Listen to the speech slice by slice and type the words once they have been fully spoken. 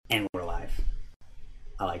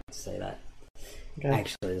I like to say that. Okay.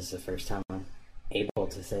 Actually, this is the first time I'm able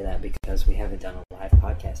to say that because we haven't done a live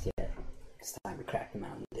podcast yet. It's time to crack the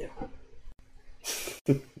Mountain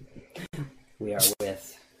Dew. We are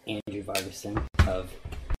with Andrew Vargason of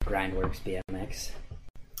Grindworks BMX.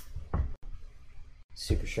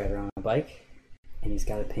 Super shredder on a bike, and he's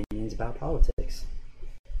got opinions about politics.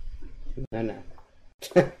 No.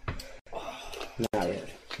 Not really.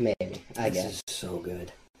 Maybe. I guess. This is so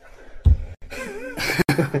good.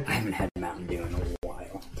 I haven't had Mountain Dew in a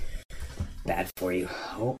while. Bad for you.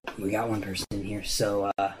 Oh, we got one person here.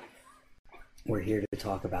 So, we're here to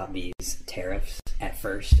talk about these tariffs at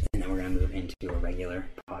first, and then we're going to move into a regular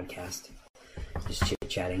podcast. Just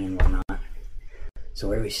chit-chatting and whatnot. So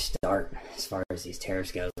where do we start as far as these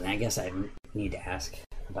tariffs go? And I guess I need to ask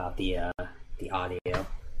about the audio.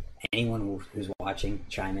 Anyone who's watching,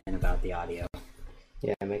 chime in about the audio.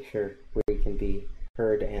 Yeah, make sure we can be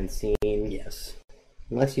heard and seen. Yes.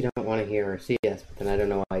 Unless you don't want to hear or see us, but then I don't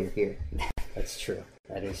know why you're here. That's true.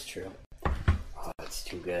 That is true. Oh, it's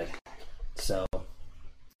too good. So,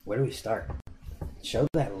 where do we start? Show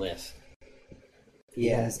that list.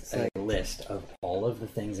 Yes, A list of all of the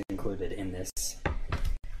things included in this.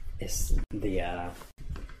 Is the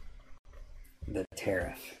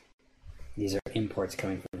tariff. These are imports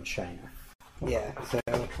coming from China. Yeah, so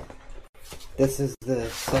this is the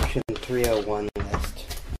Section 301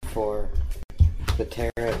 list for the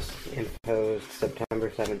tariffs imposed September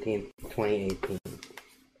 17th, 2018.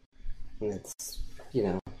 And it's,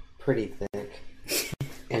 pretty thick.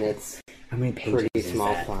 And it's How many pages pretty is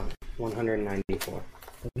small that? font. 194.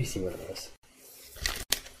 Let me see what it is.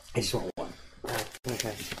 I just want one. Oh,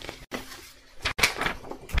 okay.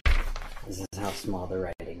 This is how small the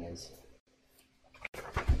writing is.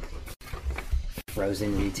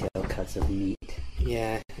 Frozen retail cuts of meat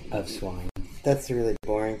Yeah, of swine. that's the really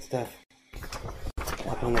boring stuff.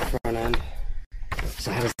 Up on the front end.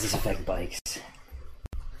 So how does this affect bikes?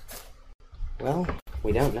 Well,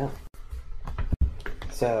 we don't know.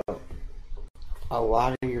 So, a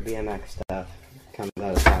lot of your BMX stuff comes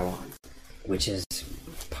out of Taiwan. Which is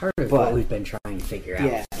part of what we've been trying to figure out.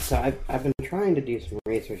 Yeah, so I've been trying to do some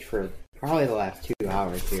research for probably the last 2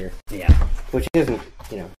 hours here. Yeah. Which isn't,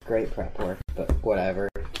 great prep work, but whatever.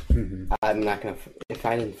 Mm-hmm. I'm not going to, if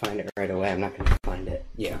I didn't find it right away, I'm not going to find it.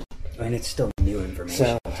 Yeah. And it's still new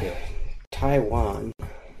information, too. Taiwan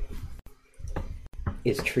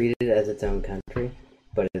is treated as its own country,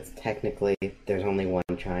 but it's technically, there's only one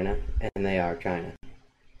China, and they are China.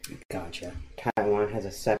 Gotcha. Taiwan has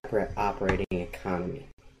a separate operating economy,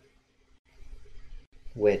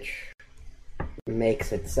 which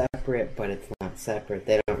makes it separate, but it's not separate.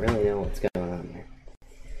 They don't really know what's going on there.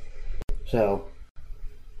 So,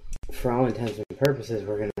 for all intents and purposes,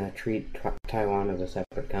 we're going to treat Taiwan as a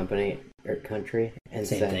separate company or country, and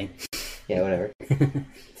Same thing. Yeah, whatever.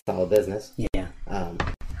 It's all business. Yeah.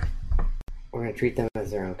 We're going to treat them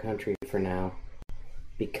as their own country for now,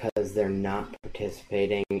 because they're not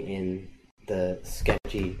participating in the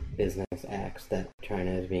sketchy business acts that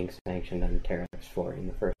China is being sanctioned on tariffs for in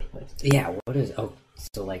the first place. Yeah, what is... Oh,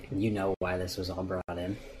 so, why this was all brought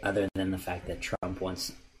in? Other than the fact that Trump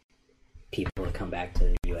wants people to come back to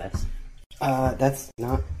the U.S.? That's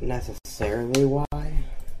not necessarily why.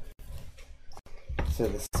 So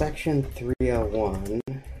the Section 301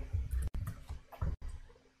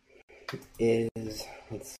 is...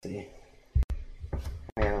 Let's see.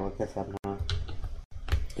 I gotta look this up now.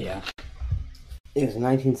 Yeah. It was a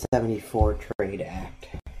 1974 Trade Act,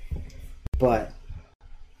 but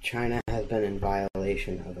China has been in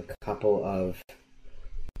violation of a couple of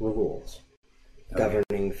rules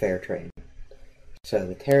governing fair trade. So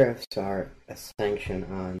the tariffs are a sanction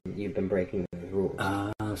on you've been breaking those rules.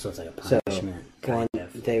 So it's like a punishment. So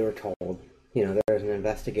they were told, there was an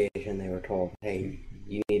investigation, they were told, hey,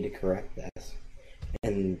 you need to correct this.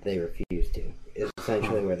 And they refused to. Is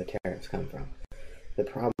essentially where the tariffs come from. The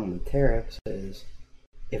problem with tariffs is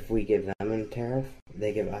if we give them a tariff,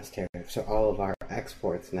 they give us tariffs. So all of our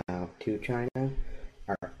exports now to China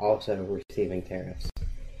are also receiving tariffs.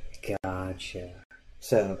 Gotcha.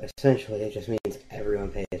 So essentially it just means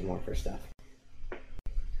everyone pays more for stuff.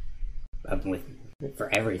 For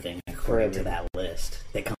everything, according to that list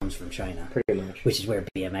that comes from China. Pretty much. Which is where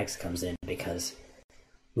BMX comes in, because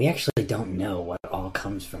we actually don't know what all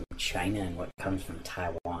comes from China and what comes from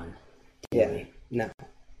Taiwan. No.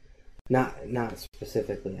 Not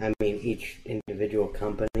specifically. I mean, each individual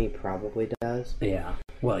company probably does. Yeah.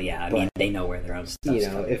 Well, yeah. I mean, they know where their own stuff's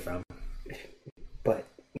coming from. But,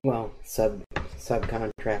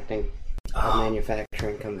 subcontracting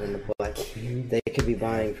manufacturing comes into play. They could be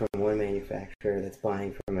buying from one manufacturer that's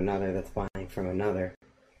buying from another that's buying from another.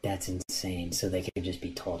 That's insane. So they could just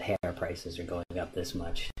be told, hey, our prices are going up this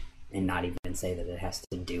much, and not even say that it has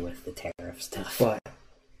to do with the tariff stuff. But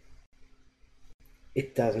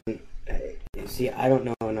it doesn't. See, I don't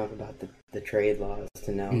know enough about the trade laws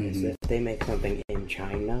to know is if they make something in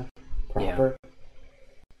China proper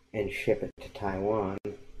and ship it to Taiwan,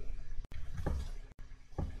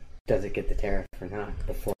 does it get the tariff or not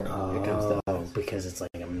before it comes to us? Because it's like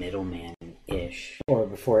a middleman-ish. Or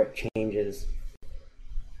before it changes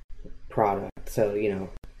product. So,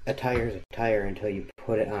 a tire is a tire until you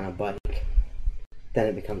put it on a bike. Then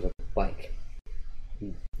it becomes a bike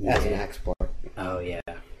as an export. Oh, yeah.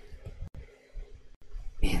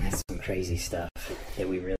 Man, that's some crazy stuff that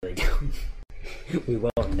we really don't... we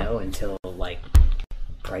won't know until, like,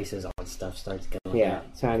 prices on stuff starts going up.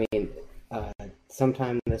 So, I mean,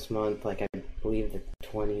 sometime this month, like, I believe the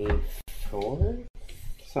 24th,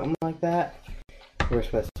 something like that, we're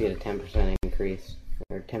supposed to get a 10% increase,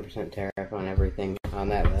 or 10% tariff on everything on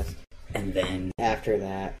that list. And then... after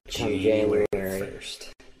that, come January January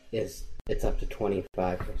 1st. It's up to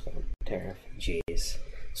 25% tariff. Jeez.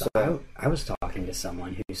 So I was talking to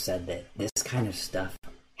someone who said that this kind of stuff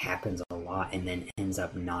happens a lot and then ends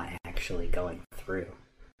up not actually going through.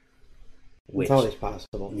 It's always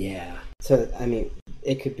possible. Yeah. So, I mean,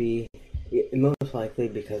 it could be, most likely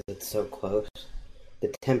because it's so close,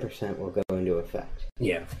 the 10% will go into effect.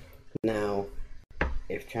 Yeah. Now,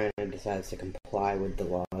 if China decides to comply with the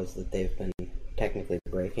laws that they've been technically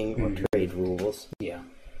breaking, or trade rules,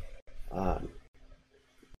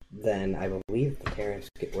 then I believe the tariffs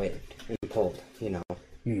get waived and pulled,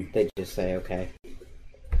 They just say, okay.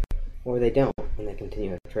 Or they don't, and they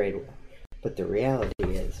continue a trade war. But the reality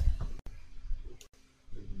is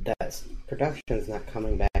that production's not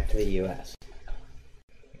coming back to the U.S.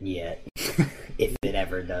 yet. If it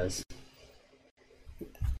ever does.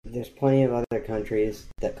 There's plenty of other countries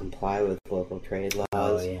that comply with local trade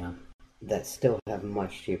laws that still have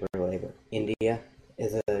much cheaper labor. India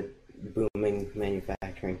is a booming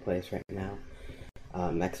manufacturing place right now.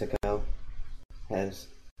 Mexico has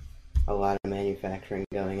a lot of manufacturing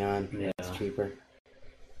going on. It's cheaper.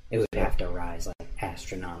 It would have to rise like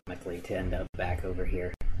astronomically to end up back over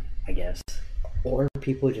here, I guess. Or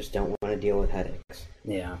people just don't want to deal with headaches.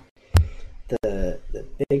 Yeah. The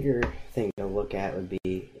bigger thing to look at would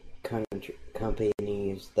be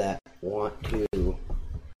companies that want to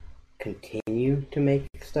continue to make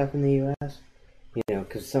stuff in the U.S.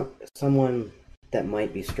 Because someone that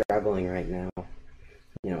might be struggling right now,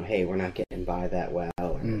 hey, we're not getting by that well,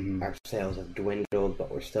 or our sales have dwindled,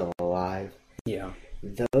 but we're still alive. Yeah.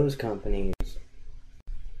 Those companies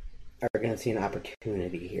are going to see an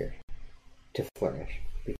opportunity here to flourish,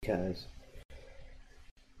 because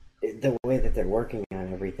the way that they're working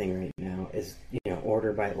on everything right now is,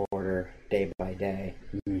 order by order, day by day.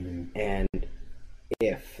 And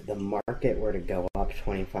if the market were to go up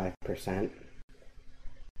 25%,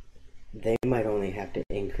 they might only have to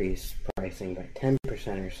increase pricing by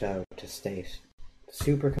 10% or so to stay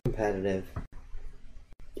super competitive,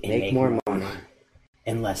 make more money,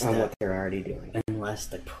 unless on what they're already doing. Unless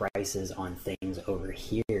the prices on things over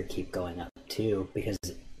here keep going up too, because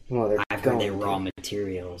I've heard that raw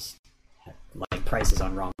materials, like prices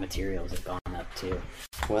on raw materials, have gone up too.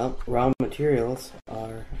 Well, raw materials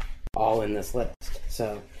are all in this list.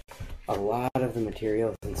 So a lot of the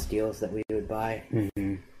materials and steels that we would buy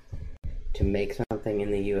to make something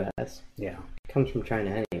in the U.S. comes from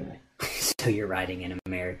China anyway. So you're riding an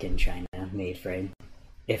American China-made frame,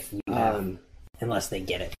 if you have, unless they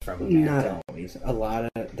get it from America. Not always.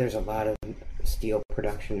 There's a lot of steel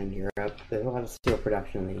production in Europe. There's a lot of steel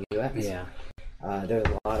production in the U.S. Yeah. There's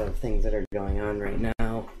a lot of things that are going on right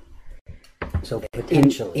now. So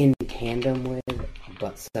potentially, in tandem with,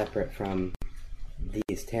 but separate from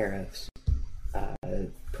these tariffs,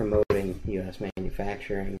 promoting U.S.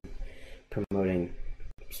 manufacturing, promoting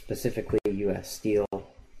specifically U.S. steel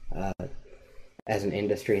as an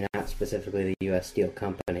industry, not specifically the U.S. Steel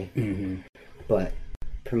Company, but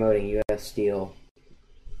promoting U.S. steel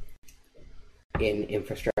in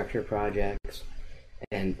infrastructure projects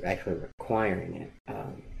and actually requiring it.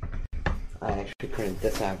 I actually printed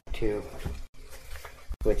this out too,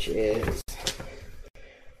 which is,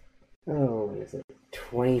 what is it?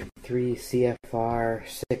 23 CFR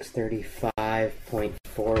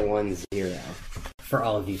 635.410. For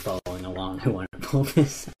all of you following along who want to pull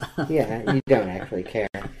this up. Yeah, you don't actually care.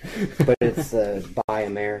 But it's the Buy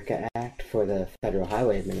America Act for the Federal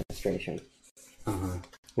Highway Administration,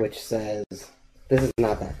 which says, this is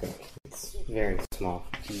not that big. It's very small.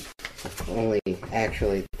 Only,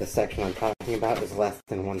 actually, the section I'm talking about is less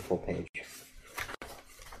than one full page.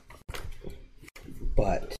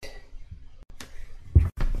 but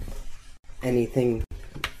anything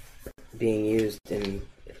being used in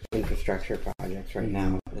infrastructure projects right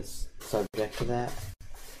now is subject to that.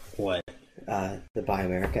 What? The Buy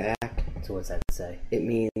America Act. So what's that say? It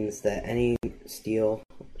means that any steel,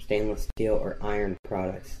 stainless steel, or iron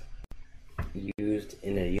products used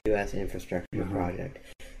in a U.S. infrastructure project,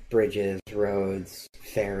 bridges, roads,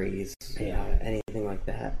 ferries, anything like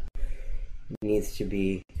that, needs to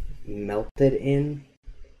be melted in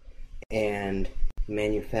and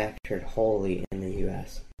manufactured wholly in the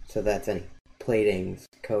U.S. So that's any platings,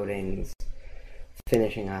 coatings,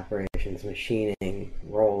 finishing operations, machining,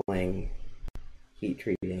 rolling, heat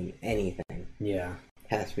treating, anything. Yeah.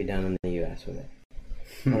 Has to be done in the U.S. with it,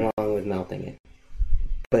 along with melting it.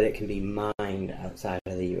 But it can be mined outside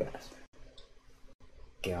of the U.S.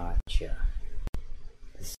 Gotcha.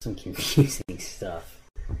 This is some confusing stuff.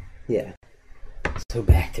 Yeah. So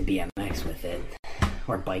back to BMX with it,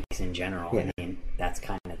 or bikes in general. Yeah. I mean, that's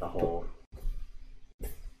kind of the whole.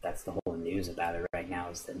 That's the whole news about it right now,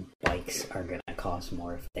 is that bikes are going to cost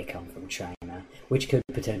more if they come from China, which could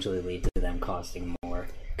potentially lead to them costing more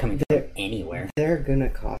coming from anywhere. They're going to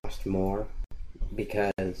cost more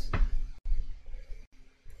because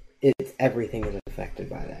everything is affected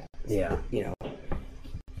by that. Yeah. You know,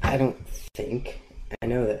 I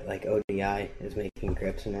know that like ODI is making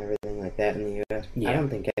grips and everything like that in the U.S. Yeah. I don't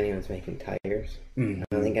think anyone's making tires. Mm-hmm.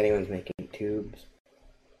 I don't think anyone's making tubes.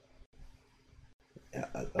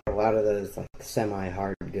 A lot of those like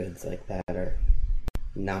semi-hard goods like that are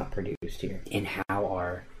not produced here. And how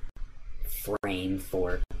are frame,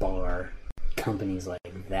 fork, bar companies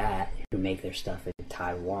like that who make their stuff in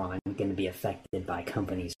Taiwan going to be affected by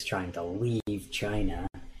companies trying to leave China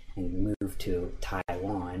and move to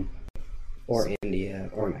Taiwan? Or India,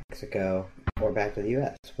 or Mexico, or back to the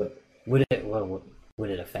U.S. But would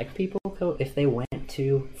it affect people if they went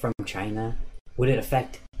from China? Would it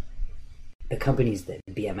affect the companies that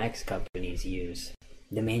BMX companies use,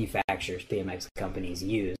 the manufacturers BMX companies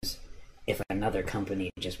use, if another company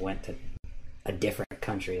just went to a different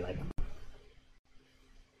country? Like,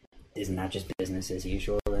 isn't that just business as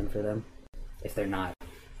usual then for them if they're not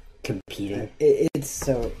competing?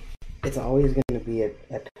 It's always going to be a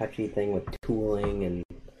touchy thing with tooling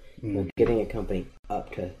and getting a company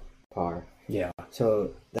up to par. Yeah.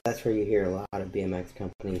 So that's where you hear a lot of BMX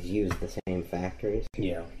companies use the same factories.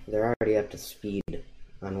 Yeah. They're already up to speed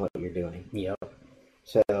on what you're doing. Yep.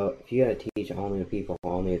 So if you got to teach all new people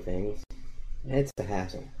all new things, it's a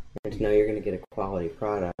hassle. And to know you're going to get a quality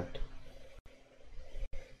product,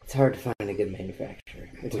 it's hard to find a good manufacturer.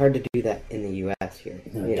 It's hard to do that in the U.S. here.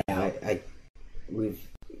 No doubt.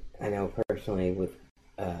 I know personally with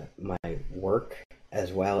my work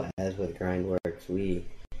as well as with Grindworks, we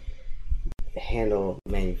handle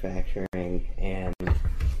manufacturing, and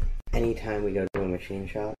anytime we go to a machine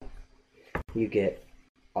shop, you get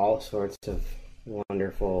all sorts of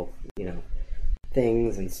wonderful,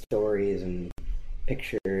 things and stories and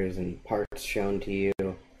pictures and parts shown to you.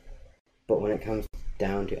 But when it comes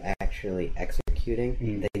down to actually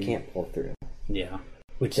executing, they can't pull through. Yeah.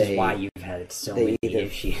 Which is why you've had so many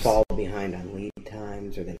issues. They either fall behind on lead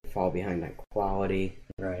times, or they fall behind on quality.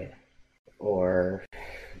 Right. Or,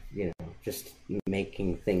 just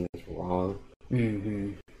making things wrong.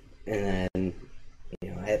 Mm-hmm. And then,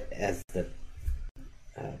 as the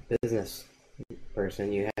business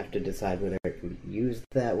person, you have to decide whether it can be used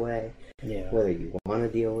that way, whether you want to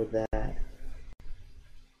deal with that,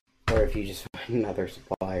 or if you just find another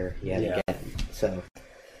supplier yet again. So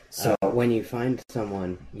when you find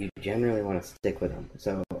someone, you generally want to stick with them.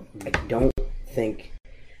 So I don't think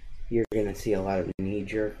you're going to see a lot of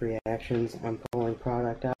knee-jerk reactions on pulling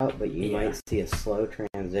product out, but you might see a slow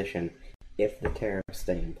transition if the tariffs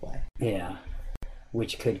stay in play. Yeah,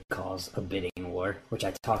 which could cause a bidding war, which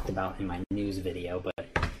I talked about in my news video. But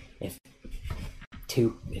if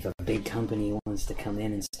a big company wants to come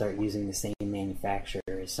in and start using the same manufacturer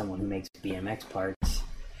as someone who makes BMX parts,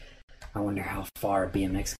 I wonder how far a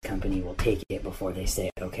BMX company will take it before they say,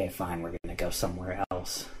 okay, fine, we're going to go somewhere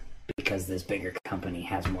else because this bigger company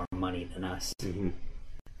has more money than us. Mm-hmm.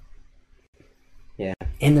 Yeah.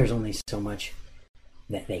 And there's only so much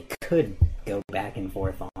that they could go back and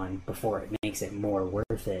forth on before it makes it more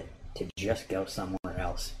worth it to just go somewhere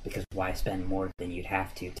else, because why spend more than you'd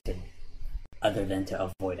have to other than to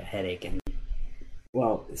avoid a headache? And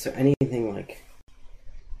well, so anything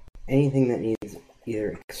that needs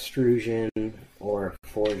either extrusion or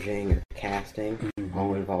forging or casting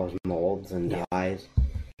all involves molds and dyes,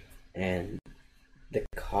 and the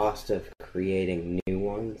cost of creating new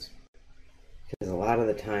ones, because a lot of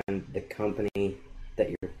the time the company that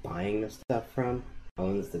you're buying the stuff from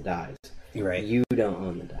owns the dies. Right. You don't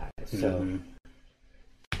own the dies. So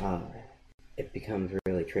Mhm. it becomes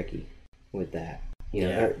really tricky with that.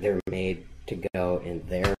 Yeah. They're made to go in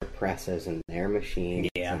their presses and their machines.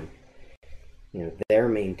 Yeah. And, they're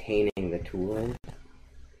maintaining the tooling.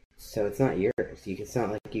 So it's not yours. It's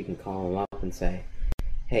not like you can call them up and say,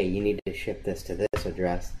 hey, you need to ship this to this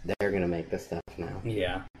address. They're going to make the stuff now.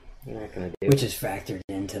 Yeah. They're not going to do Which is factored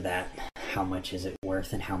into that. How much is it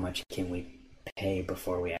worth and how much can we pay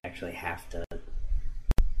before we actually have to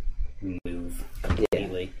move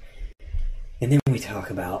completely? Yeah. And then we talk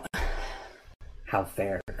about how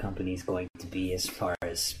fair a company's going to be as far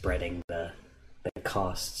as spreading the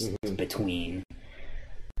costs between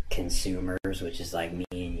consumers, which is like me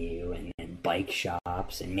and you, and bike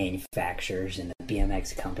shops and manufacturers and the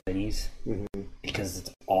BMX companies, because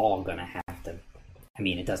it's all gonna have to. I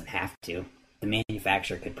mean, it doesn't have to. The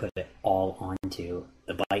manufacturer could put it all onto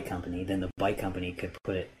the bike company, then the bike company could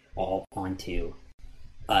put it all onto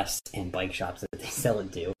us and bike shops that they sell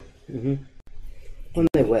it to. And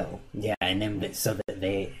they will. Yeah, and then so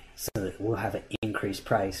that we'll have an increased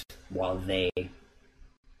price while they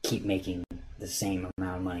keep making the same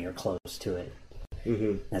amount of money or close to it.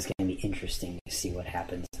 That's going to be interesting to see what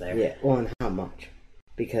happens there. Yeah, well, and how much?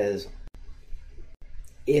 Because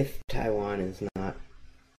if Taiwan is not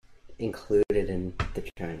included in the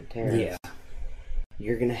China tariffs,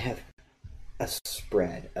 you're going to have a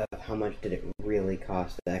spread of how much did it really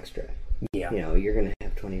cost extra. Yeah. You're going to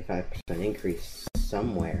have 25% increase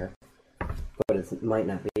somewhere, but it might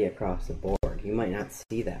not be across the board. You might not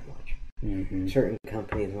see that much. Certain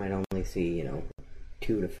companies might only see,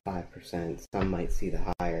 2 to 5%. Some might see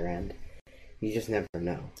the higher end. You just never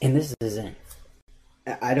know. And this isn't.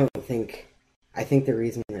 I think the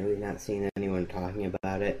reason that we've not seen anyone talking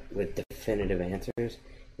about it with definitive answers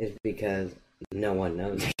is because no one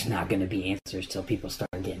knows. There's not going to be answers till people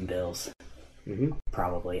start getting bills.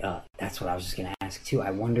 Probably. That's what I was just going to ask too.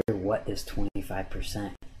 I wonder what this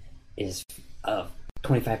 25% is of.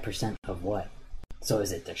 25% of what? So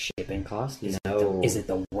is it the shipping cost? Is it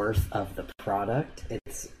the worth of the product?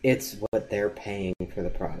 It's what they're paying for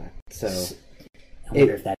the product. So I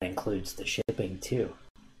wonder if that includes the shipping too.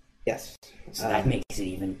 Yes. So that makes it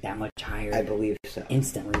even that much higher. I believe so.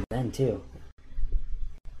 Instantly then too.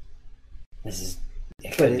 It's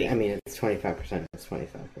 25%. It's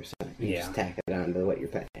 25%. You just tack it on to what you're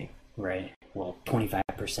paying. Right. Well,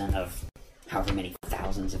 25% of however many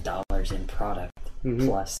thousands of dollars in product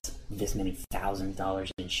plus this many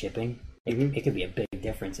 $1,000s in shipping. It could be a big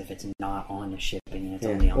difference if it's not on the shipping and it's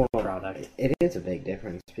only on the product. It is a big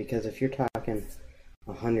difference because if you're talking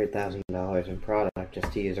 $100,000 in product,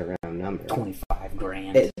 just to use a round number,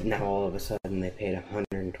 $25,000. Now all of a sudden they paid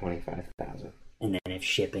 $125,000. And then if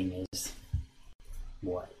shipping is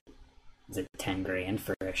what? Is it $10,000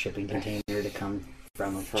 for a shipping container to come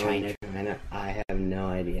from China? I have no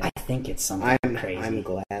idea. I think it's something crazy. I'm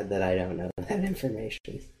glad that I don't know that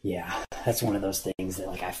information. Yeah, that's one of those things that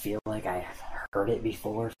I feel like I've heard it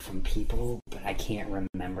before from people, but I can't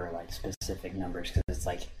remember specific numbers because it's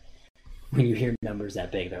like when you hear numbers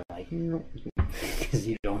that big, they're like, because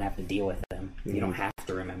you don't have to deal with them. You don't have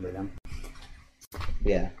to remember them.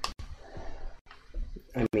 Yeah.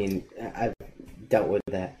 I mean, I've dealt with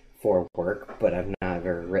that for work, but I've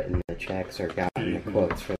never written the checks or gotten the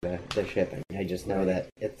quotes for the shipping. I just know that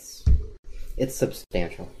it's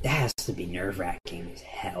substantial. That has to be nerve-wracking as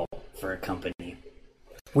hell for a company.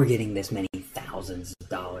 We're getting this many thousands of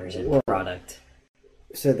dollars in product.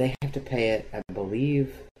 So they have to pay it, I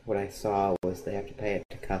believe what I saw was they have to pay it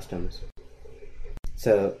to customs.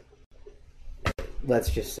 So let's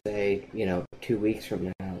just say, 2 weeks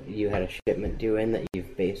from now, you had a shipment due in that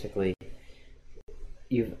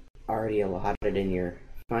you've already allotted in your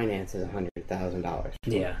finances $100,000.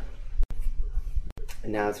 Yeah.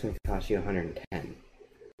 And now it's going to cost you $110,000.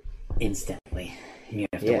 Instantly. And you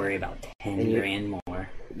have to worry about $10,000 more.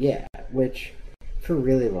 Yeah, which for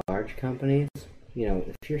really large companies,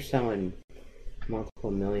 if you're selling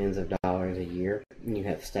multiple millions of dollars a year and you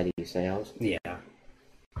have steady sales,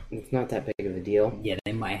 it's not that big of a deal. Yeah,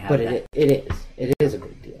 they might have but that. It is a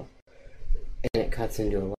big deal. And it cuts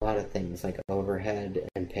into a lot of things like overhead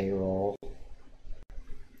and payroll.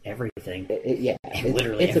 Everything.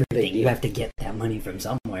 Literally it's everything. You have to get that money from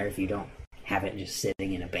somewhere if you don't have it just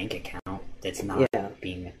sitting in a bank account that's not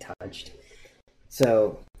being touched.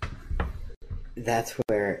 So that's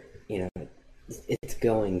where, it's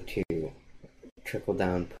going to trickle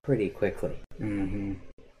down pretty quickly.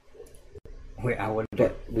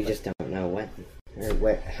 But we just don't know when,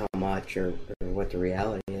 or how much, or what the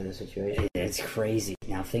reality of the situation is. It's crazy.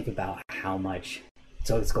 Now think about how much.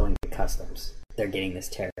 So it's going to customs. they're getting this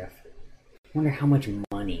tariff. I wonder how much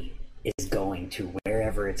money is going to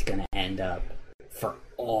wherever it's going to end up for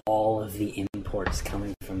all of the imports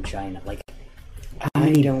coming from China. Like, how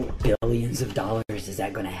many billions of dollars is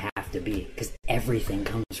that going to have to be? Because everything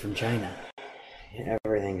comes from China.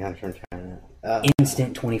 Everything comes from China.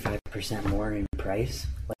 Instant 25% more in price.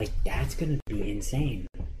 Like, that's going to be insane.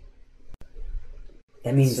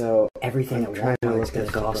 That means everything at Walmart is going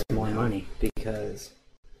to cost more money. Because...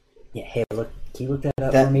 Yeah, hey, look, can you look that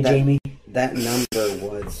up for me, Jamie? That number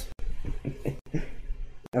was...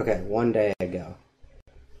 Okay, one day ago.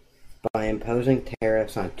 By imposing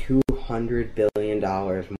tariffs on $200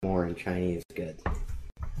 billion more in Chinese goods.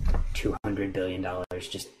 $200 billion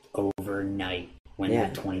just overnight went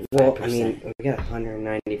at 25%. Well, I mean, we got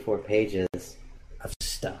 194 pages of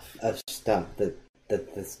stuff. That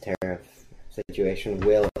this tariff situation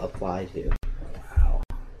will apply to. Wow.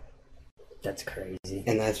 That's crazy.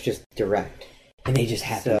 And that's just direct. And they just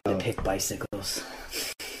happen to pick bicycles.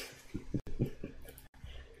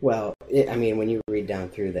 Well, I mean, when you read down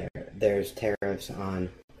through there's tariffs on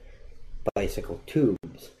bicycle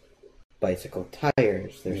tubes, bicycle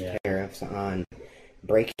tires, there's tariffs on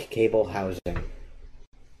brake cable housing.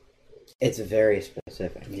 It's very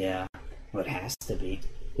specific. Yeah, well, it has to be.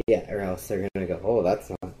 Yeah, or else they're going to go, oh, that's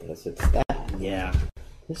not this, it's that. Yeah,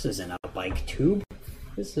 this isn't a bike tube.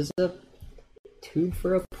 This is a tube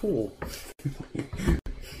for a pool.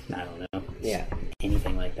 I don't know. Yeah.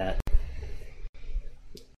 Anything like that.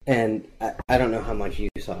 And I don't know how much you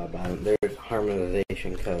saw about them. There's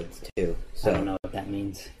harmonization codes, too. So I don't know what that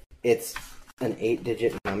means. It's an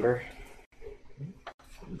 8-digit number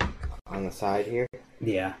on the side here.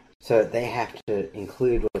 Yeah. So they have to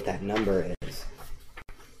include what that number is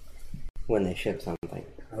when they ship something.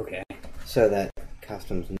 Okay. So that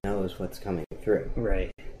customs knows what's coming through.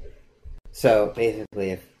 Right. So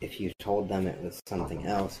basically, if you told them it was something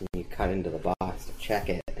else and you cut into the box to check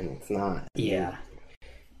it and it's not, yeah,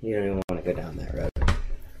 you don't even want to go down that road.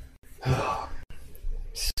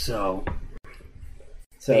 So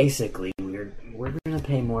basically, we're going to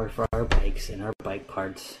pay more for our bikes and our bike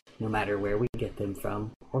parts, no matter where we get them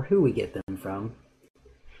from or who we get them from.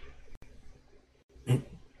 And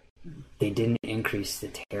they didn't increase the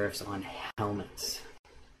tariffs on helmets.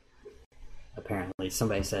 Apparently,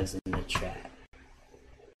 somebody says in the chat.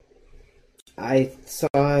 I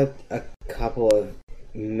saw a couple of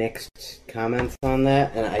mixed comments on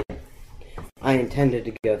that, and I intended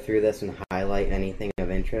to go through this and highlight anything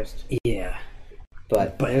of interest. Yeah.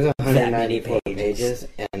 But there's 194 pages,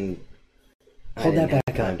 and I didn't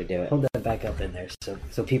have time to do it. Hold that back up in there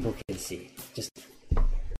so people can see. Just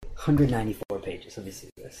 194 pages. Let me see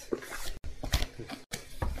this.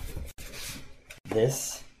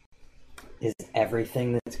 This is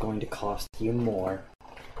everything that's going to cost you more.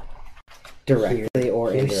 Directly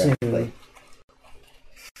or indirectly.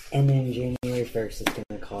 And then January 1st, it's going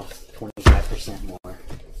to cost 25% more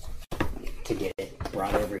to get it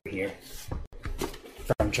brought over here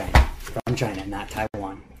from China. From China, not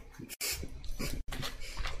Taiwan.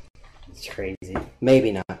 It's crazy.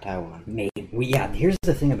 Maybe not Taiwan. Maybe. Here's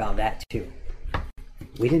the thing about that, too.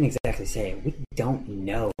 We didn't exactly say it. We don't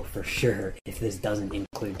know for sure if this doesn't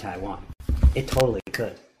include Taiwan. It totally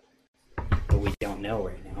could. But we don't know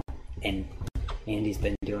right now. And Andy's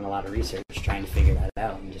been doing a lot of research trying to figure that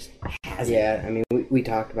out and just hasn't. Yeah, I mean, we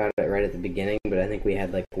talked about it right at the beginning, but I think we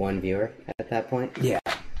had like one viewer at that point. Yeah.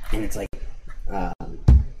 And it's like...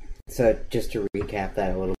 So just to recap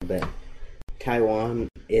that a little bit, Taiwan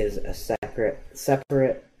is a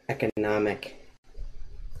separate economic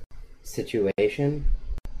situation,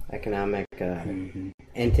 economic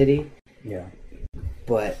entity. Yeah.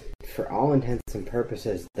 But for all intents and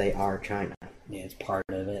purposes, they are China. Yeah, it's part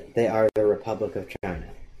of it. They are the Republic of China.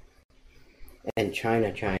 And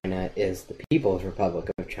China is the People's Republic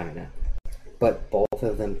of China. But both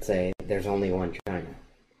of them say there's only one China.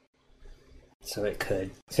 So it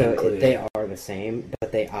could. So they are the same,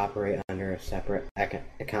 but they operate under a separate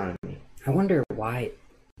economy. I wonder why.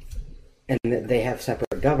 And they have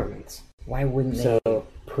separate governments. Why wouldn't they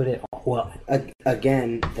put it on? Well,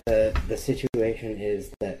 again, the situation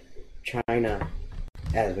is that China,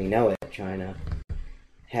 as we know it, China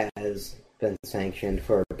has been sanctioned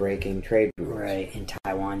for breaking trade rules. Right, and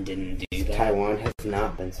Taiwan didn't do that. Taiwan has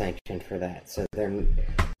not been sanctioned for that, so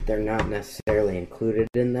they're not necessarily included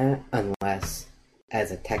in that unless,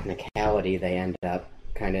 as a technicality, they end up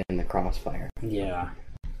kind of in the crossfire. Yeah.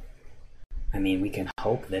 I mean, we can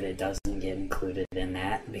hope that it doesn't get included in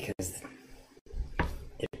that because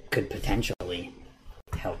it could potentially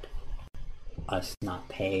help us not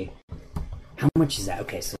pay. How much is that?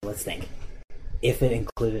 Okay, so let's think. If it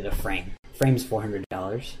included a frame frame's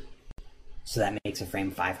 $400, so that makes a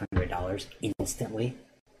frame $500 instantly.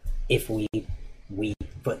 If we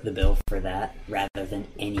foot the bill for that rather than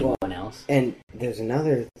anyone else. And there's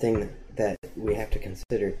another thing that we have to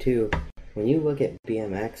consider too. When you look at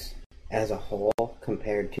BMX as a whole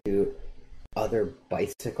compared to other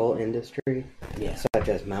bicycle industry, such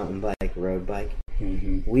as mountain bike, road bike,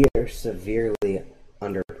 we are severely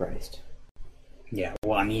underpriced. Yeah,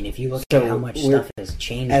 well, I mean, if you look at how much stuff has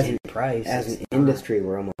changed in price... As an industry,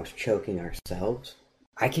 we're almost choking ourselves.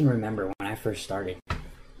 I can remember when I first started, a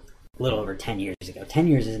little over 10 years ago. 10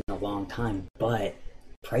 years isn't a long time, but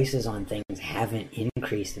prices on things haven't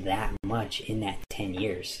increased that much in that 10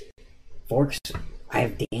 years. Forks, I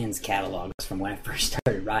have Dan's catalogs from when I first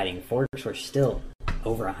started riding. Forks were still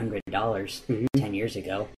over $100 10 years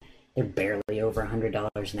ago. They're barely over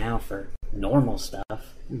 $100 now for normal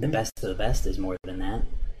stuff. The best of the best is more than that.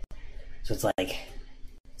 So it's like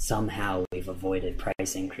somehow we've avoided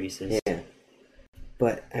price increases. Yeah.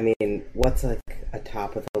 But, I mean, what's like a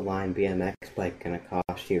top-of-the-line BMX bike going to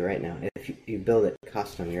cost you right now? If you build it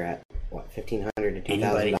custom, you're at, what, $1,500 to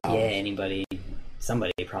 $2,000? Anybody,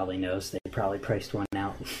 somebody probably knows. They probably priced one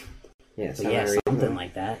out. Yeah, something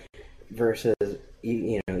like that. Versus,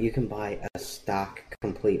 you know, you can buy a stock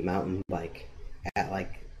complete mountain bike at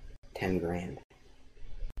like $10,000.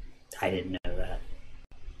 I didn't know that.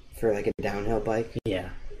 For like a downhill bike? Yeah.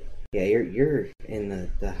 Yeah, you're in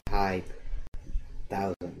the high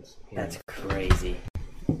thousands. That's crazy.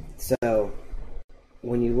 So,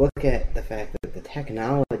 when you look at the fact that the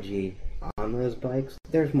technology on those bikes,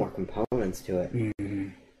 there's more components to it.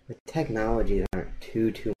 The technologies aren't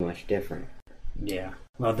too much different. Yeah.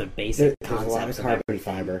 Well, the basic concepts there's a lot of carbon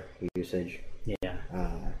everything. fiber usage. Yeah.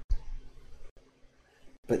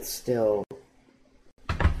 But still,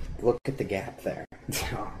 look at the gap there.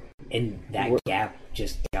 And that gap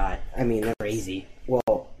just got crazy.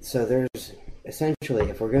 Well, so there's essentially,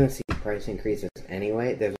 if we're going to see price increases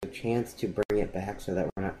anyway, there's a chance to bring it back so that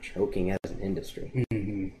we're not choking as an industry.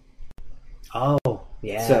 Oh,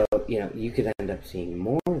 yeah. So, you know, you could end up seeing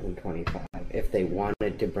more than 25 if they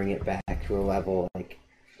wanted to bring it back to a level like,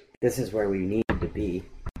 this is where we need to be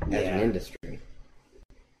as an industry.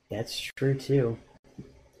 That's true, too.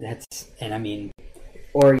 And I mean...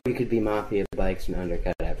 Or you could be Mafia bikes and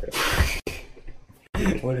undercut everything.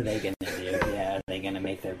 What are they going to do? Yeah, are they going to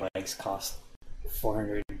make their bikes cost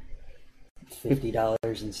 $450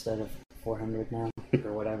 instead of $400 now?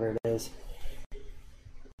 Or whatever it is?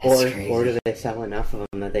 Or do they sell enough of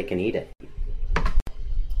them that they can eat it?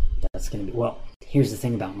 That's going to be... Well, here's the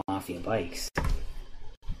thing about Mafia bikes.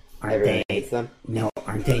 Everyone hates them? No,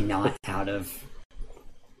 aren't they not out of...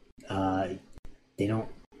 they don't...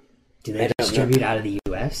 Do they distribute out of the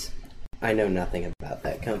U.S.? I know nothing about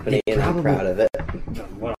that company, and I'm proud of it.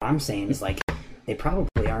 What I'm saying is, like, they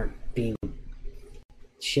probably aren't being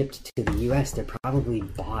shipped to the U.S. They're probably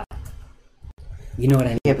bought. You know what I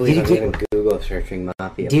mean? I can't believe I'm even Google searching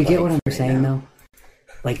Mafia. Do you get what I'm saying, though?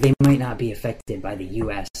 Like, they might not be affected by the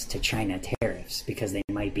U.S. to China tariffs because they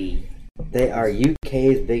might be... They are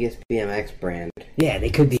UK's biggest BMX brand. Yeah, they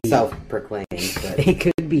could be... Self-proclaimed, but... They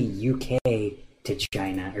could be UK to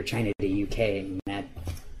China, or China to UK, and that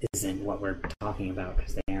isn't what we're talking about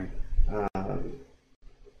because they aren't.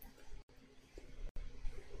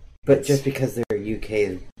 But just because they're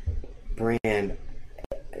UK's brand,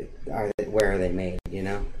 where are they made, you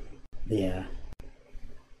know? Yeah.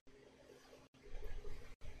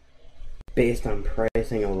 Based on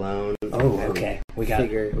pricing alone. Oh, okay. We've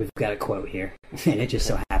got a quote here, and it just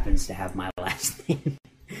so happens to have my last name.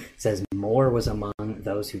 It says Moore was among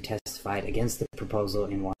those who testified against the proposal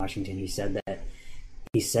in Washington. He said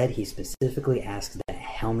he specifically asked that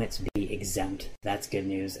helmets be exempt. That's good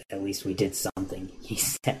news. At least we did something. He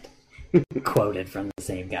said, quoted from the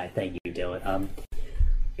same guy. Thank you, Dylan.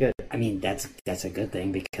 Good. I mean, that's a good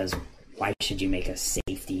thing because why should you make a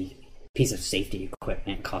piece of safety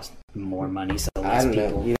equipment cost more money so less people... I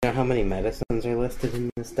don't know. You know how many medicines are listed in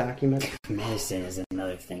this document? Medicine is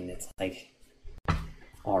another thing that's like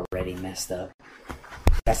already messed up.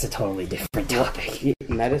 That's a totally different topic.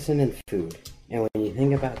 Medicine and food. And when you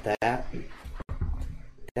think about that,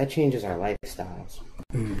 that changes our lifestyles.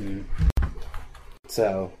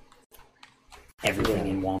 So... Everything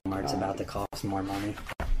in Walmart's about to cost more money.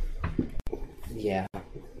 Yeah.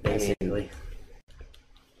 Basically.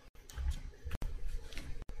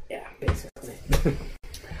 Basically.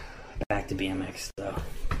 Back to BMX, though.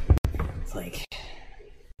 It's like...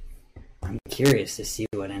 I'm curious to see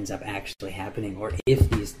what ends up actually happening, or if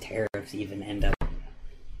these tariffs even end up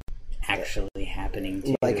actually happening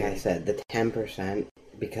too. Like I said, the 10%,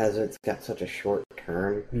 because it's got such a short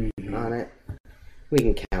term on it, we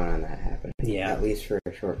can count on that happening. Yeah. At least for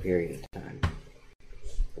a short period of time.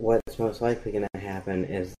 What's most likely going to happen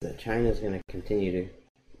is that China's going to continue to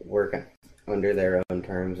work under their own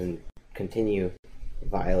terms and continue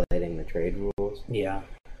violating the trade rules. Yeah.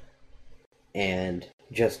 And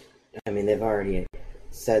they've already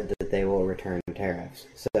said that they will return tariffs.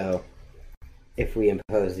 So if we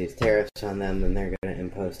impose these tariffs on them, then they're going to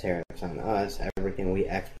impose tariffs on us. Everything we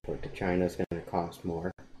export to China is going to cost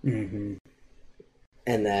more. Mm-hmm.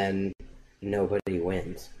 And then nobody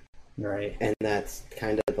wins. Right. And that's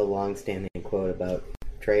kind of the long-standing quote about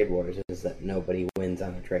trade wars, is that nobody wins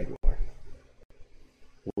on a trade war.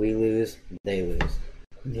 We lose, they lose.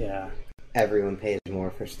 Yeah. Everyone pays more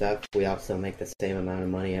for stuff. We also make the same amount of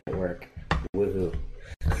money at work. Woohoo.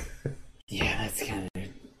 Yeah, that's kind of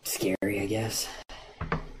scary, I guess.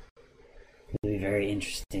 It'll be very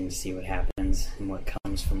interesting to see what happens and what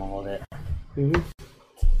comes from all of it. Mm-hmm.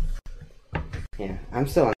 Yeah, I'm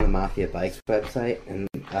still on the Mafia Bikes website, and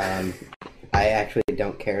I actually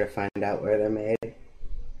don't care to find out where they're made.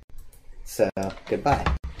 So, goodbye.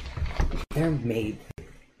 They're made...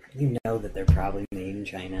 You know that they're probably made in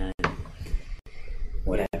China and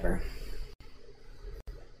whatever.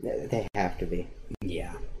 They have to be.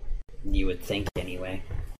 Yeah. You would think anyway.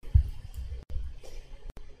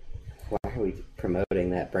 Why are we promoting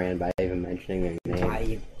that brand by even mentioning their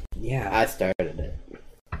name? Yeah. I started it.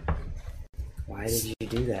 Why did you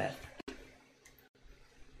do that?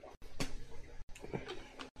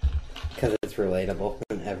 Because it's relatable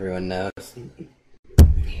and everyone knows.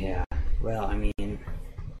 Yeah. Well, I mean,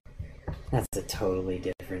 that's a totally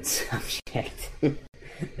different subject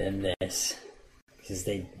than this. Because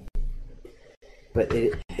But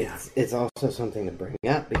it's also something to bring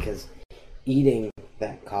up, because eating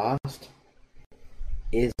that cost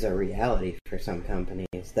is a reality for some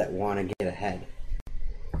companies that want to get ahead.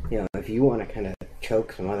 You know, if you want to kind of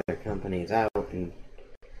choke some other companies out and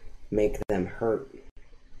make them hurt,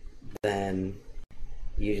 then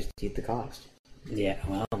you just eat the cost. Yeah,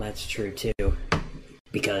 well, that's true too.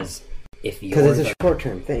 Because if you're... Because it's a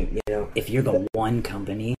short-term thing, you know. If you're the one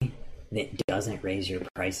company that doesn't raise your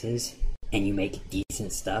prices and you make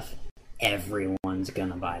decent stuff, everyone's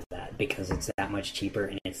gonna buy that because it's that much cheaper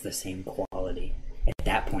and it's the same quality. At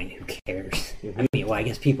that point, who cares? Mm-hmm. I mean, well, I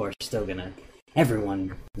guess people are still gonna...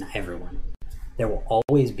 Not everyone. There will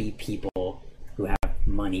always be people who have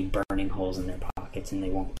money burning holes in their pockets and they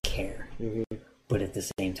won't care. Mm-hmm. But at the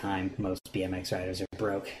same time, most BMX riders are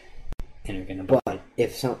broke and are gonna buy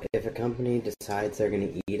it. If a company decides they're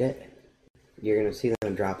gonna eat it, you're gonna see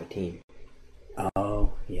them drop a team.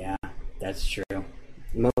 Oh, yeah, that's true.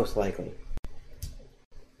 Most likely.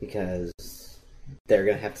 Because they're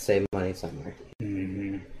going to have to save money somewhere.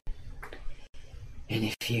 Mm-hmm. And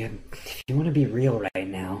if you want to be real right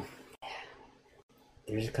now,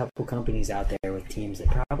 there's a couple companies out there with teams that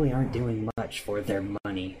probably aren't doing much for their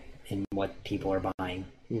money and what people are buying.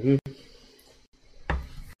 Mm-hmm.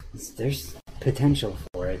 There's potential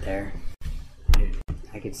for it there.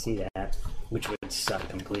 I could see that, which would suck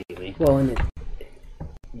completely. Well, and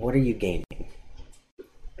what are you gaining?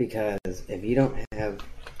 Because if you don't have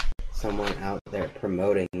someone out there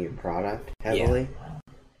promoting your product heavily,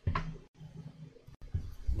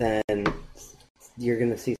 then you're going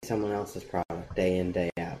to see someone else's product day in, day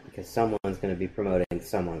out, because someone's going to be promoting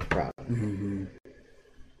someone's product. Mm-hmm.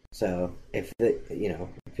 So if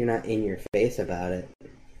you're not in your face about it,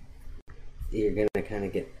 you're going to kind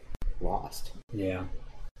of get lost. Yeah,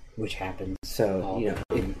 which happens. So,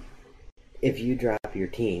 if you drop your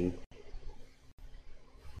team,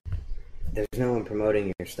 there's no one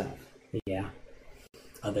promoting your stuff. Yeah.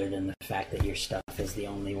 Other than the fact that your stuff is the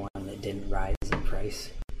only one that didn't rise in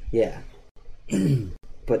price. Yeah.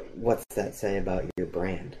 But what's that say about your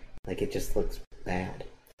brand? Like, it just looks bad.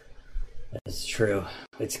 That's true.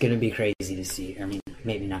 It's going to be crazy to see. I mean,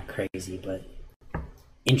 maybe not crazy, but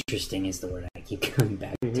interesting is the word I keep coming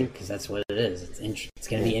back to, because that's what it is. It's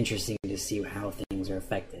going to be interesting to see how things are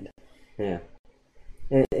affected. Yeah.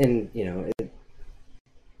 And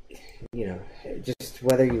just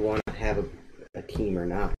whether you want to have a team or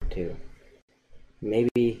not, too.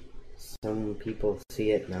 Maybe some people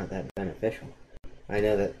see it not that beneficial. I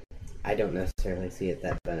know that I don't necessarily see it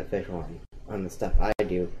that beneficial on the stuff I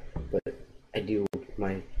do, but I do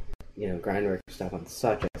my, grindwork stuff on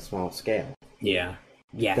such a small scale. Yeah.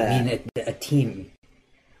 Yeah, I mean,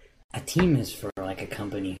 a team is for, like, a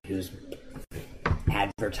company who's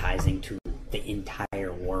advertising to the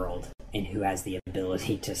entire world and who has the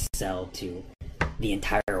ability to sell to the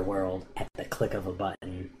entire world at the click of a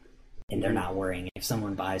button and they're not worrying if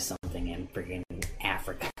someone buys something in freaking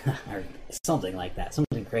Africa or something like that,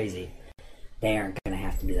 something crazy. They aren't going to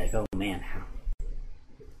have to be like, oh man,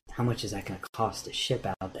 how much is that going to cost to ship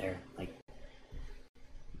out there? Like,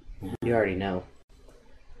 You already know.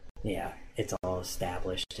 yeah, it's all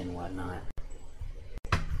established and whatnot.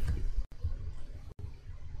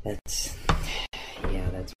 That's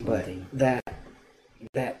one But thing.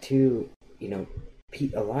 that too, you know,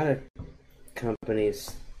 a lot of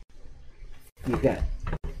companies, you've got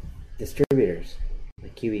distributors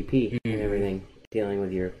like QVP and everything dealing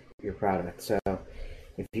with your product. So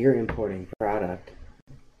if you're importing product,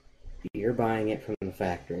 you're buying it from the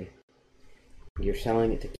factory, you're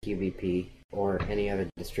selling it to QVP or any other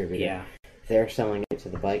distributor. Yeah. They're selling it to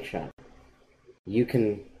the bike shop. You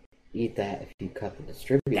can eat that if you cut the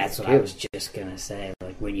distributor. That's what too. I was just gonna say.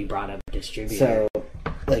 Like when you brought up distributor, So,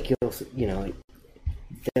 like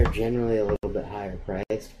they're generally a little bit higher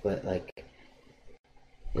priced, but like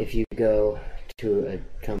if you go to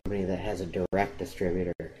a company that has a direct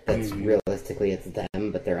distributor, that's realistically it's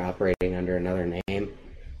them, but they're operating under another name.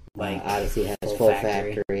 like Odyssey has Full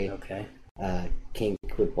Factory. Okay. Kink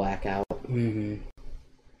with Blackout. Mm-hmm.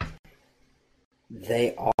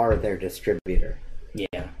 They are their distributor.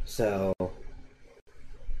 Yeah. So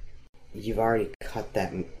you've already cut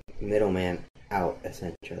that middleman out,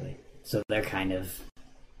 essentially. So they're kind of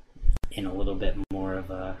in a little bit more of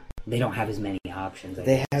a. They don't have as many options. I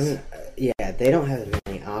They guess. haven't. They don't have as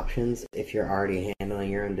many options if you're already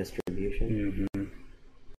handling your own distribution. Mm-hmm.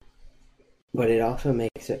 But it also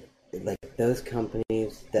makes it like those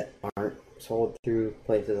companies that aren't sold through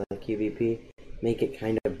places like QVP make it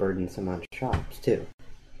kind of burdensome on shops too.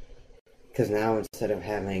 Because now instead of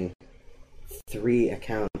having 3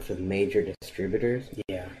 accounts with major distributors,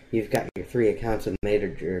 Yeah. you've got your 3 accounts with major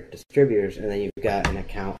distributors, and then you've got an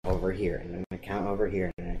account over here, and an account over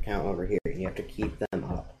here, and an account over here, and you have to keep them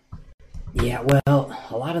up. Yeah. Well,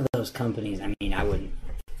 a lot of those companies. I mean, I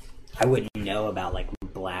wouldn't know about like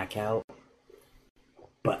Blackout,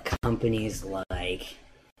 but companies like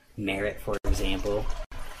Merit, for example.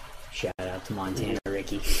 Shout out to Montana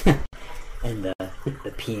Ricky and the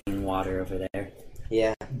peeing water over there.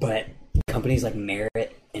 Yeah. But companies like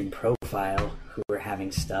Merit and Profile, who are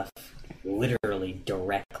having stuff literally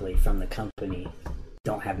directly from the company,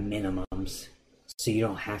 don't have minimums. So you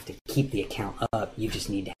don't have to keep the account up. You just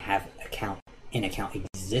need to have an account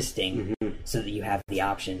existing so that you have the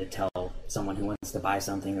option to tell someone who wants to buy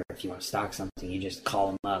something, or if you want to stock something, you just call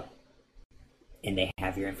them up and they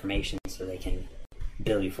have your information so they can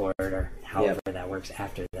bill you for it, or however that works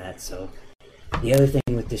after that. So the other thing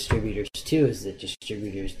with distributors too is that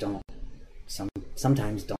distributors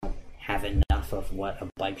sometimes don't have enough of what a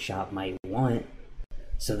bike shop might want.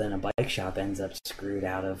 So then a bike shop ends up screwed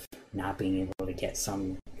out of not being able to get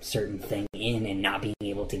some certain thing in and not being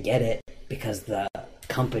able to get it because the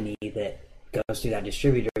company that goes through that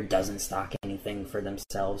distributor doesn't stock anything for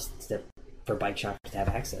themselves for bike shops to have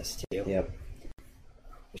access to. Yep.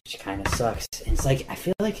 Which kind of sucks. And it's like, I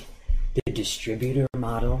feel like the distributor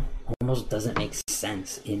model almost doesn't make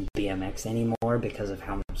sense in BMX anymore because of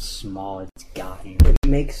how small it's gotten. It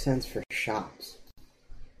makes sense for shops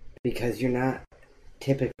because you're not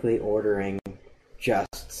typically ordering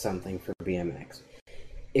just something for BMX.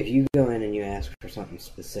 If you go in and you ask for something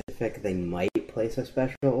specific, they might place a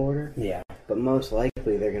special order. Yeah. But most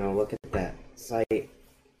likely they're going to look at that site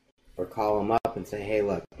or call them up and say, hey,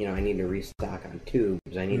 look, I need to restock on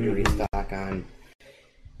tubes. I need to restock on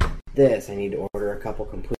this. I need to order a couple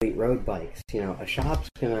complete road bikes. A shop's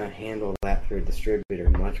going to handle that through a distributor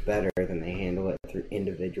much better than they handle it through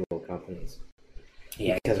individual companies.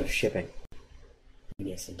 Yeah. Because of shipping. I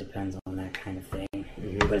guess it depends on that kind of thing.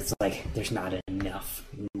 But it's like there's not enough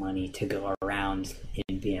money to go around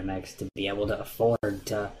in BMX to be able to afford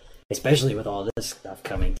to, especially with all this stuff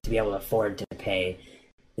coming, to be able to afford to pay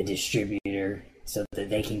the distributor so that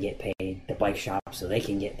they can get paid, the bike shop so they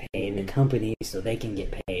can get paid, the company so they can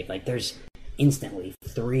get paid. Like there's instantly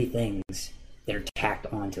 3 things that are tacked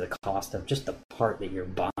on to the cost of just the part that you're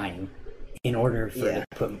buying in order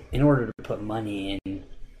to put money in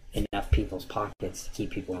enough people's pockets to keep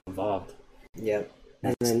people involved. Yep.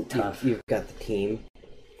 That's and then tough. You've got the team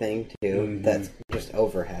thing too. That's just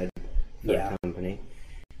overhead for Yeah. a company.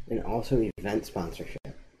 And also event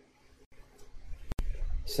sponsorship.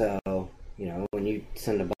 So, when you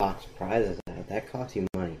send a box of prizes out, that costs you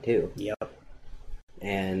money too. Yep.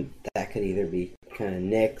 And that could either be kind of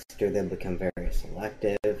nixed or they'll become very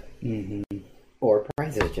selective. Or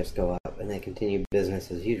prices just go up and they continue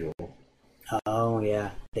business as usual. Oh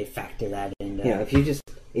yeah, they factor that into.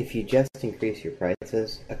 If you just increase your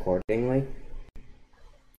prices accordingly,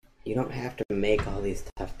 you don't have to make all these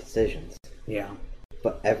tough decisions. Yeah.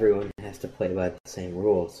 But everyone has to play by the same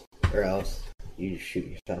rules, or else you shoot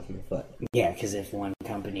yourself in the foot. Yeah, because if one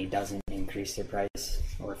company doesn't increase their price,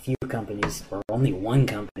 or a few companies, or only one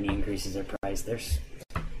company increases their price, there's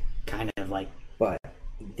kind of like... But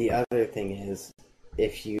the other thing is,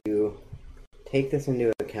 if you take this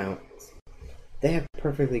into account, they have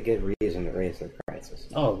perfectly good reason to raise their prices.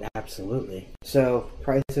 Oh, absolutely. So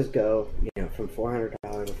prices go, from $400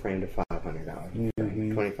 a frame to $500 a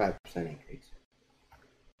frame, 25% increase.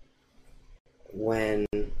 When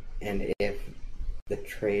and if the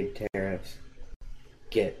trade tariffs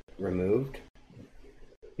get removed,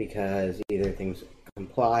 because either things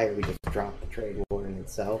comply or we just drop the trade war in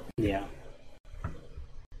itself. Yeah.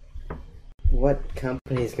 What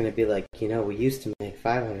company is going to be like, we used to make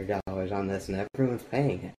 $500 on this and everyone's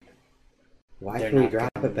paying it? Why should we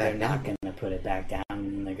drop it back They're down? not going to put it back down,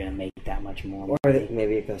 and they're going to make that much more Or money.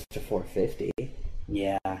 maybe it goes to $450.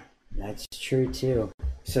 Yeah, that's true too.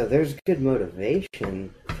 So there's good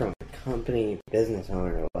motivation from a company business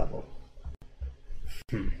owner level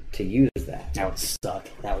to use that. That would suck.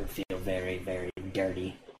 That would feel very, very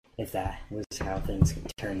dirty if that was how things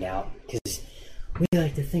turned out. Because we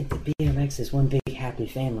like to think that BMX is one big happy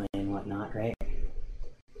family and whatnot, right?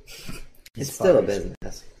 It's still a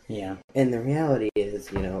business. Yeah. And the reality is,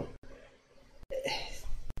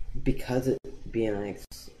 because BMX,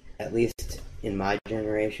 at least in my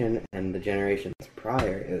generation and the generations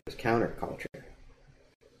prior, it was counterculture.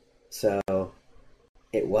 So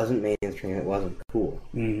it wasn't mainstream, it wasn't cool.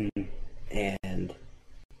 Mm-hmm. And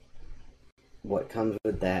what comes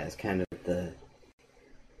with that is kind of the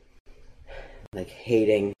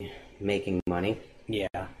hating making money.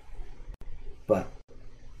 Yeah. But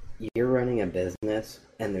you're running a business,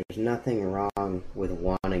 and there's nothing wrong with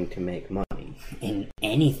wanting to make money. In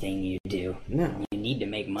anything you do, No. you need to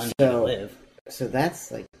make money to live. So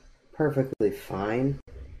that's perfectly fine.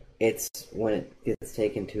 It's when it gets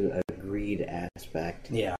taken to a greed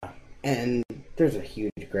aspect. Yeah. And there's a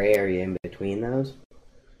huge gray area in between those.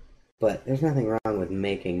 But there's nothing wrong with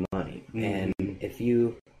making money. Mm-hmm. And if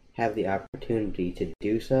you have the opportunity to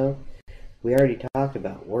do so, we already talked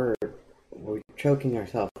about we're choking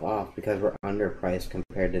ourselves off because we're underpriced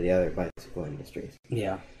compared to the other bicycle industries.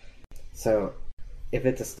 Yeah. So if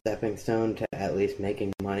it's a stepping stone to at least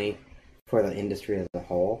making money for the industry as a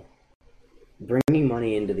whole, bringing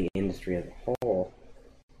money into the industry as a whole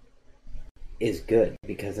is good,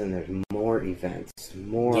 because then there's more events,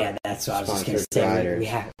 more Yeah, that's what I was just going to sponsored say. riders, We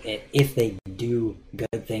have, if they do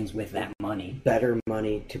good things with that money. better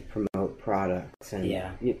money to promote products, and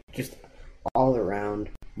Yeah. just all around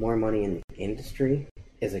more money in the industry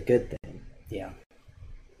is a good thing. Yeah.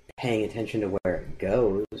 Paying attention to where it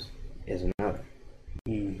goes is another.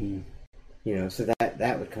 Mm-hmm. So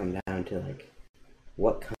that would come down to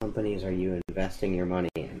what companies are you investing your money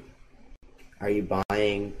in? Are you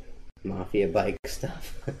buying Mafia bike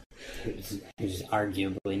stuff? Who's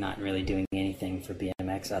arguably not really doing anything for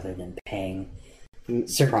BMX other than paying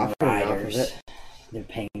certain Profiting off of riders. it. They're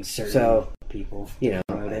paying certain people to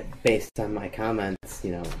promote it. Based on my comments,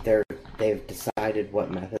 they've decided what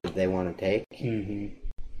method they want to take, Mm-hmm.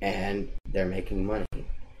 and they're making money.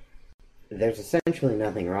 There's essentially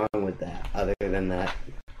nothing wrong with that, other than that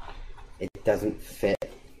it doesn't fit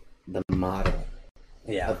the model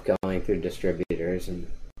Yeah. of going through distributors and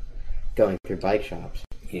going through bike shops.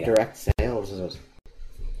 Yeah. Direct sales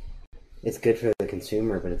it's good for the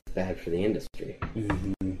consumer, but it's bad for the industry.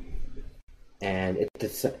 Mm-hmm. And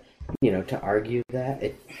to argue that,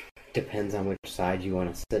 it depends on which side you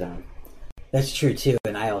want to sit on. That's true too,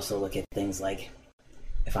 and I also look at things like,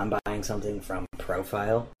 if I'm buying something from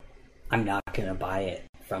Profile, I'm not going to buy it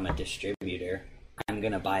from a distributor. I'm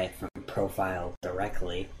going to buy it from Profile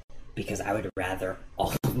directly, because I would rather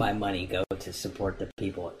all of my money go to support the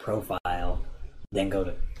people at Profile than go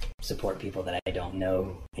to support people that I don't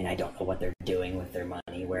know, and I don't know what they're doing with their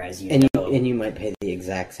money, whereas you might pay the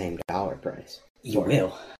exact same dollar price. You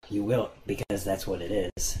will, because that's what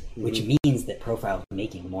it is, which means that Profile is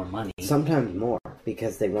making more money. Sometimes more,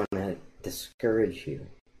 because they want to discourage you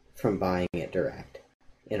from buying it direct,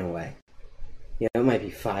 in a way. It might be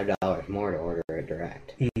 $5 more to order it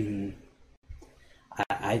direct. Mm-hmm.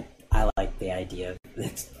 I like the idea.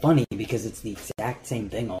 It's funny because it's the exact same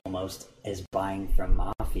thing almost as buying from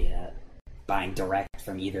Mafia, buying direct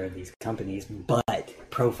from either of these companies, but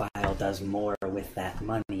Profile does more with that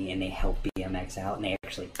money, and they help BMX out, and they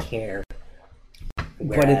actually care.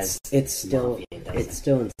 But it still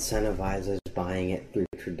doesn't. incentivizes buying it through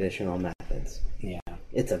traditional methods. Yeah.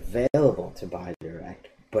 It's available to buy direct,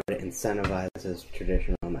 but it incentivizes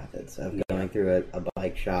traditional methods of going through a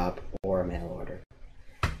bike shop or a mail order,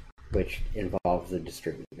 which involves the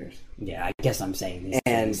distributors. Yeah, I guess I'm saying these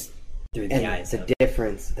things through the eyes of... The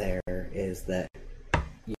difference there is that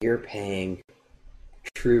you're paying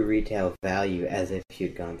true retail value as if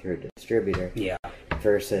you'd gone through a distributor. Yeah.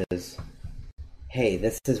 Versus, hey,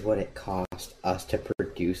 this is what it cost us to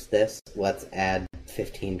produce this. Let's add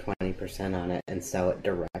 15-20% on it and sell it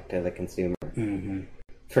direct to the consumer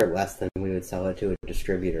for less than we would sell it to a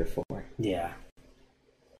distributor for. Yeah.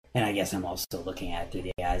 And I guess I'm also looking at it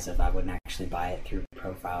through the eyes of I wouldn't actually buy it through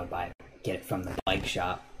Profile, get it from the bike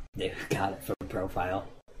shop. They got it from Profile.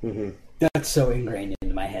 Mm-hmm. That's so ingrained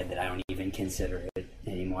into my head that I don't even consider it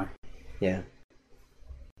anymore. Yeah.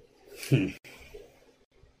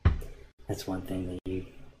 That's one thing that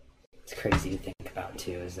it's crazy to think about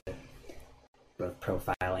too, is that both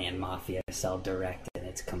Profile and Mafia sell direct, and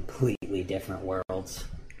it's completely different worlds.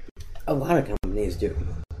 A lot of companies do.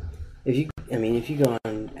 If you go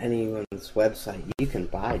on anyone's website, you can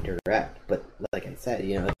buy direct, but like I said,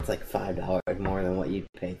 it's like $5 more than what you'd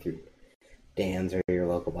pay through Dan's or your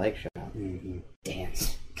local bike shop. Mm-hmm.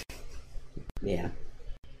 Dan's. Yeah.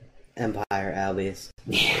 Empire, Albies.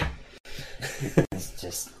 Yeah. It's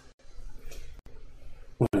just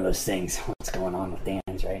one of those things. What's going on with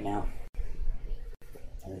Dan's right now?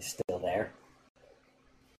 Are they still there?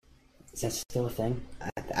 Is that still a thing?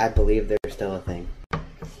 I believe they're still a thing.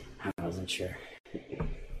 I wasn't sure.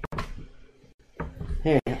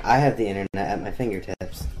 Here, I have the internet at my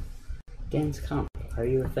fingertips. Dan's Comp, are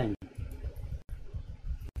you a thing?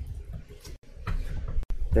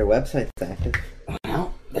 Their website's active.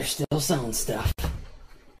 Well, they're still selling stuff.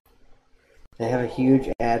 They have a huge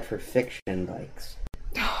ad for fiction bikes.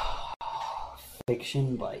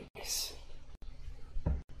 Fiction bikes.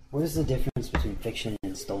 What is the difference between fiction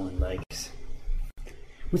and stolen bikes?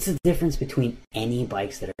 What's the difference between any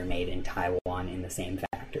bikes that are made in Taiwan in the same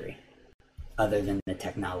factory, other than the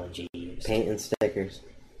technology used? Paint and stickers.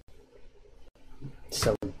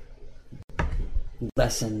 So,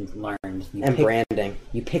 lesson learned. Branding.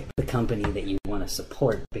 You pick the company that you want to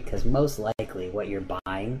support, because most likely what you're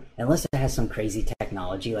buying, unless it has some crazy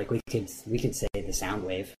technology, like we could say the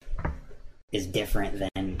Soundwave is different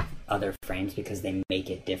than other frames because they make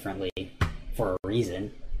it differently for a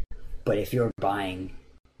reason. But if you're buying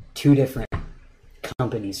two different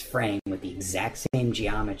companies' frame with the exact same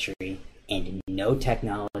geometry and no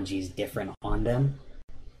technologies different on them,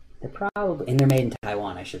 and they're made in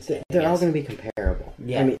Taiwan, I should say. They're all going to be comparable.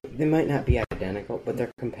 Yeah. I mean, they might not be identical, but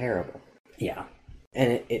they're comparable. Yeah.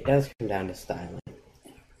 And it does come down to styling.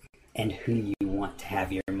 And who you want to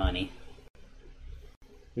have your money.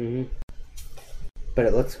 Mm-hmm. But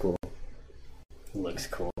it looks cool. Looks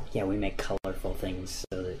cool. Yeah, we make colorful things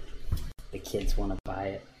so that the kids want to buy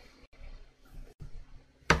it.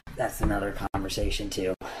 That's another conversation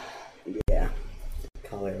too. Yeah.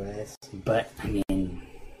 Colorways. But, I mean,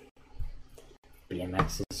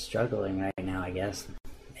 BMX is struggling right now, I guess.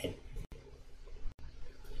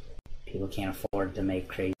 People can't afford to make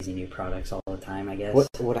crazy new products all the time, I guess.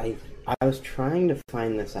 What I was trying to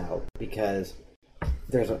find this out because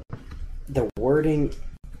the wording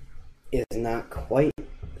is not quite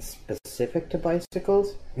specific to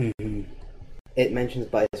bicycles. Mm-hmm. It mentions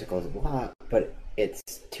bicycles a lot, but it's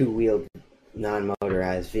two-wheeled,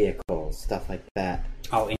 non-motorized vehicles, stuff like that.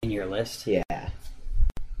 Oh, in your list? Yeah.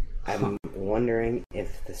 I'm wondering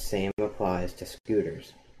if the same applies to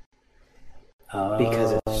scooters. Oh.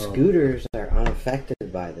 Because if scooters are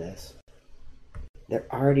unaffected by this, they're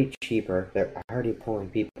already cheaper, they're already pulling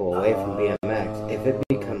people away from BMX. If it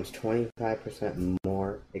becomes 25%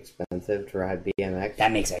 more expensive to ride BMX...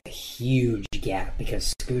 That makes a huge gap,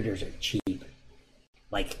 because scooters are cheap.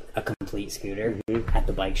 Like a complete scooter at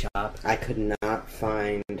the bike shop. I could not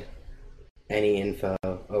find any info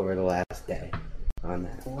over the last day on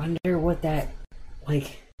that. I wonder what that...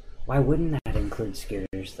 Like, why wouldn't that include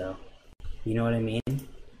scooters, though? You know what I mean?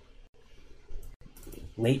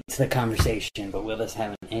 Late to the conversation, but will this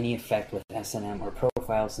have any effect with S&M or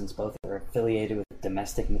Profile, since both are affiliated with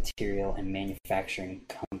domestic material and manufacturing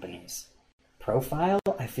companies? Profile,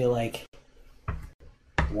 I feel like,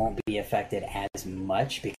 won't be affected as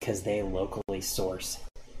much because they locally source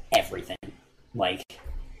everything. Like,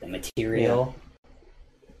 the material...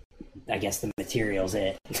 I guess the material's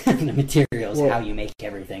it. The material's how you make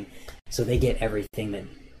everything. So they get everything that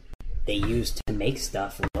they use to make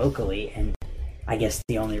stuff locally, and I guess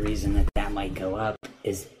the only reason that might go up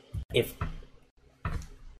is if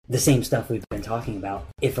the same stuff we've been talking about,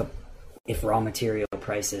 if raw material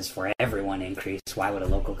prices for everyone increase, why would a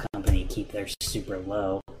local company keep theirs super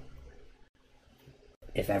low?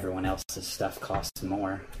 if everyone else's stuff costs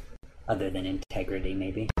more, other than integrity,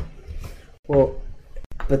 maybe. Well,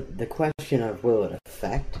 but the question of will it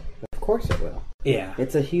affect? Of course it will. Yeah.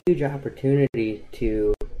 It's a huge opportunity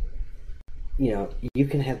to, you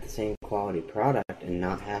can have the same quality product and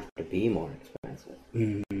not have to be more expensive.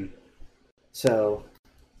 Mm-hmm. So,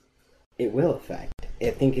 it will affect.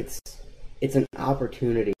 I think it's an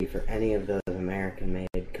opportunity for any of those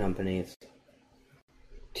American-made companies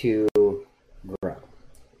to grow.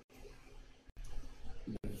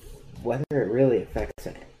 Whether it really affects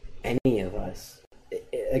any of us,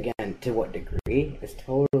 again, to what degree, is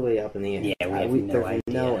totally up in the air. Yeah, there's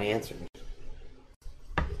no answers.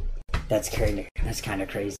 That's crazy. That's kind of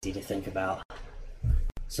crazy to think about.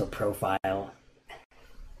 So Profile,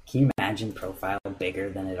 can you imagine Profile bigger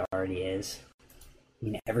than it already is? I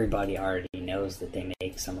mean, everybody already knows that they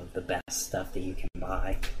make some of the best stuff that you can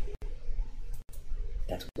buy.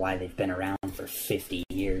 That's why they've been around for 50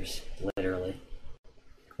 years, literally.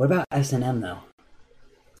 What about S&M, though?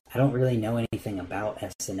 I don't really know anything about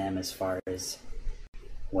S&M as far as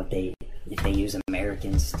if they use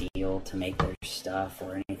American steel to make their stuff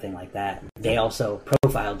or anything like that. They also,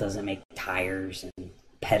 Profile doesn't make tires and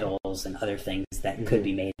pedals and other things that could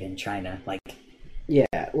be made in China. Yeah,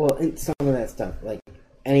 well, and some of that stuff,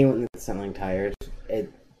 anyone that's selling tires,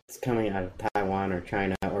 it's coming out of Taiwan or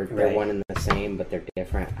China, or they're one and the same, but they're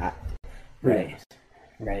different. Right.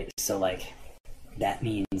 So, that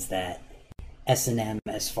means that S&M,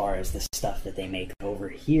 as far as the stuff that they make over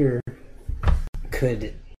here,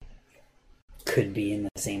 could be in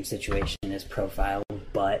the same situation as Profile,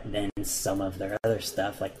 but then some of their other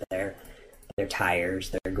stuff, like their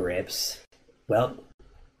tires, their grips, well,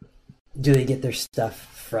 do they get their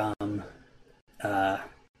stuff from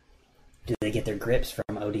do they get their grips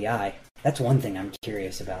from ODI? That's one thing I'm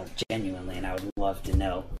curious about, genuinely, and I would love to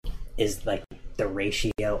know, is the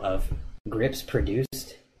ratio of grips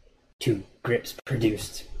produced to grips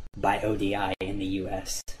produced by ODI in the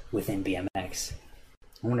US within BMX.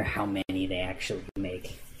 I wonder how many they actually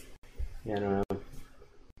make. Yeah,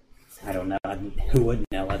 I don't know. Who would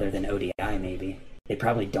know other than ODI, maybe? They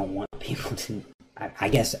probably don't want people to... I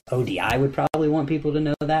guess ODI would probably want people to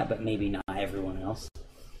know that, but maybe not everyone else.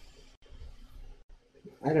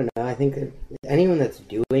 I don't know. I think that anyone that's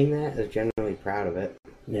doing that is generally proud of it.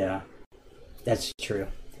 Yeah, that's true.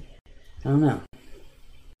 I don't know.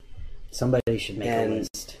 Somebody should make a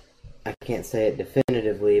list. I can't say it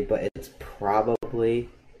definitively, but it's probably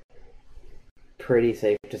pretty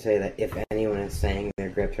safe to say that if anyone is saying their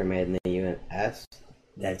grips are made in the U.S.,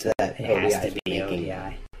 it has to be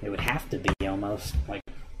ODI. It would have to be almost.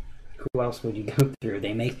 Who else would you go through?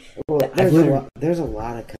 They make... Well, there's a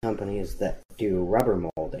lot of companies that do rubber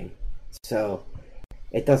molding, so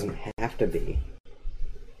it doesn't have to be.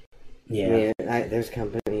 Yeah. I mean, there's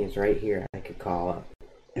companies right here I could call up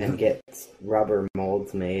and get rubber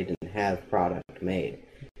molds made and have product made.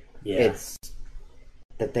 Yeah. It's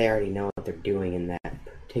that they already know what they're doing in that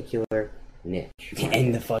particular niche.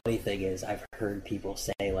 And the funny thing is, I've heard people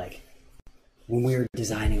say, when we were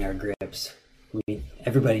designing our grips,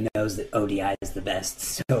 everybody knows that ODI is the best,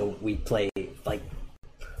 so we play,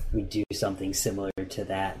 we do something similar to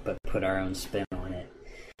that, but put our own spin on it.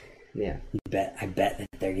 Yeah. I bet that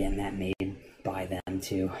they're getting that made by them,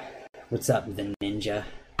 too. What's up, the Ninja?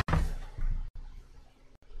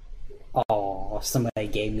 Oh, somebody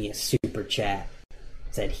gave me a super chat.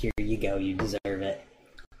 Said, here you go, you deserve it.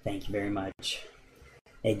 Thank you very much.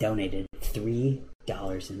 They donated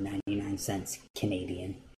 $3.99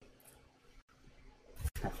 Canadian.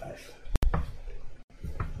 High five.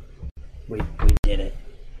 We did it.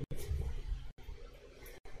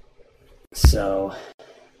 So,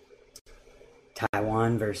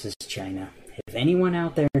 Taiwan versus China. If anyone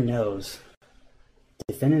out there knows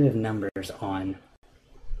definitive numbers on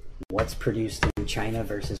what's produced in China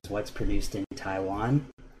versus what's produced in Taiwan,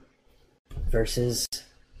 versus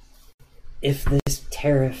if this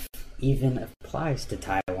tariff even applies to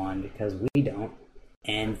Taiwan, because we don't,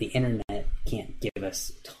 and the internet can't give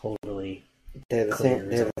us totally They're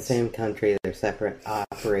the same country. They're separate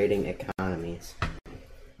operating economies.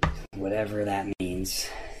 Whatever that means.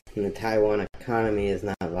 And the Taiwan economy is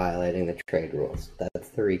not violating the trade rules. That's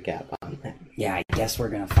the recap on that. Yeah, I guess we're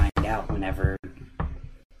going to find out whenever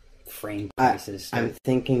frame prices start. I'm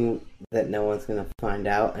thinking that no one's going to find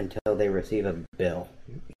out until they receive a bill.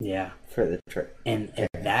 Yeah. For the trade. And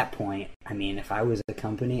at that point, I mean, if I was a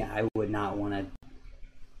company, I would not want to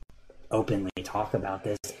openly talk about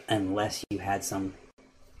this unless you had some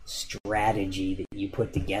strategy that you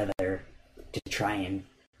put together to try and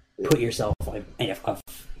put yourself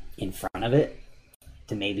in front of it,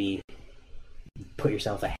 to maybe put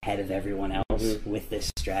yourself ahead of everyone else with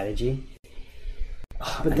this strategy.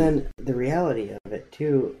 But then the reality of it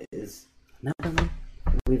too is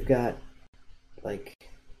we've got like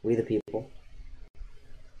We the People,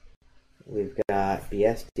 we've got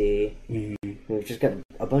BSD, we've just got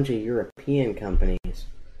a bunch of European companies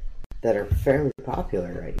that are fairly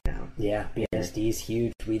popular right now. Yeah, BSD's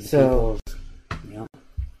huge. We the So, People.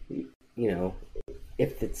 Yep. you know,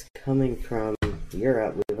 if it's coming from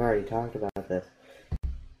Europe, we've already talked about this.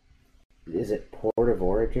 Is it port of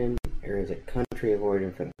origin or is it country of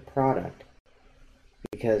origin for the product?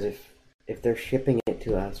 Because if they're shipping it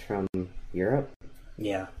to us from Europe,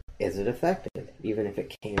 Yeah. is it affected? Even if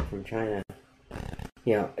it came from China,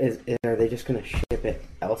 you know, are they just going to ship it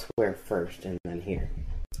elsewhere first and then here?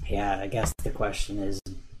 Yeah, I guess the question is,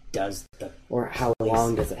 Or how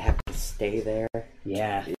long does it have to stay there?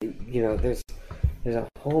 Yeah. You know, there's a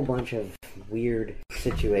whole bunch of weird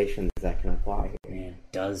situations that can apply here. And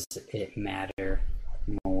does it matter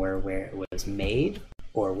more where it was made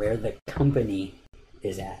or where the company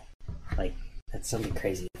is at? Like, that's something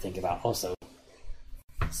crazy to think about. Also,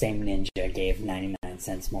 same Ninja gave 99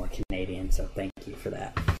 cents more Canadian, so thank you for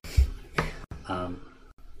that.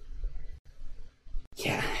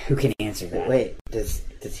 Yeah, who can answer that? Wait, does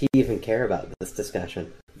he even care about this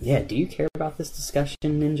discussion? Yeah, do you care about this discussion,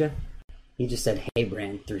 Ninja? He just said, "Hey,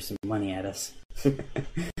 Brand," threw some money at us. We're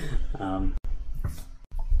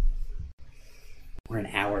an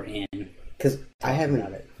hour in. Because I haven't.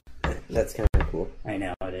 About it. That's kind of cool. I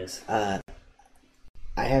know it is. I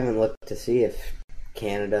haven't looked to see if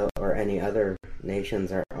Canada or any other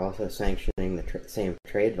nations are also sanctioning the same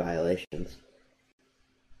trade violations.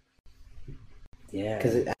 Yeah,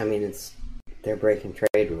 Because they're breaking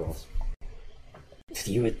trade rules.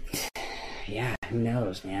 you would. Yeah, who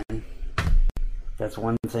knows, man? That's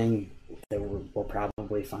one thing that we'll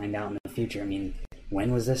probably find out in the future. I mean,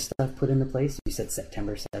 when was this stuff put into place? You said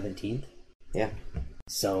September 17th? Yeah.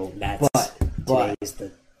 So that's today's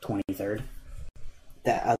the 23rd.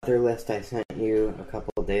 That other list I sent you a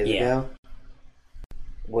couple of days ago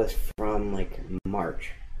was from like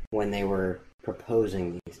March when they were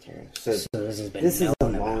proposing these tariffs. So this has been this is a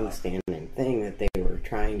known about. long-standing thing that they were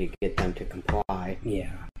trying to get them to comply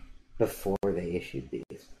before they issued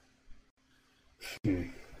these. I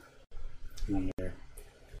wonder.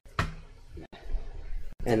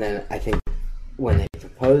 And then I think when they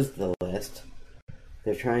proposed the list,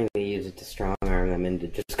 they're trying to use it to strong-arm them into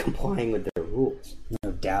just complying with their rules.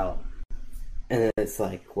 No doubt. And then it's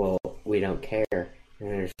like, well, we don't care. And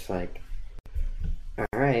they're just like, all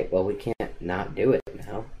right, well, we can't not do it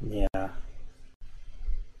now. Yeah.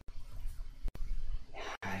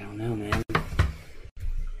 I don't know, man.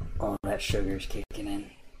 Oh, that sugar's kicking in.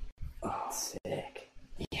 Oh, sick.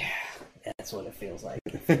 Yeah, that's what it feels like.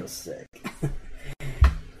 It feels sick.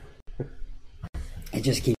 It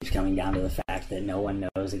just keeps coming down to the fact that no one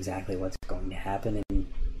knows exactly what's going to happen, and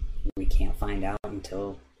we can't find out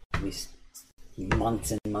until at least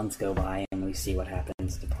months and months go by and we see what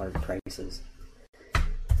happens to part prices.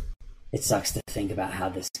 It sucks to think about how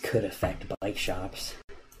this could affect bike shops,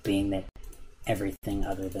 being that everything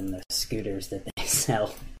other than the scooters that they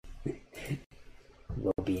sell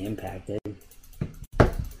will be impacted.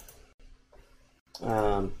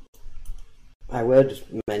 I will just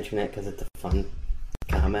mention it because it's a fun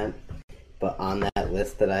comment, but on that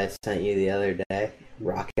list that I sent you the other day,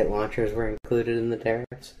 rocket launchers were included in the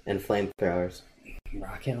tariffs, and flamethrowers.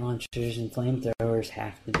 Rocket launchers and flamethrowers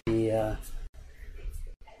have to be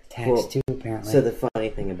taxed too, apparently. So the funny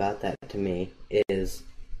thing about that to me is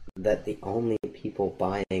that the only people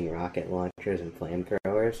buying rocket launchers and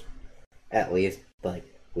flamethrowers, at least like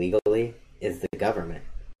legally, is the government.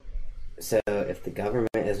 So if the government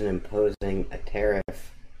isn't imposing a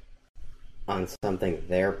tariff on something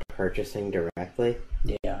they're purchasing directly,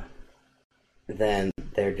 then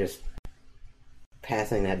they're just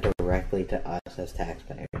passing that directly to us as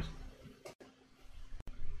taxpayers.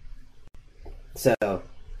 So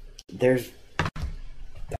there's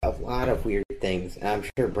a lot of weird things. I'm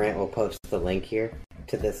sure Brant will post the link here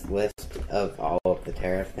to this list of all of the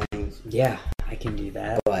tariff things. Yeah, I can do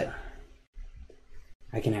that. But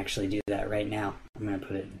I can actually do that right now. I'm going to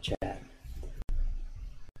put it in the chat.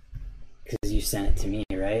 Because you sent it to me,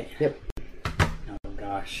 right? Yep. Oh,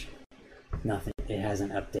 gosh. Nothing. It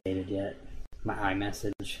hasn't updated yet. My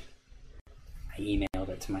iMessage. I emailed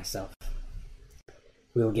it to myself.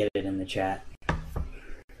 We'll get it in the chat.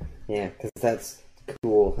 Yeah, because that's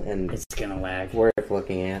cool and it's going to lag. Worth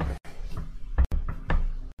looking at.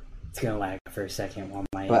 It's going to lag for a second while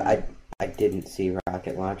my... But I didn't see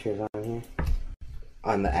rocket launchers on here.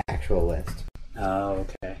 On the actual list. Oh,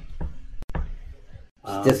 okay.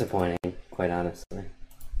 It's disappointing, quite honestly.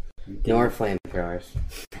 Nor flamethrowers.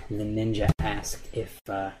 The Ninja asked if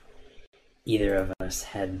either of us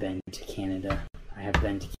had been to Canada. I have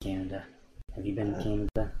been to Canada. Have you been to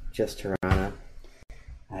Canada? Just Toronto.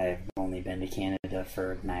 I've only been to Canada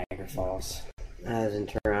for Niagara Falls. I was in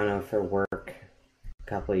Toronto for work a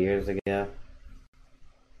couple of years ago.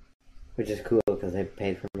 Which is cool because they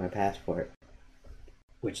paid for my passport.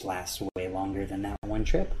 Which lasts way longer than that one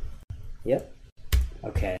trip? Yep.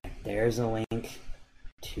 Okay, there's a link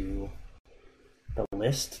to the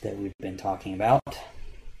list that we've been talking about.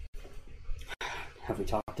 Have we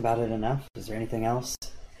talked about it enough? Is there anything else?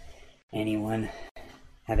 Anyone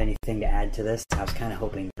have anything to add to this? I was kind of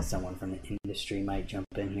hoping that someone from the industry might jump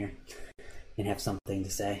in here and have something to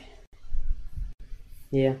say.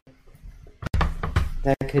 Yeah.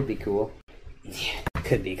 That could be cool. Yeah,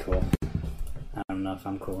 could be cool. I don't know if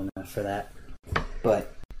I'm cool enough for that.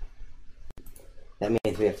 But that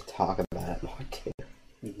means we have to talk about it more too.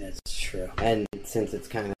 That's true. And since it's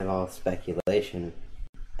kind of all speculation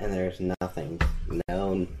and there's nothing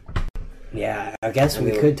known. Yeah, I guess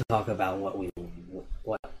we could talk about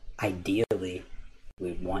what ideally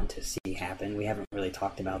we want to see happen. We haven't really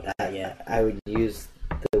talked about that yet. I would use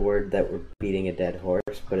the word that we're beating a dead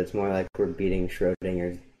horse, but it's more like we're beating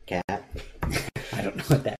Schrodinger's cat. I don't know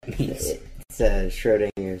what that means.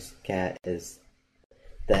 Schrodinger's cat is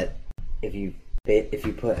that if you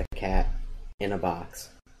put a cat in a box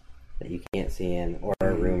that you can't see in, or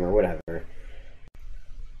a room or whatever,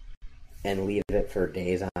 and leave it for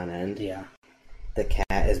days on end, yeah, the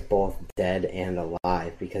cat is both dead and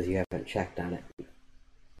alive because you haven't checked on it.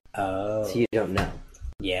 Oh. So you don't know.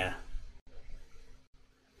 Yeah.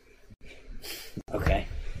 Okay.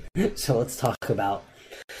 So let's talk about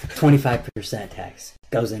 25% tax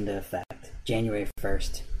goes into effect January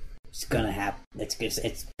 1st. It's gonna happen.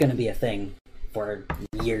 It's gonna be a thing for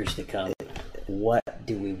years to come. What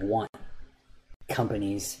do we want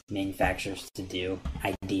companies, manufacturers to do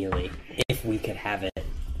ideally if we could have it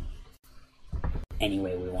any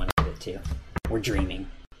way we wanted it to? We're dreaming.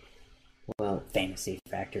 Well, fantasy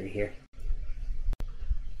factory here.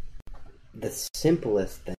 The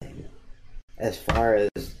simplest thing, as far as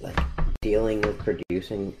like dealing with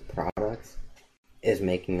producing products, is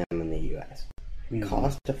making them in the U.S. Mm-hmm.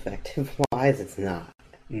 Cost effective wise, it's not.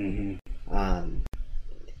 Mm-hmm.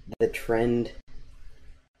 The trend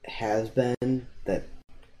has been that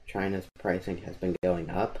China's pricing has been going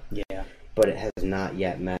up. Yeah. But it has not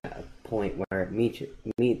yet met a point where it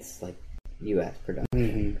meets like U.S. production.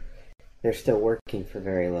 Mm-hmm. They're still working for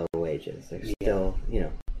very low wages. They're still,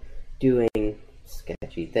 doing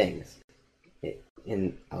sketchy things.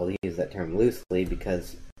 And I'll use that term loosely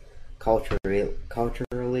because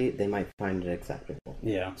culturally they might find it acceptable.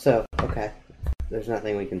 Yeah. So, okay. There's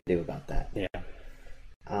nothing we can do about that. Yeah.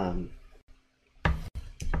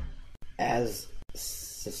 As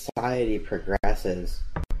society progresses,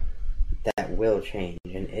 that will change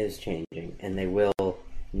and is changing, and they will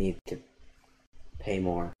need to pay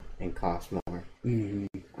more and cost more.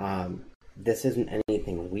 Mm-hmm. This isn't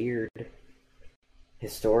anything weird.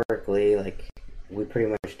 Historically, like, we pretty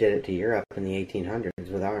much did it to Europe in the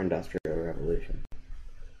 1800s with our Industrial Revolution.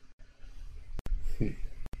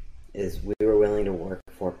 Is we were willing to work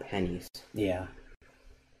for pennies. Yeah.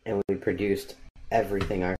 And we produced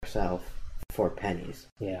everything ourselves for pennies.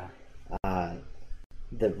 Yeah.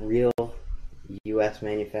 The real U.S.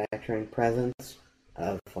 manufacturing presence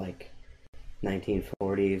of, like,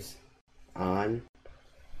 1940s on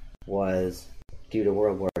was due to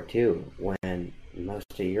World War II, when most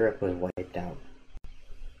of Europe was wiped out.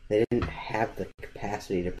 They didn't have the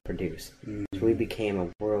capacity to produce. Mm-hmm. So we became a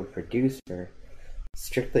world producer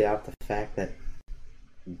strictly off the fact that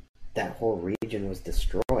that whole region was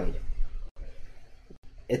destroyed.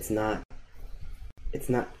 It's not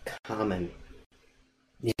common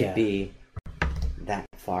to be that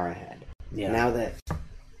far ahead. Yeah. Now that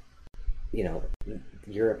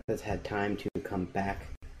Europe has had time to come back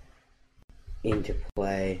into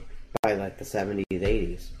play by like the 70s,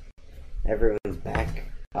 80s. Everyone's back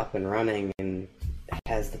up and running and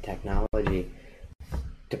has the technology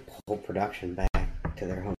to pull production back to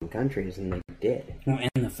their home countries, and they did. Well,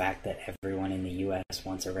 and the fact that everyone in the U.S.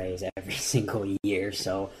 wants a raise every single year,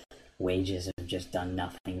 so wages have just done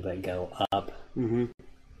nothing but go up. Mm-hmm.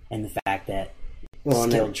 And the fact that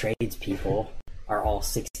skilled tradespeople are all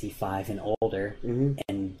 65 and older, mm-hmm.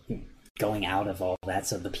 and going out of all that,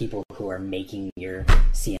 so the people who are making your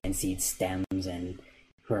CNC stems and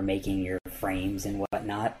who are making your frames and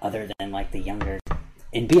whatnot, other than like the younger...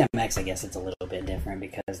 In BMX, I guess it's a little bit different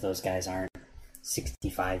because those guys aren't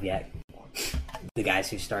 65 yet. The guys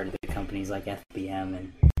who started the companies like FBM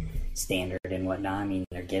and Standard and whatnot. I mean,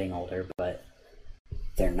 they're getting older, but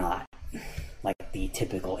they're not like the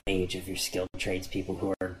typical age of your skilled tradespeople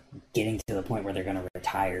who are getting to the point where they're going to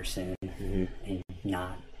retire soon and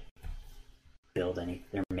not build any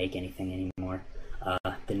or make anything anymore.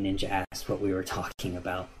 The ninja asked what we were talking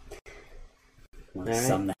about. Want to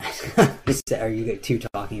sum that? Are you two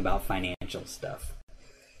talking about financial stuff?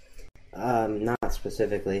 Not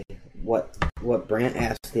specifically. What Brant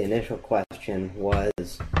asked the initial question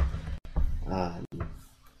was,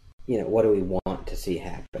 what do we want to see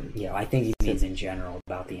happen? Yeah, I think he means in general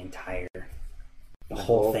about the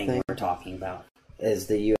whole thing we're talking about. Is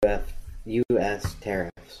the U.S.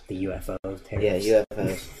 tariffs. The UFO tariffs. Yeah,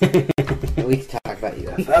 UFOs. We can talk about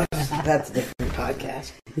UFOs. That's a different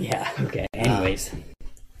podcast. Yeah, okay. Anyways.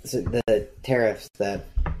 So the tariffs that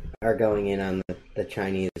are going in on the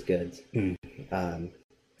Chinese goods.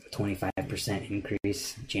 25%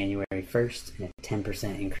 increase January 1st and a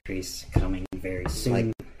 10% increase coming very soon.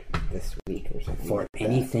 Like this week or something. For like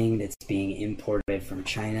anything that's being imported from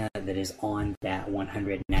China that is on that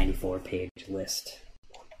 194-page list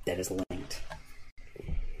that is linked.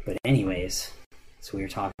 But anyways, so we were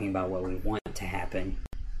talking about what we want to happen.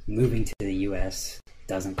 Moving to the U.S.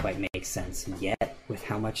 doesn't quite make sense yet with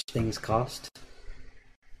how much things cost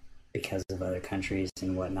because of other countries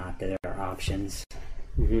and whatnot that are options.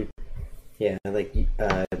 Mm-hmm. Yeah, like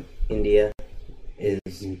India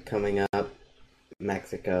is coming up.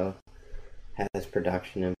 Mexico has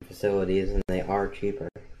production and facilities, and they are cheaper.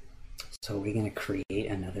 So are we going to create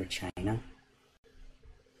another China?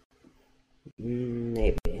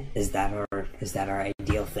 Maybe. Is that our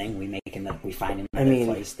ideal thing? We find another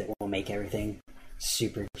place that will make everything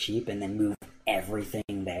super cheap and then move everything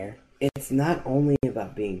there. It's not only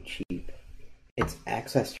about being cheap; it's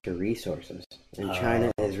access to resources, and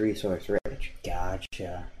China is resource rich.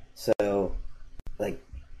 Gotcha. So, like,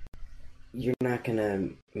 you're not gonna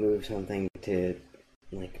move something to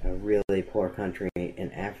like a really poor country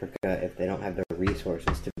in Africa if they don't have the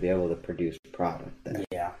resources to be able to produce product there.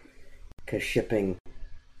 Yeah. Because shipping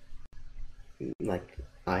like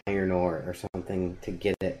iron ore or something to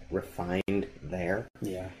get it refined there,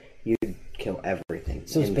 you'd kill everything.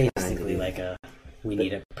 So it's basically like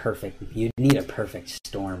you'd need a perfect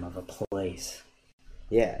storm of a place.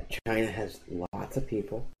 Yeah, China has lots of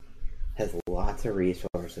people, has lots of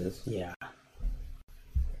resources. Yeah.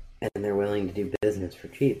 And they're willing to do business for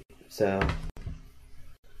cheap. So,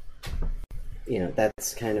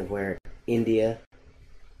 that's kind of where India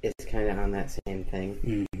is kind of on that same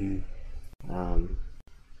thing. Mm-hmm.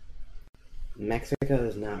 Mexico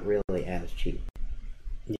is not really as cheap.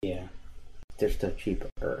 Yeah. They're still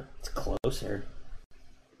cheaper. It's closer.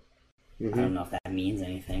 Mm-hmm. I don't know if that means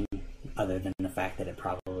anything other than the fact that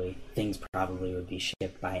things probably would be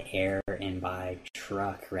shipped by air and by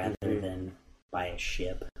truck rather than by a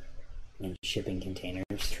ship in shipping containers.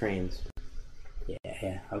 Trains.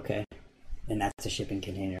 Yeah, okay. And that's a shipping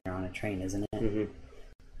container on a train, isn't it? Mm-hmm.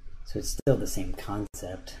 So it's still the same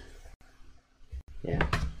concept. Yeah.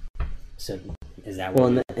 So is that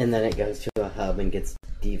and then it goes to a hub and gets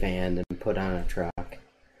devanned and put on a truck.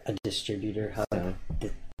 A distributor hub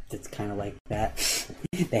that's kind of like that.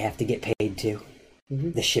 They have to get paid too.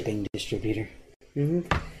 Mm-hmm. The shipping distributor.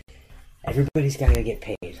 Mm-hmm. Everybody's got to get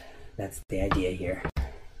paid. That's the idea here.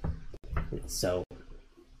 So,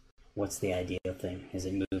 what's the ideal thing? Is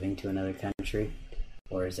it moving to another country?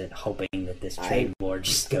 Or is it hoping that this trade war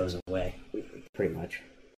just goes away? Pretty much.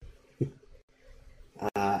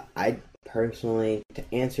 I personally, to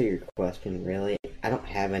answer your question, really, I don't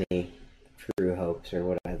have any true hopes or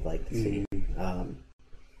what I'd like to see.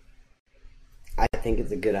 I think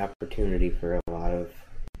it's a good opportunity for a lot of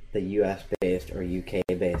the U.S.-based or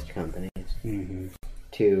UK-based companies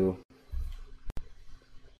to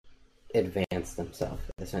advance themselves,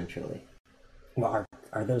 essentially. Well,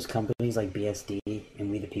 are those companies like BSD and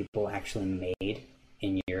We the People actually made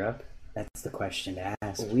in Europe? That's the question to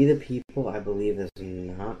ask. We the People, I believe, is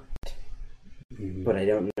not. But I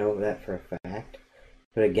don't know that for a fact.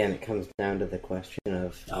 But again, it comes down to the question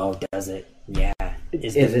of... Oh, does it? Yeah.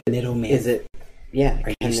 Is the middleman... Is it... Yeah.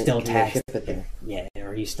 Are you still taxed? It there? Yeah.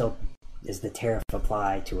 Are you still... Does the tariff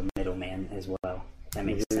apply to a middleman as well? That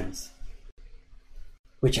makes sense.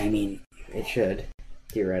 Which, I mean... It should,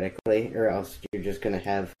 theoretically. Or else you're just going to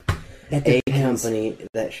have a company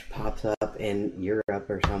that pops up in Europe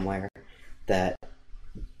or somewhere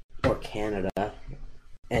or Canada,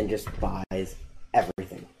 and just buys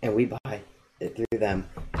everything. And we buy it through them,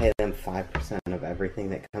 pay them 5% of everything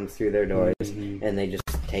that comes through their doors, and they just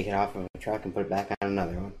take it off of a truck and put it back on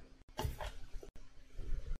another one.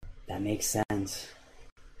 That makes sense.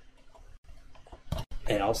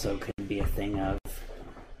 it also could be a thing of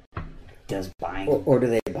does buying or do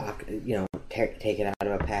they take it out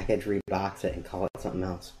of a package, rebox it, and call it something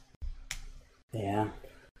else? Yeah.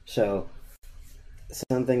 So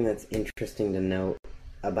something that's interesting to note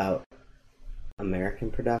about American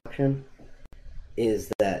production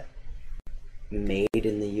is that made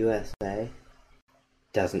in the USA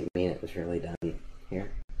doesn't mean it was really done here.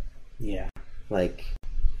 Yeah. Like,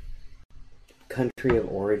 country of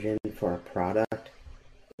origin for a product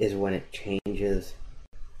is when it changes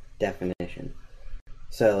definition.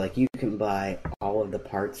 So, like, you can buy all of the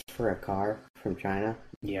parts for a car from China.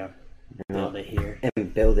 Yeah. Build it here.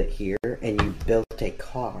 And build it here, and you built a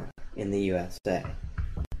car in the USA.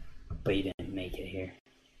 But you didn't make it here.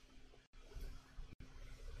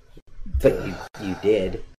 But you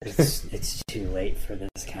did. It's too late for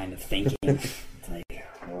this kind of thinking. It's like,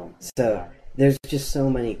 so there's just so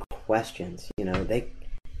many questions.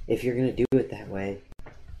 If you're gonna do it that way,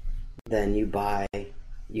 then you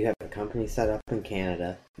have a company set up in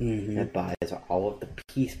Canada that buys all of the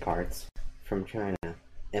piece parts from China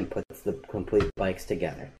and puts the complete bikes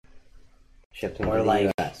together. Ships them to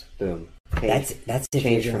the US. Boom. That's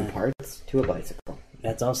change from parts to a bicycle.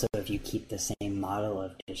 That's also if you keep the same model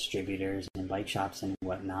of distributors and bike shops and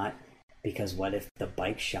whatnot, because what if the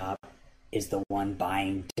bike shop is the one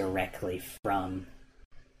buying directly from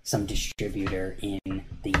some distributor in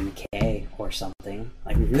the UK or something?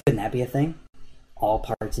 Like, couldn't that be a thing? All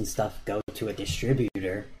parts and stuff go to a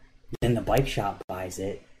distributor, then the bike shop buys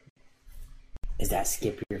it. Does that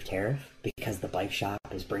skip your tariff because the bike shop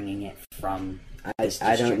is bringing it from this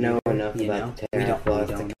distributor? I don't know enough about the tariff laws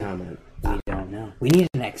to comment. We don't know. We need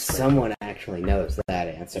an expert. Someone actually knows that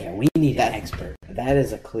answer. Yeah, we need an expert. That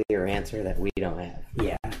is a clear answer that we don't have.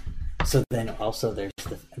 Yeah. So then also there's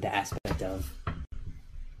the aspect of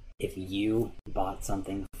if you bought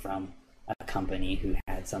something from a company who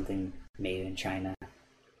had something made in China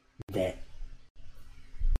that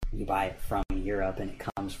you buy it from Europe and it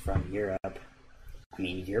comes from Europe, I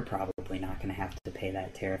mean, you're probably not going to have to pay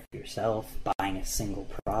that tariff yourself buying a single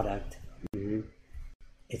product.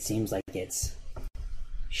 It seems like it's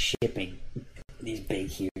shipping these big,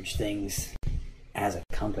 huge things as a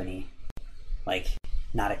company. Like,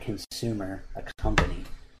 not a consumer, a company.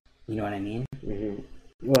 You know what I mean?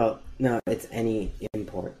 Well, no, it's any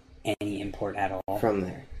import. Any import at all? From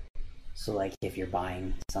there. So, like, if you're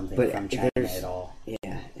buying something from China at all.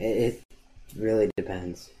 Yeah, it really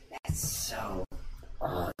depends. That's so...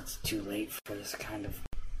 Oh, it's too late for this kind of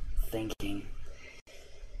thinking.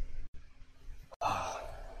 Oh.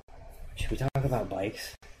 Should we talk about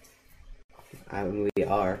bikes? We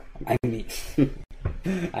are. I mean,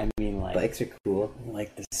 like... Bikes are cool.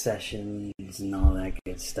 Like the sessions and all that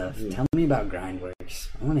good stuff. Tell me about Grindworks.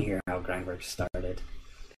 I want to hear how Grindworks started.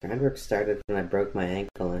 Grindworks started when I broke my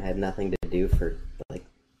ankle and had nothing to do for, like,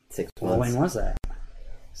 6 months. Well, when was that?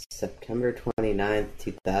 September 29th,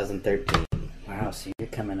 2013. Wow, so you're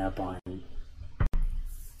coming up on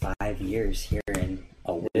 5 years here in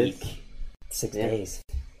a week. 6 days.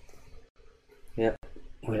 Yep.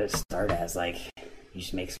 What did it start as? Like, you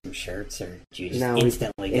just make some shirts, or do you just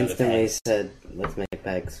instantly go to pegs? Said, let's make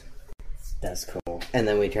pegs. That's cool. And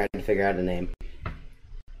then we tried to figure out a name.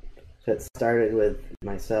 So it started with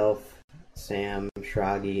myself, Sam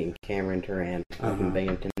Shraggy, and Cameron Turan up in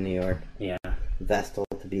Binghamton, New York. Yeah. Vestal,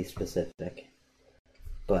 to be specific.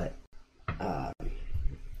 But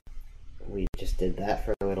we just did that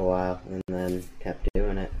for a little while and then kept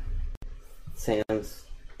doing it. Sam's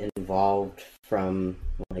involved from,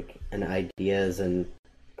 like, an ideas and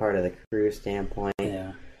part of the crew standpoint.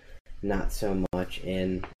 Yeah. Not so much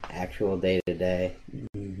in actual day-to-day.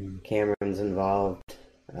 Cameron's involved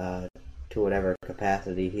to whatever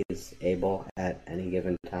capacity he's able at any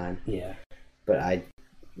given time. Yeah. But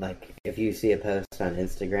if you see a post on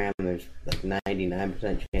Instagram, there's like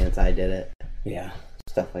 99% chance I did it. Yeah.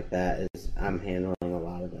 Stuff like that I'm handling a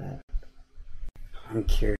lot of that. I'm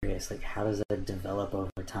curious, like, how does that develop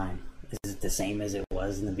over time? Is it the same as it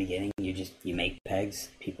was in the beginning? You make pegs,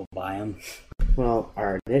 people buy them? Well,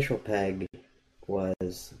 our initial peg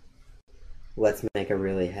was, let's make a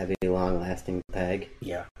really heavy, long-lasting peg.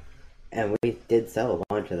 Yeah. And we did sell a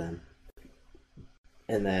bunch of them.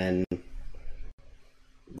 And then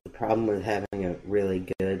the problem with having a really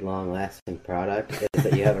good, long-lasting product is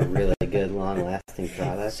that you have a really good, long-lasting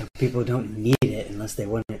product. So people don't need it unless they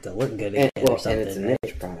want it to look good again or something. And it's a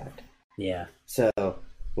niche product. Yeah. So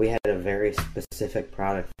we had a very specific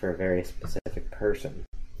product for a very specific person.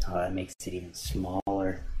 Oh, that makes it even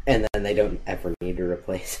smaller. And then they don't ever need to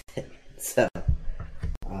replace it. So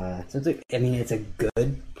So I mean, it's a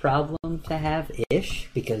good problem to have ish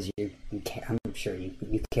because I'm sure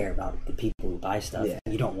you care about the people who buy stuff. Yeah.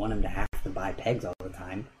 You don't want them to have to buy pegs all the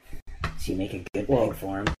time, so you make a good peg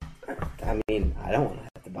for them. I mean, I don't want to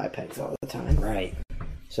have to buy pegs all the time. Right.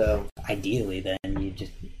 So ideally, then you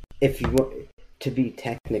just, if you want to be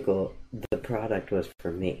technical, the product was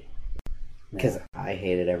for me because I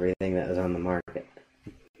hated everything that was on the market.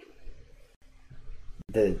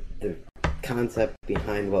 The concept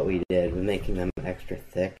behind what we did with making them extra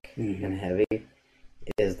thick and heavy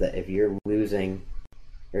is that if you're losing,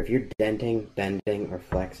 or if you're denting, bending, or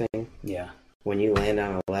flexing, when you land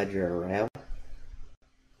on a ledge or a rail,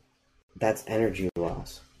 that's energy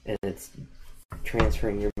loss, and it's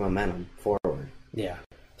transferring your momentum forward. Yeah.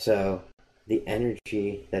 So the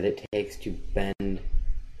energy that it takes to bend,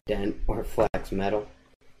 dent, or flex metal,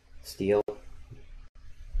 steel,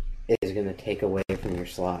 is going to take away from your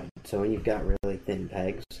slide. So when you've got really thin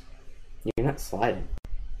pegs, you're not sliding.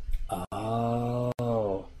 Oh.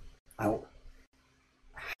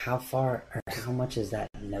 How far, or how much is that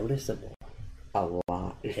noticeable? A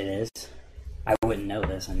lot. It is? I wouldn't know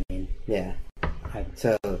this, I mean. Yeah.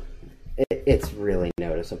 So it's really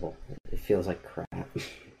noticeable. It feels like crap.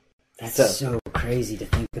 That's so crazy to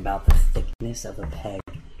think about. The thickness of a peg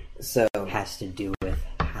has to do with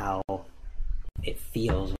how it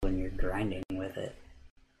feels when you're grinding with it,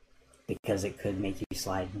 because it could make you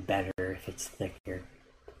slide better if it's thicker.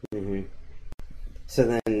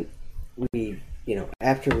 So then we,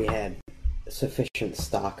 after we had sufficient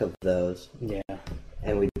stock of those,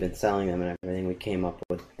 and we'd been selling them and everything, we came up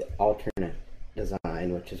with the alternate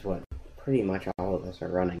design, which is what pretty much all of us are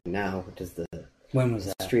running now, which is the when was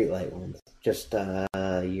that? Streetlight ones, just a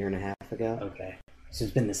year and a half ago. Okay. So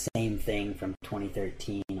it's been the same thing from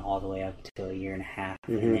 2013 all the way up to a year and a half,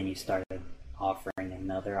 and then you started offering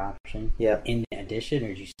another option? Yep. In addition, or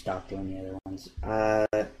did you stop doing the other ones?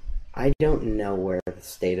 I don't know where the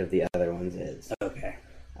state of the other ones is. Okay.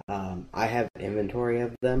 I have inventory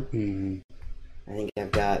of them. I think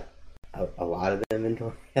I've got a lot of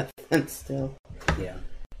inventory of them still. Yeah.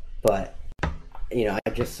 But, I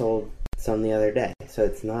just sold some the other day, so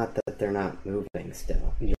it's not that they're not moving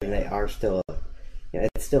still. They are still...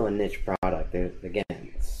 it's still a niche product. There's,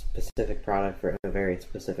 again, specific product for a very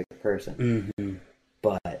specific person.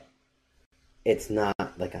 But it's not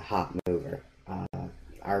like a hot mover.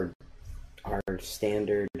 Our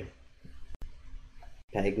standard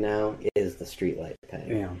peg now is the Streetlight peg.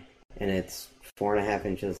 Yeah. And it's 4.5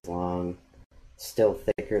 inches long, still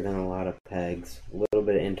thicker than a lot of pegs, a little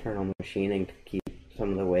bit of internal machining to keep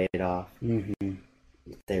some of the weight off.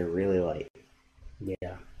 They're really light.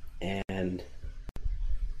 Yeah. And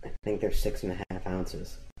I think they're 6.5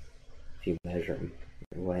 ounces if you measure them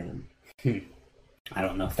and weigh them. I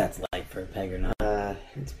don't know if that's light for a peg or not.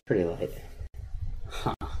 It's pretty light.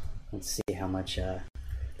 Huh. Let's see how much the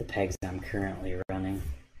pegs I'm currently running.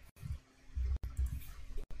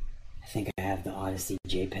 I think I have the Odyssey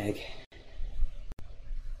JPEG.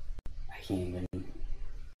 I can't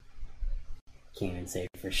even say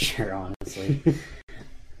for sure, honestly.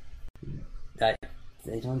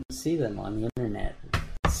 They don't see them on the internet,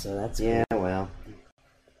 so that's cool. Well,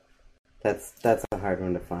 that's a hard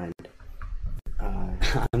one to find.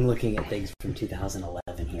 I'm looking at things from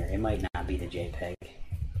 2011 here. It might not be the JPEG.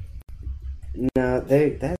 No,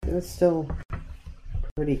 that's still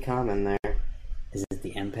pretty common there. Is it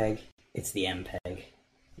the MPEG? It's the MPEG.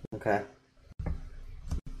 Okay.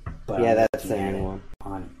 But yeah, that's the new one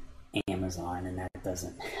on Amazon, and that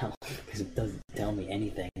doesn't help because it doesn't tell me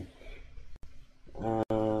anything.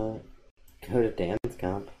 Go to Dan's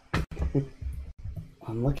comp.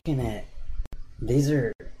 I'm looking at these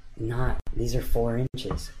are 4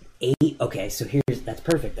 inches. 8. Okay, so that's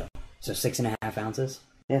perfect though. So 6.5 ounces.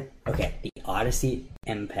 Yeah. Okay, the Odyssey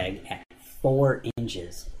MPEG at 4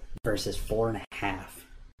 inches versus 4.5.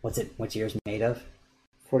 What's yours made of?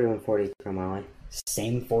 4140 chromoly.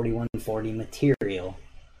 Same 4140 material.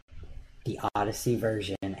 The Odyssey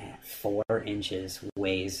version at 4 inches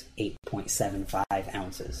weighs 8.75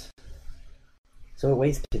 ounces. So it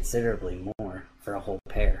weighs considerably more for a whole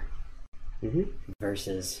pair.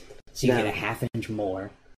 Versus, so you get a half inch more.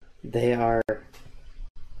 They are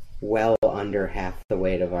well under half the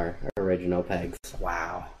weight of our original pegs.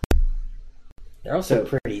 Wow. They're also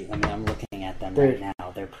pretty. I mean, I'm looking at them right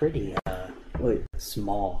now. They're pretty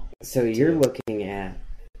small. So you're looking at,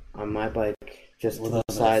 on my bike, just to the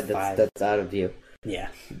side that's out of view. Yeah.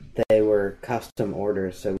 They were custom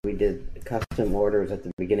orders, so we did custom orders at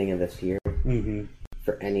the beginning of this year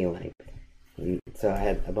for any length. And so I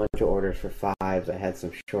had a bunch of orders for 5s. I had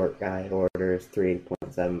some short guy orders,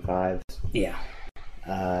 3.75s. Yeah.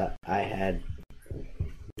 I had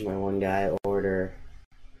my one guy order.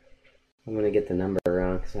 I'm gonna get the number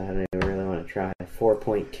wrong because I don't even really want to try.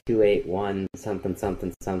 4.281 something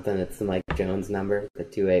something something. It's the Mike Jones number, the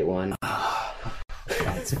 281.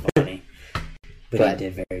 That's funny. But he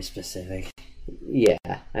did very specific. Yeah,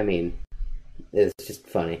 I mean, it's just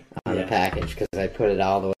funny on the package because I put it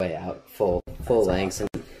all the way out full length, awesome.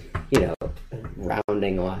 And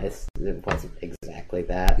rounding wise, it wasn't exactly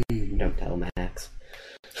that. Mm-hmm. Don't tell Max.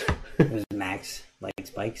 It was Max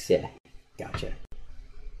likes bikes. Yeah, gotcha.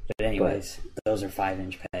 But anyways, those are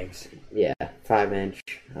 5-inch pegs. Yeah, 5-inch.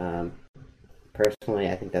 Personally,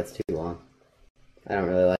 I think that's too long. I don't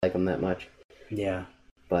really like them that much. Yeah,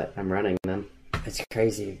 but I'm running them. It's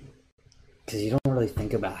crazy. Because you don't really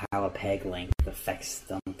think about how a peg length affects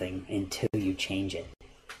something until you change it.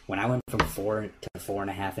 When I went from 4 to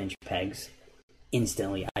 4.5-inch pegs,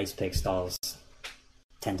 instantly ice pick stalls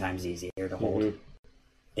 10 times easier to hold. Mm-hmm.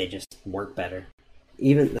 They just work better.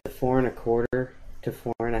 Even the 4 1/4 to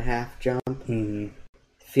 4.5 jump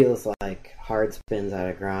feels like hard spins out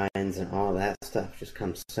of grinds and all that stuff just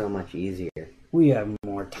comes so much easier. We have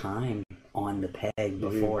more time on the peg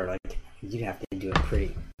before, like you'd have to do it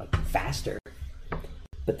pretty faster.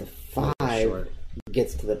 But the 5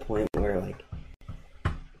 gets to the point where, like,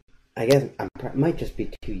 I guess I might just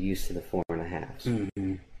be too used to the 4.5s.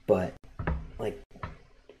 Mm-hmm. But like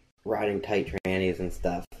riding tight trannies and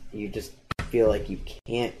stuff, you just feel like you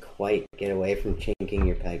can't quite get away from chinking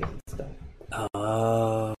your peg and stuff.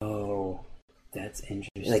 Oh, that's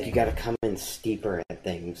interesting. Like you got to come in steeper at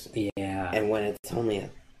things. Yeah. And when it's only a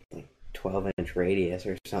 12-inch radius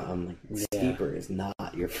or something, like steeper is not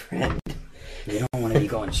your friend. You don't want to be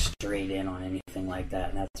going straight in on anything like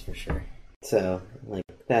that, that's for sure. So, like,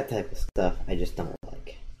 that type of stuff, I just don't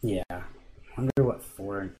like. Yeah. I wonder what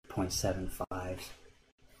 4.75,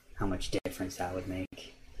 how much difference that would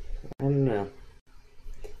make. I don't know.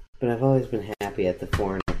 But I've always been happy at the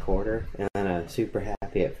 4 1/4, and then I'm super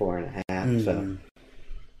happy at 4.5, so.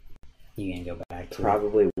 You can go back to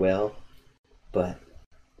probably will, but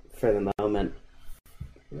for the moment,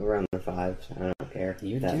 we're on the 5s. I don't care.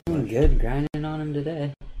 You're doing good grinding on them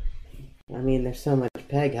today. I mean, there's so much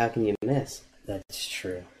peg, how can you miss? That's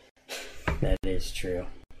true. That is true.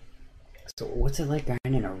 So what's it like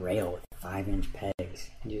grinding a rail with 5-inch pegs?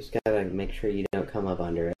 You just gotta make sure you don't come up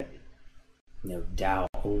under it. No doubt.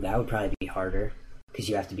 Oh, that would probably be harder, because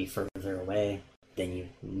you have to be further away than you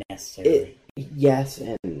necessarily... Yes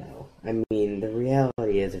and no. I mean, the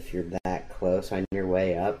reality is if you're that close on your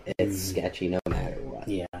way up, it's sketchy no matter what.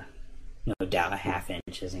 Yeah. No doubt a 1/2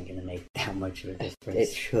 inch isn't going to make that much of a difference.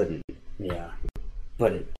 It shouldn't. Yeah.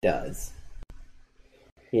 But it does.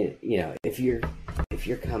 You know, if you're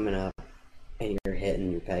coming up and you're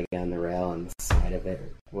hitting your peg on the rail on the side of it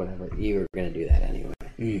or whatever, you're going to do that anyway.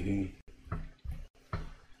 Mm-hmm.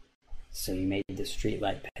 So you made the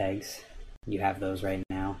streetlight pegs. You have those right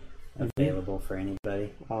now available for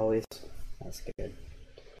anybody? Always. That's good.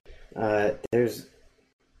 There's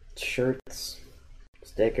shirts,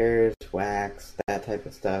 stickers, wax, that type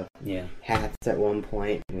of stuff. Yeah. Hats at one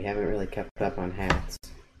point. We haven't really kept up on hats.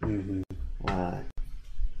 Mm-hmm.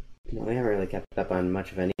 No, we haven't really kept up on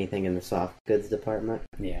much of anything in the soft goods department.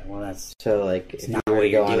 Yeah, well, that's... So, like, if you were to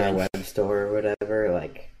go on our web store or whatever,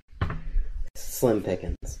 like, slim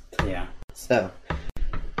pickings. Yeah. So...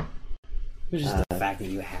 It's just the fact that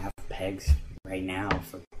you have pegs right now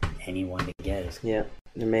for anyone to get is... Yeah,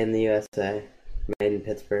 they're made in the USA. Made in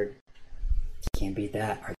Pittsburgh. You can't beat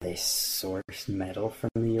that. Are they sourced metal from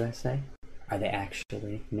the USA? Are they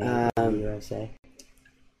actually made in the USA?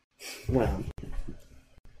 Well,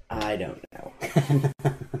 I don't know.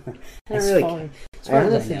 I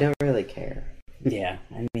honestly don't really care. Yeah,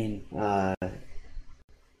 I mean... I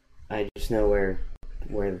just know where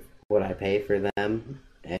what I pay for them,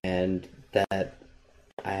 and that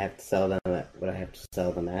I have to sell them at what I have to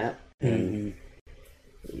sell them at. And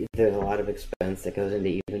there's a lot of expense that goes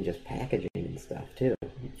into even just packaging and stuff, too.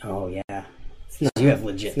 Oh, yeah. So you have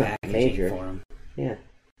legit packaging for them. Yeah.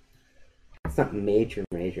 It's not major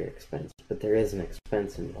expense, but there is an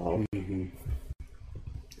expense involved. Mm-hmm.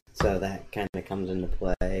 So that kind of comes into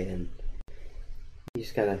play, and you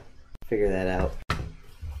just gotta figure that out.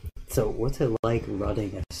 So what's it like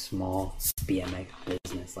running a small BMX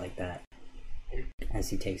business like that? As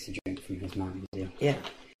he takes a drink from his Mountain Dew. Yeah.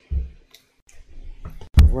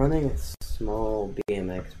 Running a small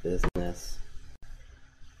BMX business,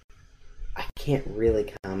 I can't really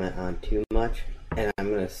comment on too much, and I'm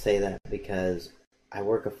going to say that because I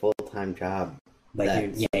work a full-time job.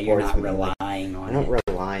 Like you're not relying on it. I don't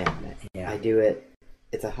rely on it. Yeah. I do it.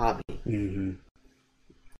 It's a hobby. Mm-hmm.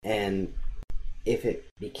 And if it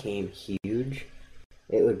became huge,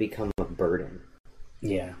 it would become a burden.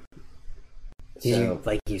 Yeah. So,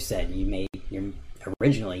 like you said,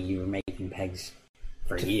 originally you were making pegs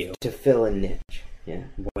for you. To fill a niche. Yeah.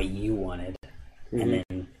 What you wanted. Mm-hmm. And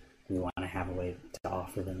then you want to have a way to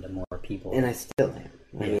offer them to more people. And I still am.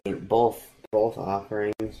 I mean, both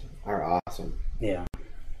offerings are awesome. Yeah.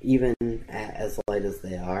 Even as light as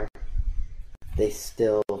they are, they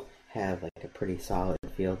still have like a pretty solid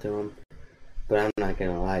feel to them. But I'm not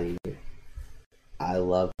gonna lie to you, I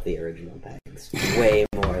love the original pegs way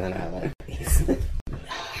more than I like these.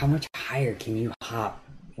 How much higher can you hop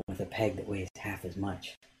with a peg that weighs half as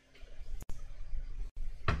much?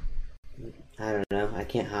 I don't know. I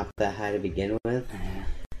can't hop that high to begin with.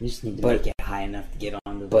 You just need to make it high enough to get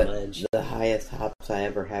onto the ledge. The highest hops I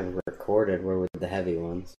ever have recorded were with the heavy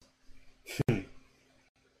ones. A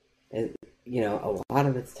lot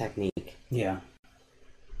of it's technique. Yeah.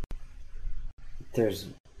 There's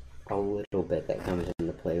a little bit that comes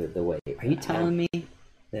into play with the weight. Are you telling me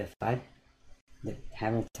that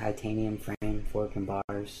having a titanium frame, fork and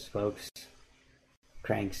bars, spokes,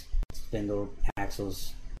 cranks, spindle,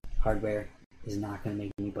 axles, hardware is not going to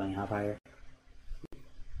make me bunny hop higher?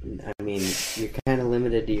 I mean, you're kind of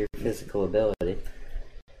limited to your physical ability.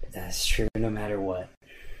 That's true no matter what.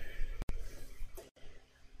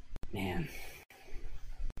 Man.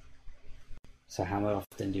 So how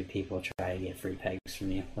often do people try to get free pegs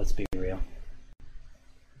from you? Let's be real.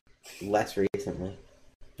 Less recently.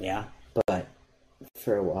 Yeah? But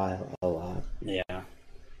for a while, a lot. Yeah.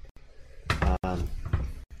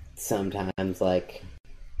 Sometimes, like,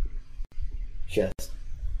 just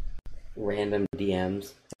random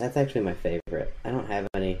DMs. That's actually my favorite. I don't have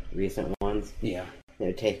any recent ones. Yeah. It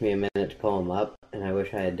would take me a minute to pull them up, and I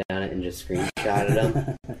wish I had done it and just screenshotted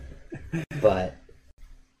them. But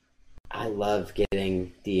I love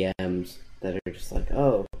getting DMs that are just like,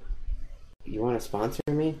 oh, you want to sponsor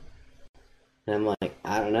me? And I'm like,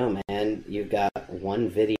 I don't know, man. You've got one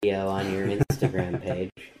video on your Instagram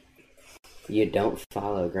page. You don't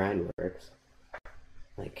follow Grindworks.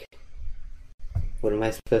 Like, what am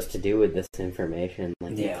I supposed to do with this information?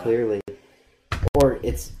 Like, you clearly... Or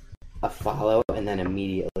it's a follow and then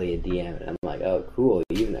immediately a DM. And I'm like, oh, cool.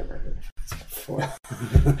 You've never heard of this before.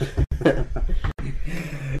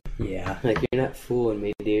 Yeah. Like, you're not fooling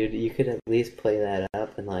me, dude. You could at least play that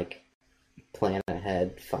up and, like, plan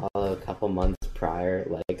ahead, follow a couple months prior,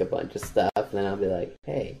 like, a bunch of stuff, and then I'll be like,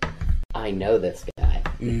 hey, I know this guy.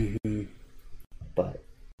 Mm-hmm. But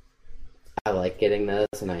I like getting those,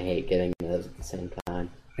 and I hate getting those at the same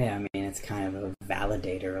time. Yeah, I mean, it's kind of a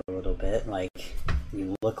validator a little bit. Like,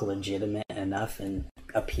 you look legitimate enough and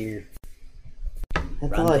appear...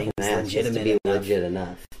 That's all I can ask, just to be legit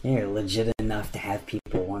enough. Yeah, you're legit enough to have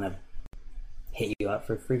people want to hit you up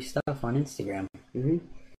for free stuff on Instagram. Mm-hmm.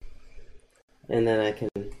 And then I can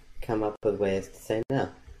come up with ways to say no.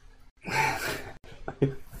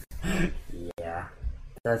 Yeah,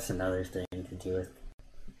 that's another thing to do with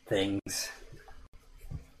things.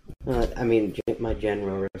 I mean, my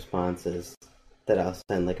general response is that I'll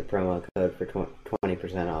send like a promo code for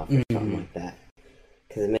 20% off or something like that.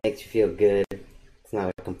 Because it makes you feel good. It's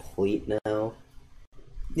not a complete no.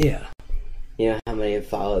 Yeah. You know how many have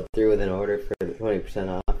followed through with an order for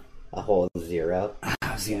 20% off? A whole 0. I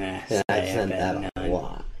was gonna say, I've sent that a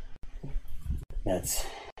lot. That's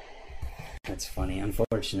funny.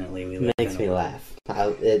 Unfortunately, we live makes me laugh.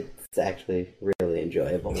 It's actually really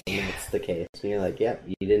enjoyable when that's the case. And you're like, yep,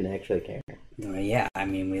 you didn't actually care. Yeah, I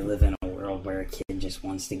mean, we live in a world where a kid just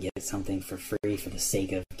wants to get something for free for the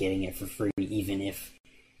sake of getting it for free, even if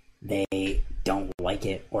they don't like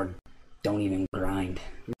it or don't even grind.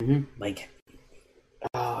 Mm-hmm. Like,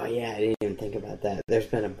 oh yeah, I didn't even think about that. There's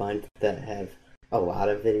been a bunch that have a lot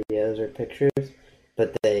of videos or pictures,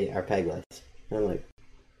 but they are pegless. And I'm like,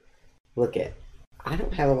 look I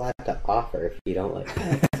don't have a lot to offer if you don't like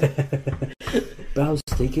pegs. But I was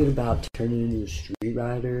thinking about turning into a street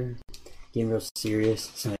rider, getting real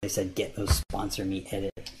serious. Somebody said, get those sponsor me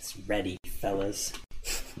edits ready, fellas.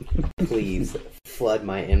 Please flood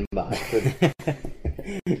my inbox with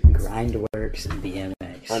Grindworks and BMX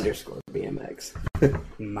 _BMX.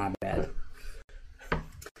 My bad.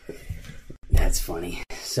 That's funny.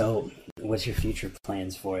 So, what's your future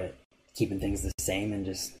plans for it? Keeping things the same and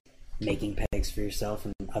just making pegs for yourself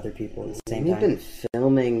and other people at the same time? We've been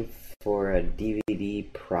filming for a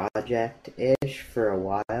DVD project-ish for a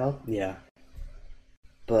while. Yeah.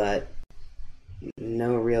 But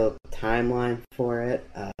no real timeline for it.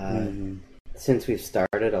 Since we've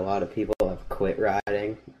started, a lot of people have quit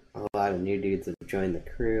riding. A lot of new dudes have joined the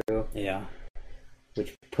crew. Yeah.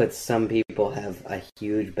 which puts some people have a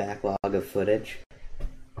huge backlog of footage,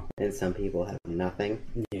 and some people have nothing.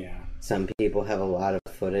 Yeah. Some people have a lot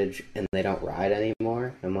of footage and they don't ride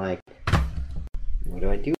anymore. I'm like, what do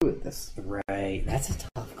I do with this? Right. That's a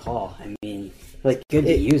tough call. I mean, Like, good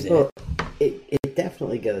to use it. Well, it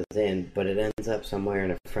definitely goes in, but it ends up somewhere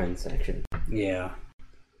in a friend section. Yeah.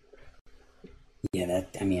 Yeah,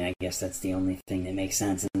 I guess that's the only thing that makes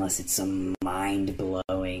sense, unless it's some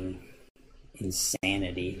mind-blowing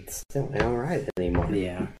insanity. Still, I don't ride it anymore.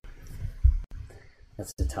 Yeah.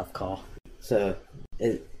 That's a tough call. So,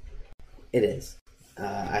 it is.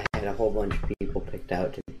 I had a whole bunch of people picked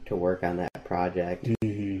out to work on that project.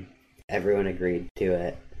 Mm-hmm. Everyone agreed to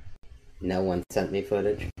it. No one sent me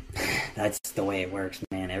footage. That's the way it works,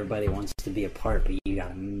 man. Everybody wants to be a part, but you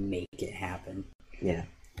gotta make it happen. Yeah.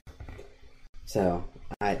 So,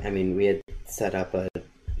 I mean, we had set up a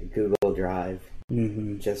Google Drive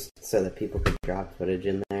just so that people could drop footage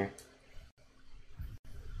in there.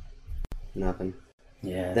 Nothing.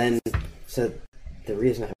 Yeah. Then, so the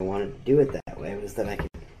reason I wanted to do it that way was that I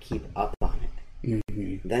could keep up on it.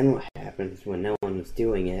 Mm-hmm. Then what happens when no one was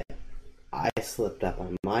doing it, I slipped up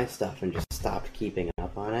on my stuff and just stopped keeping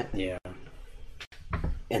up on it. Yeah.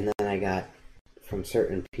 And then I got, from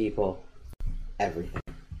certain people, everything,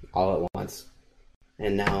 all at once.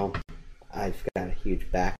 And now I've got a huge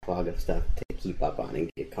backlog of stuff to keep up on and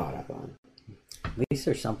get caught up on. At least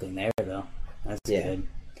there's something there, though. That's good.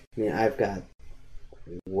 I mean, I've got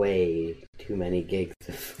way too many gigs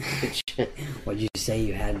of footage. What did you say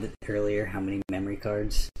you had earlier? How many memory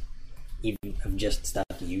cards? Even of just stuff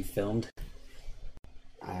you filmed?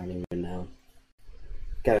 I don't even know.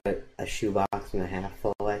 Got a shoebox and a half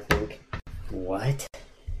full, I think. What?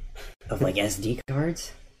 Of like SD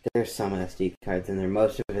cards? There's some SD cards in there.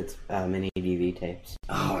 Most of it's mini DV tapes.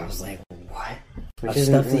 Oh, I was like, what? Which Of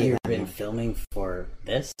isn't stuff really that you've that been much. filming for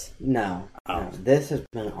this? No. Oh. No. This has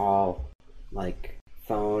been all, like,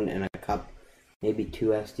 phone and a cup, maybe 2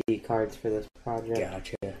 SD cards for this project.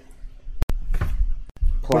 Gotcha.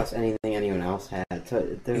 Plus anything anyone else had.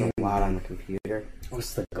 So there's a lot on the computer.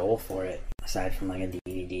 What's the goal for it, aside from like a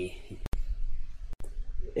DVD?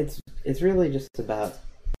 It's really just about,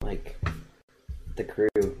 like, the crew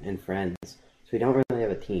and friends. So we don't really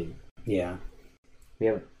have a team. Yeah. We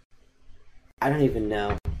have... I don't even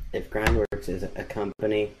know if Grindworks is a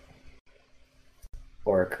company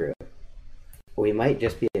or a crew. We might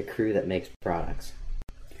just be a crew that makes products.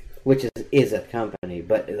 Which is a company,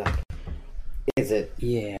 but, like, is it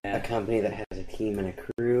a company that has a team and a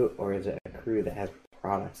crew, or is it a crew that has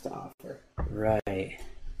products to offer? Right.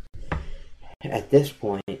 At this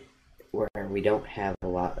point, where we don't have a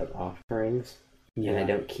lot of offerings, and I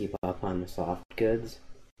don't keep up on the soft goods,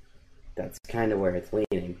 that's kind of where it's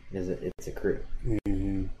leaning, is it's a crew.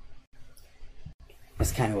 Mm-hmm.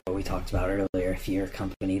 That's kind of what we talked about earlier. If you're a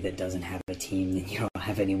company that doesn't have a team, then you don't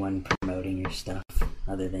have anyone promoting your stuff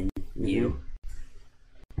other than you.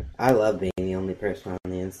 I love being the only person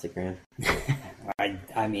on the Instagram.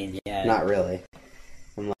 I mean, yeah. Not really.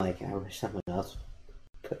 I'm like, I wish someone else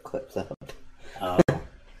put clips up. Oh.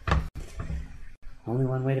 Only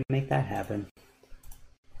one way to make that happen.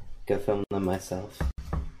 Go film them myself.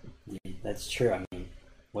 Yeah, that's true. I mean,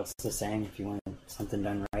 what's the saying? If you want something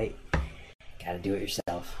done right, gotta do it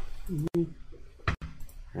yourself. I'm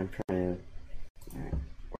trying to... Alright,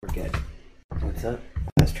 we're good. What's up?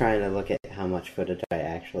 I was trying to look at how much footage I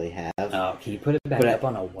actually have. Oh, can you put it back up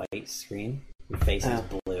on a white screen? Your face is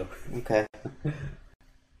blue. Okay.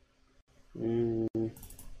 There,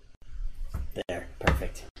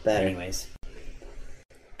 perfect. Better. Anyways.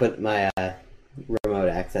 But my remote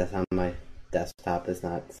access on my desktop is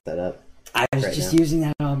not set up. I was right just now. using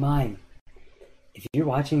that on mine. If you're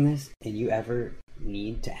watching this and you ever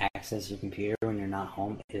need to access your computer when you're not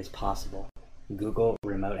home, it is possible. Google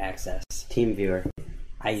remote access. TeamViewer.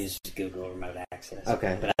 I use Google remote access.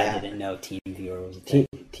 Okay. But I didn't know TeamViewer was a thing.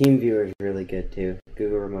 TeamViewer is really good too.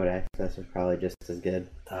 Google remote access is probably just as good.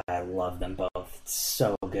 I love them both. It's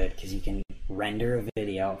so good because you can render a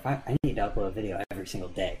video. If I need to upload a video every single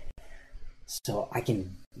day. So I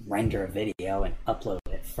can render a video and upload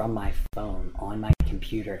it from my phone on my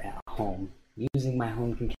computer at home using my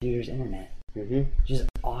home computer's internet. Mm-hmm. Which is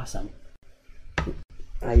awesome.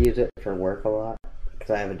 I use it for work a lot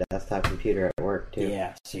because I have a desktop computer at work too.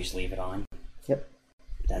 Yeah, so you just leave it on. Yep.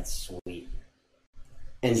 That's sweet.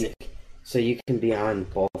 And so you can be on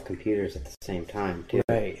both computers at the same time too.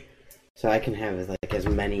 Right. So I can have like as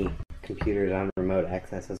many computers on remote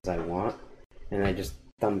access as I want, and I just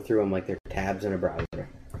thumb through them like they're tabs in a browser.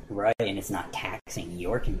 Right, and it's not taxing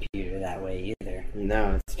your computer that way either.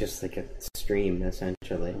 No, it's just like a stream,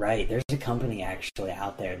 essentially. Right, there's a company actually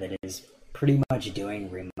out there that is pretty much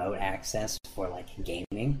doing remote access for like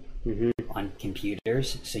gaming on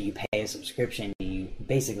computers. So you pay a subscription, you're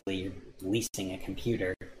leasing a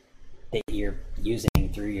computer that you're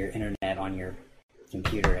using through your internet on your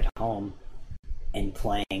computer at home and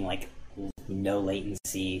playing like no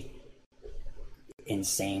latency,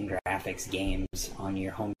 insane graphics games on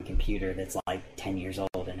your home computer that's like 10 years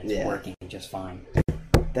old and it's working just fine.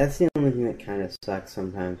 That's the only thing that kind of sucks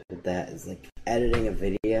sometimes with that is like editing a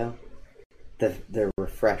video. The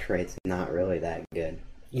refresh rate's not really that good.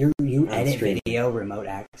 You edit video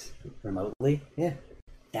remotely? Yeah.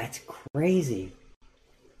 That's crazy.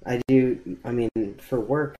 I do. I mean, for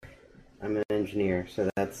work, I'm an engineer, so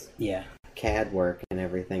that's CAD work and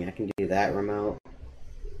everything. I can do that remote.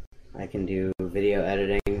 I can do video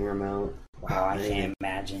editing remote. Wow, I can't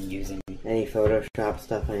imagine using any Photoshop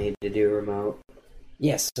stuff I need to do remote.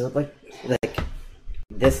 Yes, so like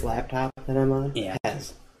this laptop that I'm on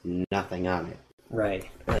has nothing on it. Right.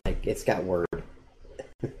 Like it's got Word.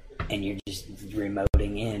 And you're just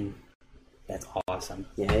remoting in. That's awesome.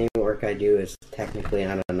 Yeah, any work I do is technically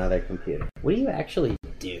on another computer. What do you actually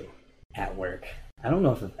do at work? I don't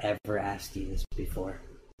know if I've ever asked you this before.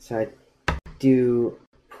 So I do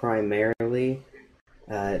primarily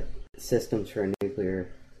systems for nuclear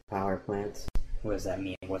power plants. What does that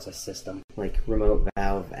mean? What's a system? Like remote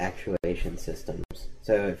valve actuation systems.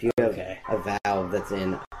 So if you have a valve that's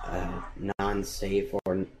in a non-safe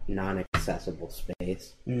or non-accessible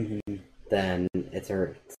space, then it's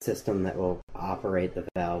a system that will operate the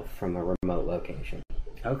valve from a remote location.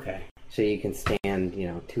 Okay. So you can stand,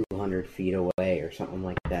 200 feet away or something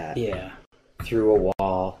like that. Yeah. Through a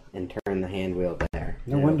wall and turn the hand wheel there.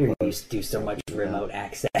 No wonder you do so much remote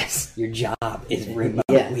access. Your job is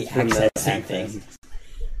remotely accessing things.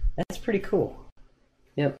 That's pretty cool.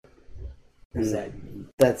 Yep. Is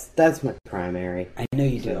that's my primary. I know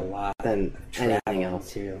you do a lot than anything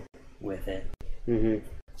else too with it. Mm-hmm.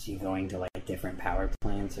 So you going to like different power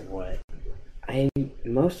plants or what?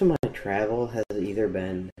 Most of my travel has either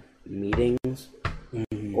been meetings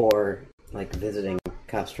or like visiting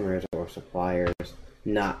customers or suppliers,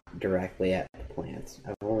 not directly at the plants.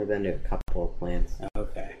 I've only been to a couple of plants.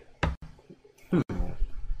 Okay.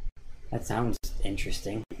 That sounds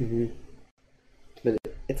interesting. But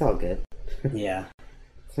it's all good. Yeah.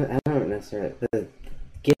 So I don't necessarily...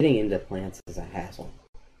 Getting into plants is a hassle.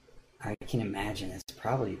 I can imagine. It's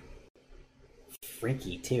probably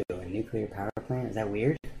freaky, too. A nuclear power plant? Is that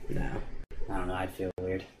weird? No. I don't know. I'd feel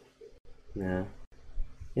weird. No.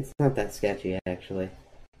 It's not that sketchy, actually.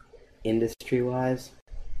 Industry-wise,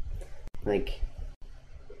 like,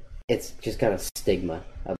 it's just got a stigma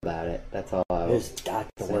about it. That's all I was There's got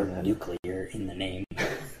the word nuclear in the name.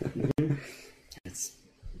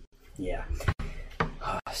 Yeah.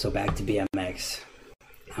 So back to BMX.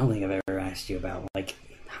 I don't think I've ever asked you about, like,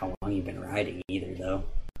 how long you've been riding either, though.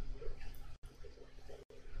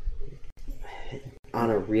 On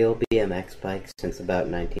a real BMX bike since about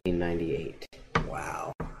 1998.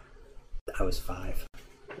 Wow. I was 5.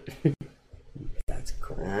 That's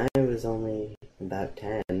cool. I was only about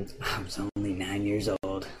 10. I was only 9 years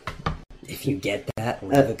old. If you get that,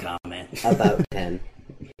 leave a comment. About 10.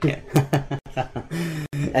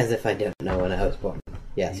 As if I don't know when I was born.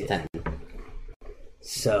 Yes, 10.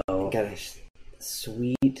 So... Got a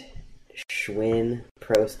sweet Schwinn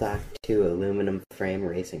Pro Stock 2 aluminum frame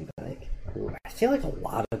racing bike. I feel like a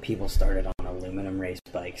lot of people started on aluminum race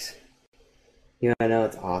bikes. You know, I know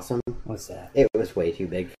it's awesome. What's that? It was way too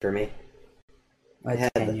big for me.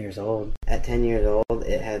 At 10 years old. At 10 years old,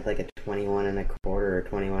 it had like a 21 and a quarter or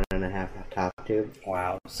 21 and a half top tube.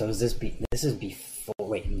 Wow. So is this is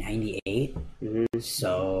before, 98? Mm-hmm.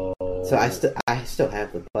 So I still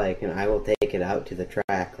have the bike, and I will take it out to the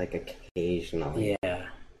track like occasionally. Yeah.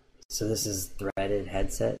 So this is threaded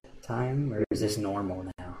headset time, or is this normal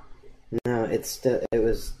now? No, it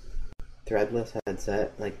was threadless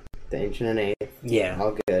headset, like the 1 1/8. Yeah.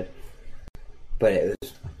 All good. But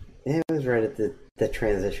it was right at the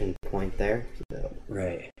transition point there. So.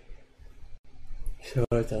 Right. So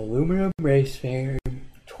it's aluminum race frame,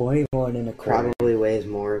 21 and a quarter. Probably weighs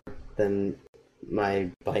more than my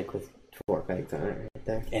bike with 4 pegs on it right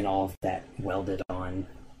there. And all of that welded on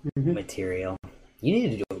material. You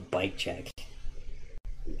need to do a bike check.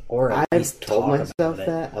 Or I've told myself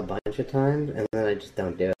that a bunch of times, and then I just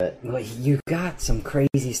don't do it. Well, you got some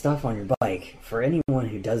crazy stuff on your bike. For anyone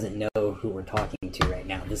who doesn't know who we're talking to right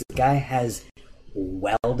now, this guy has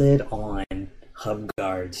welded on hub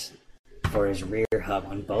guards for his rear hub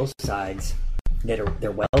on both sides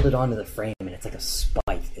they're welded onto the frame, and it's like a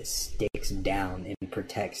spike that sticks down and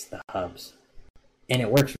protects the hubs. And it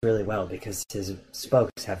works really well because his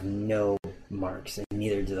spokes have no marks, and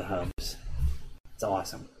neither do the hubs. It's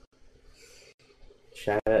awesome.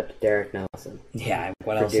 Shout out to Derek Nelson. Yeah,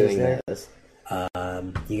 what for else doing is there? this.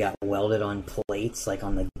 You got welded on plates, like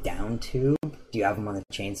on the down tube. Do you have them on the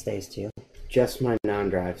chainstays too? Just my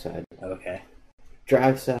non-drive side. Okay.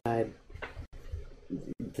 Drive side,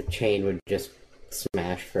 the chain would just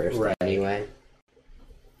smash first anyway.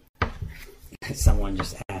 Someone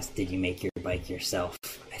just asked, did you make your bike yourself?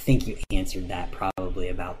 I think you answered that probably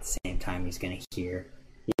about the same time he's going to hear.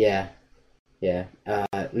 Yeah.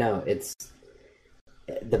 No, it's...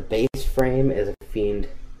 The base frame is a Fiend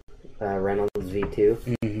Reynolds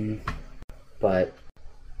V2. Mm-hmm. But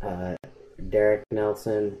Derek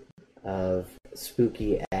Nelson of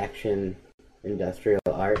Spooky Action Industrial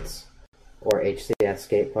Arts, or HCS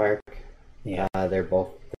Skate Park, they're both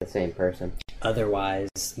the same person. Otherwise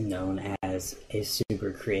known as a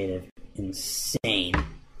super creative, insane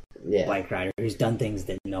bike rider who's done things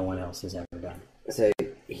that no one else has ever done. So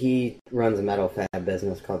he runs a metal fab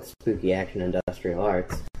business called Spooky Action Industrial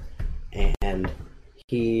Arts, and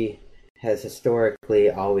he has historically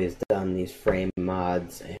always done these frame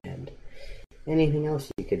mods and anything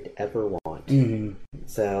else you could ever want. Mm-hmm.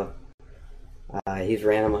 So he's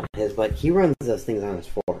ran them on his bike. He runs those things on his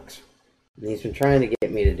forks. And he's been trying to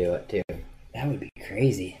get me to do it too. That would be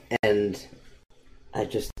crazy. And I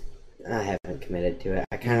haven't committed to it.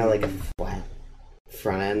 I kind of like a flat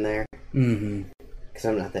front end there. Mm-hmm. Because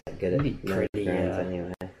I'm not that good at pretty,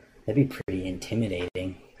 anyway. That'd be pretty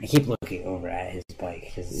intimidating. I keep looking over at his bike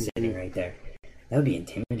because it's sitting right there. That would be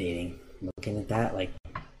intimidating. Looking at that, like,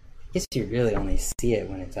 I guess you really only see it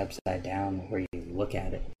when it's upside down where you look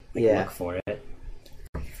at it. Like, look for it.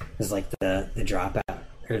 It's like the dropout,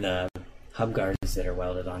 or the hub guards that are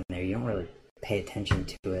welded on there. You don't really pay attention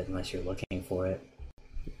to it unless you're looking for it.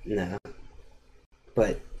 No.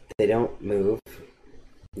 But they don't move.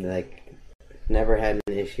 Like, never had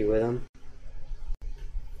an issue with them.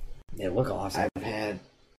 They look awesome.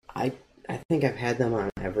 I think I've had them on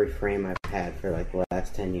every frame I've had for like the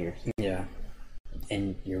last 10 years. Yeah.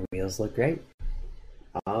 And your wheels look great.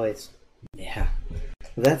 Always. Yeah.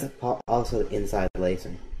 That's also inside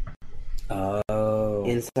lacing. Oh.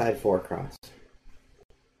 Inside 4-cross.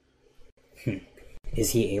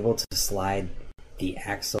 Is he able to slide the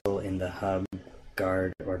axle in the hub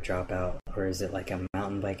guard or drop out, or is it like a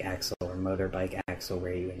mountain bike axle or motorbike axle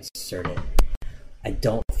where you insert it? I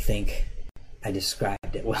don't think I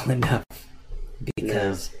described it well enough,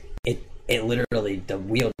 because it literally, the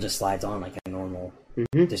wheel just slides on like a normal,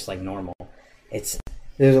 just like normal.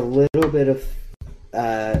 There's a little bit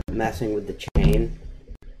of messing with the chain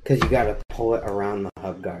because you got to pull it around the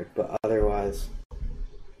hub guard, but otherwise,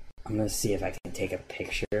 I'm gonna see if I can take a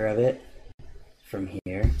picture of it from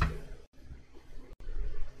here.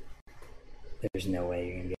 There's no way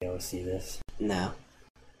you're gonna be able to see this. No.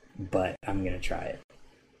 But I'm gonna try it.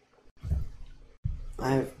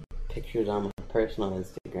 I have pictures on my personal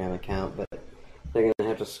Instagram account, but they're gonna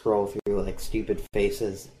have to scroll through like stupid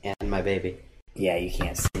faces and my baby. Yeah, you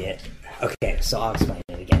can't see it. Okay, so I'll explain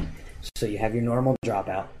it again. So you have your normal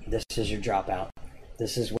dropout. This is your dropout.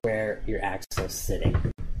 This is where your axle's sitting.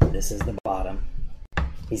 This is the bottom.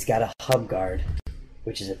 He's got a hub guard,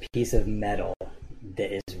 which is a piece of metal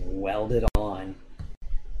that is welded on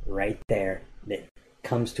right there, that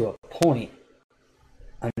comes to a point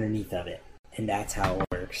underneath of it, and that's how it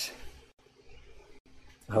works.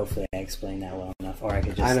 Hopefully I explained that well enough, or I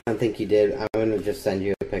could just... I don't think you did. I'm going to just send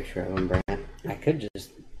you a picture of them, Brant. I could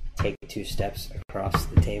just take 2 steps across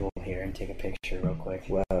the table here and take a picture real quick.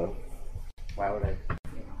 Whoa. Why would I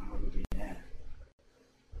do that?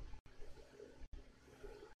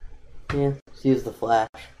 Yeah, just use the flash.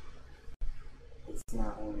 It's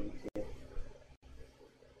not wanting to.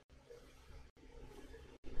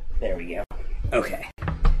 There we go. Okay.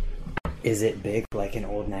 Is it big like an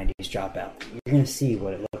old 90s dropout? You're going to see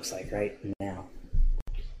what it looks like right now.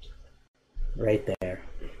 Right there.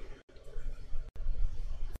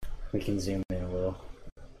 We can zoom in a little.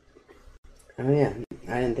 Oh yeah,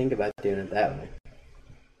 I didn't think about doing it that way.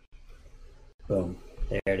 Boom.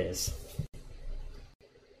 There it is.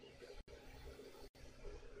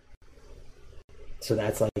 So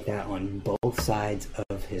that's like that on both sides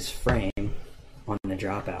of his frame on the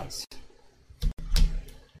dropouts.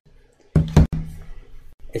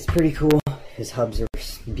 It's pretty cool. His hubs are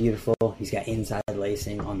beautiful. He's got inside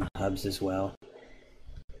lacing on the hubs as well.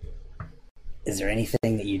 Is there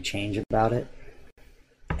anything that you'd change about it?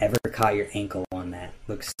 Ever caught your ankle on that?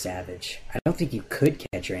 Looks savage. I don't think you could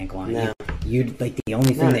catch your ankle on it. No. You'd like the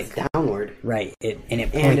only thing No, that it's downward. right, it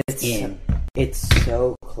And points it's in. it's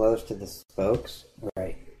so close to the spokes.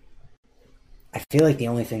 Right. I feel like the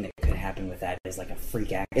only thing that could happen with that is like a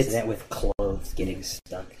freak accident with clothes getting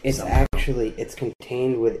stuck. It's somehow. actually it's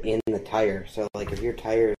contained within the tire. So like if your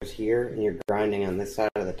tire is here and you're grinding on this side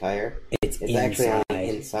of the tire, it's actually on the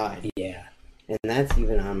inside. inside. Yeah. And that's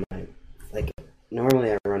even on my like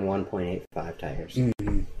normally I run 1.85 tires,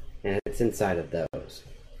 Mm-hmm. and it's inside of those.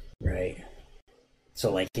 Right.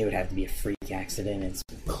 So like it would have to be a freak accident and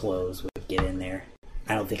some clothes would get in there.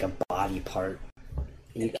 I don't think a body part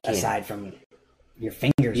You can't. aside from your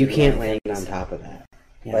fingers. You are the can't only land things. on top of that.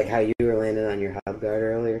 Yeah. Like how you were landing on your hub guard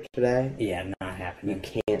earlier today. Yeah, not You happening.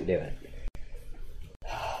 can't do it.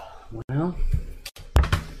 Well,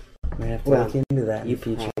 we have to Well, look into that in You the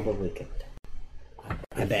future. probably could.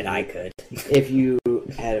 I bet I could. If you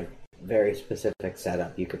had a very specific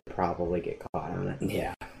setup, you could probably get caught on it.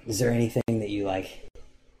 Yeah. Is there anything that you like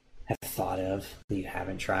have thought of that you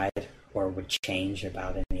haven't tried or would change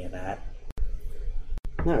about any of that?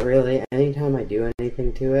 Not really. Anytime I do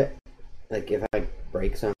anything to it, like if I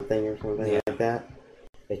break something or something Yeah. like that,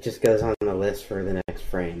 it just goes on the list for the next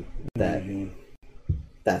frame.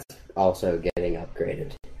 That's also getting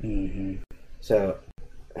upgraded. Mm-hmm. So,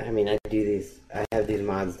 I mean, I have these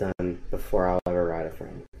mods done before I'll ever ride a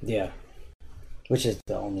frame. Yeah. Which is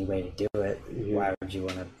the only way to do it. Mhm. Why would you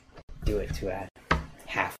want to do it to a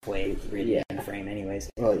halfway ridden frame anyways?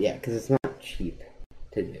 Well, yeah, because it's not cheap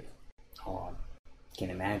to do. Oh, I can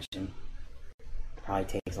imagine. Probably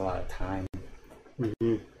takes a lot of time.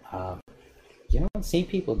 Mm-hmm. You don't see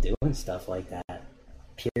people doing stuff like that.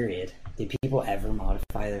 Period. Do people ever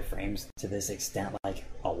modify their frames to this extent, like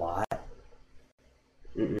a lot?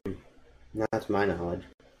 Mm-mm. Not to my knowledge.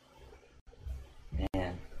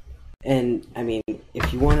 Man. And, I mean,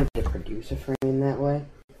 if you wanted to produce a frame that way,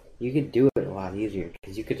 you could do it a lot easier,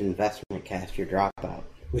 because you could investment cast your dropout.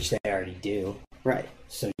 Which they already do. Right.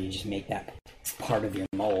 So you just make that part of your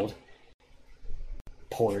mold,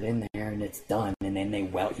 pour it in there, and it's done. And then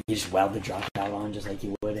you just weld the dropout on just like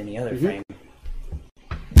you would any other frame.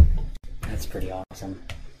 That's pretty awesome.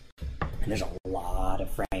 And there's a lot of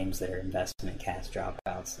frames that are investment cast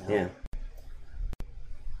dropouts now.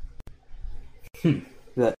 Yeah.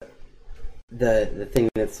 The thing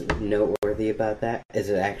that's noteworthy about that is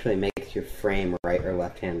it actually makes your frame right or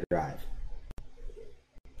left-hand drive.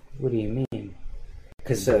 What do you mean?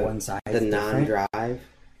 Because So, one side the non-drive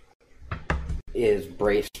is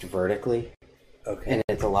braced vertically, Okay. and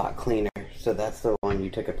it's a lot cleaner. So that's the one you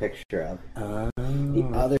took a picture of. The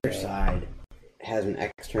other side has an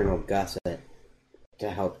external gusset to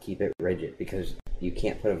help keep it rigid, because you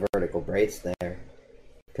can't put a vertical brace there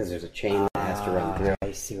because there's a chain that has to run through.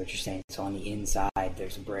 I see what you're saying. So on the inside,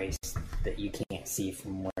 there's a brace that you can't see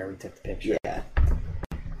from where we took the picture. Yeah.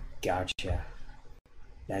 Gotcha.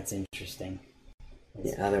 That's interesting.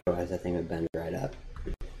 Yeah. Otherwise, that thing would bend right up.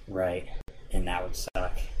 Right. And that would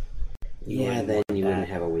suck. Yeah. Then you wouldn't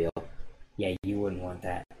have a wheel. Yeah, you wouldn't want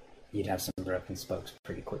that. You'd have some broken spokes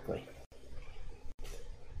pretty quickly.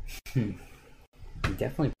 You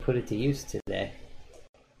definitely put it to use today.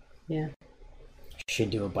 Yeah.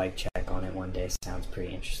 Should do a bike check on it one day. Sounds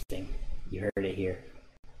pretty interesting. You heard it here.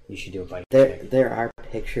 You should do a bike check. There are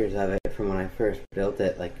pictures of it from when I first built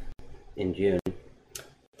it, like in June.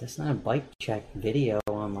 That's not a bike check video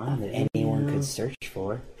online that anyone could search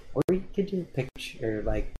for. Or you could do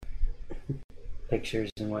pictures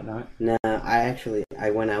and whatnot. No, I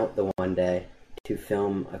went out the one day to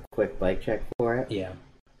film a quick bike check for it, Yeah.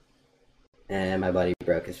 and my buddy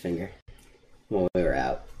broke his finger when we were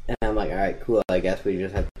out. And I'm like, alright, cool, I guess we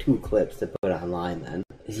just have 2 clips to put online then.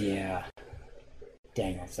 Yeah.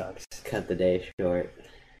 Dang, that sucks. Cut the day short.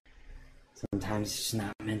 Sometimes it's just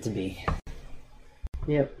not meant to be.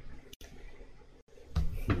 Yep.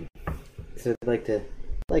 So I'd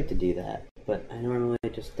like to do that, but I normally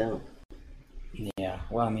just don't. Yeah.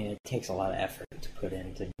 Well, I mean, it takes a lot of effort to put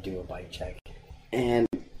in to do a bike check. And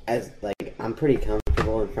as I'm pretty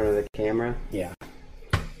comfortable in front of the camera, Yeah.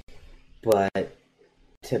 but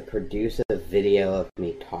to produce a video of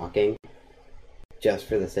me talking, just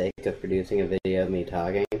for the sake of producing a video of me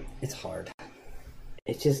talking, It's hard.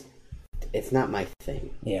 it's not my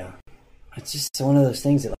thing. Yeah. It's just one of those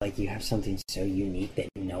things that, like, you have something so unique that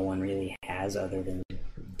no one really has other than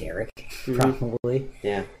Derek, probably.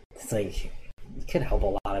 Yeah. It's like, you could help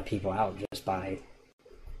a lot of people out just by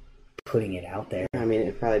putting it out there. I mean,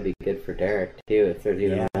 it'd probably be good for Derek, too, if there's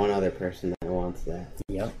even Yeah. one other person that wants that.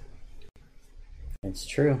 Yep. It's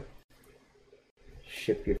true.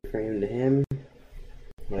 Ship your frame to him,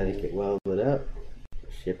 let it get welded up,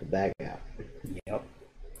 ship it back out. Yep.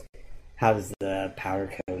 How does the powder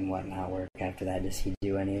coat and whatnot work after that? Does he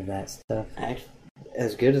do any of that stuff? Actually,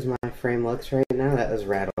 as good as my frame looks right now, that was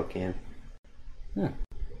rattle can. Huh.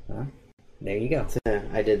 Well, there you go. So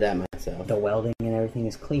I did that myself. The welding and everything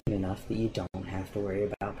is clean enough that you don't have to worry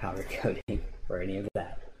about powder coating or any of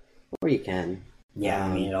that. Or you can. Yeah,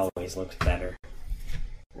 I mean, it always looks better.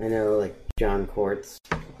 I know, like, John Quartz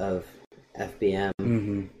of FBM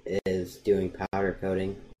Mm-hmm. is doing powder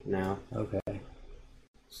coating now. Okay.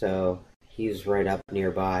 So he's right up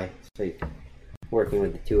nearby. So working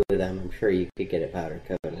with the two of them, I'm sure you could get it powder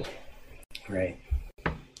coated. Right.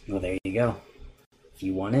 Well, there you go. If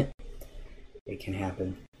you want it, it can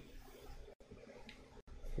happen.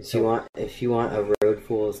 If you want a Road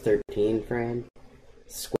Fools 13 frame,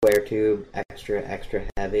 square tube, extra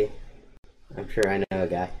heavy, I'm sure I know a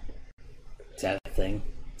guy. Is that a thing?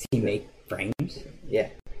 Does he make frames? Yeah.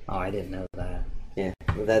 Oh, I didn't know that. Yeah.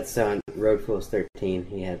 Well, that's on Road Fools 13.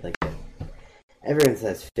 He had like everyone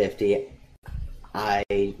says 50. I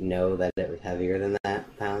know that it was heavier than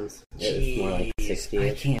that pounds. It was more like 60.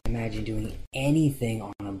 I can't imagine doing anything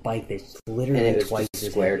on a bike that's And literally it was twice just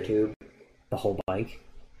as square heavy. tube. The whole bike.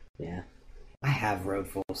 Yeah. I have Road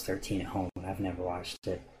Fools 13 at home, and I've never watched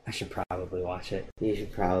it. I should probably watch it. You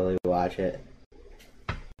should probably watch it.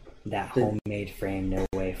 That homemade frame, no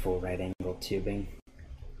way, full right angle tubing.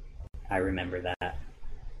 I remember that.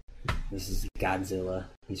 This is Godzilla.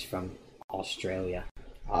 He's from Australia.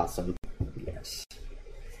 Awesome. Yes.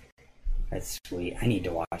 That's sweet. I need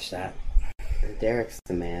to watch that. Derek's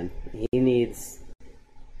the man. He needs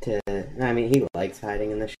to... I mean, he likes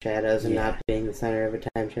hiding in the shadows and not being the center of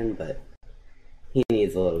attention, but he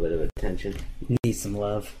needs a little bit of attention. Needs some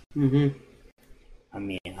love. Mm-hmm. I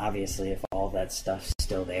mean, obviously, if all that stuff's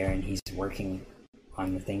still there and he's working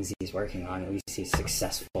on the things he's working on, at least he's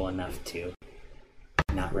successful enough to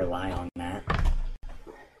not rely on that.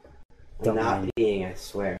 Don't Not mind. being, I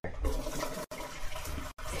swear.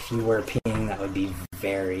 If you were peeing, that would be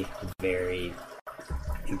very, very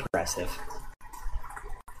impressive.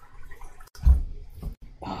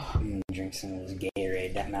 Oh, I'm gonna drink some of this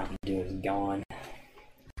Gatorade. That Mountain Dew is gone.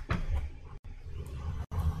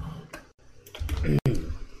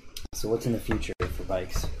 So what's in the future for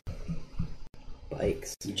bikes?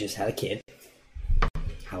 Bikes. You just had a kid.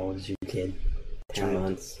 How old is your kid? 10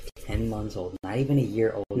 months. 10 months old. Not even a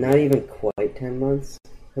year old. Not even quite 10 months.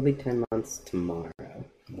 He'll be 10 months tomorrow.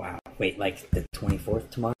 Wow. Wait, like the 24th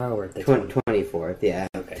tomorrow or the 24th, yeah.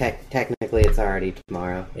 Okay. Technically, it's already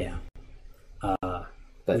tomorrow. Yeah.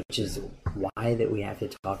 But Which is why that we have to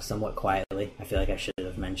talk somewhat quietly. I feel like I should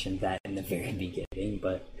have mentioned that in the very beginning,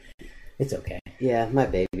 but it's okay. yeah, my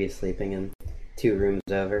baby's sleeping in 2 rooms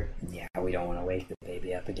over. Yeah, we don't want to wake the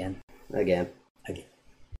baby up again. Again.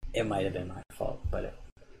 It might have been my fault, but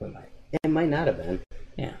we might. It might not have been.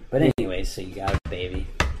 Yeah, but anyways, so you got a baby.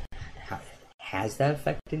 Has that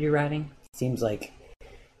affected your riding? Seems like...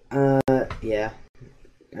 Yeah.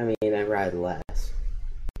 I mean, I ride less.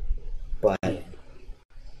 But Yeah.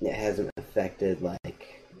 it hasn't affected,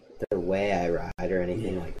 like, the way I ride or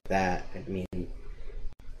anything like that. I mean,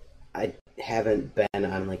 I haven't been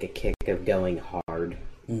on, like, a kick of going hard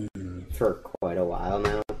for quite a while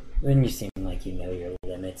now. Then you seem like you know your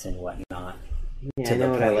limits and whatnot. Yeah, To I the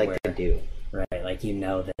know what I point like where- to do. Right, like you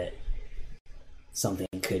know that something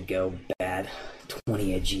could go bad.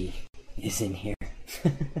 20 a G is in here.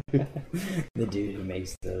 The dude who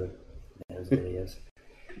makes those videos.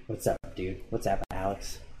 What's up, dude? What's up,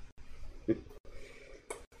 Alex?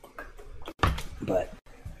 But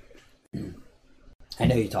I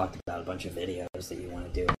know you talked about a bunch of videos that you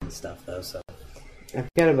want to do and stuff, though. So I've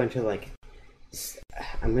got a bunch of, like,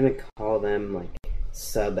 I'm going to call them, like,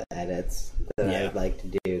 sub-edits that Yeah. I'd like to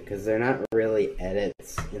do, because they're not really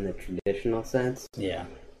edits in the traditional sense, yeah,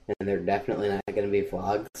 and they're definitely not going to be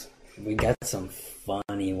vlogs. we got some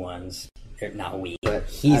funny ones. Not we, But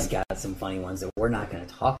he's got some funny ones that we're not going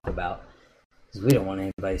to talk about because we don't want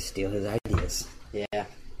anybody to steal his ideas. Yeah.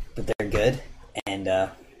 But they're good, and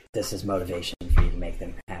this is motivation for you to make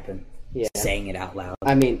them happen. Yeah. Saying it out loud.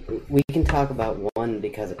 I mean, we can talk about one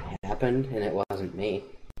because it happened, and it wasn't me.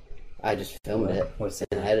 I just filmed it What's that?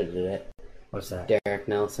 and edited it. What's that? Derek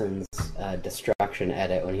Nelson's destruction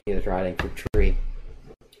edit when he was riding through tree.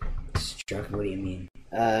 Struck? What do you mean?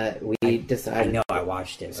 We I decided... know I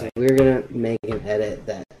watched it. So But we were going to make an edit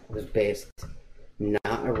that was based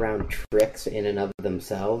not around tricks in and of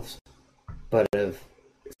themselves, but of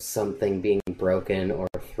something being broken or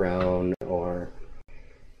thrown or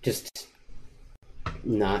just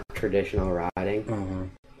not traditional riding.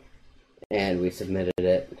 And we submitted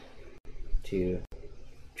it to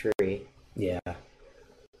Tree, yeah.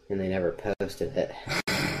 and they never posted it.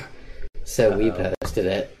 So we posted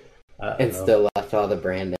it and Uh-oh. still left all the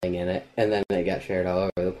branding in it, and then it got shared all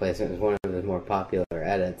over the place. It was one of the more popular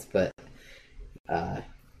edits, but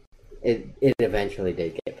it eventually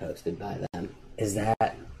did get posted by them. Is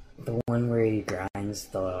that the one where he grinds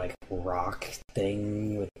the like rock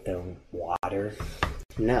thing with the water?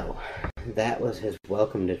 No, that was his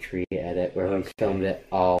Welcome to Tree edit where we filmed it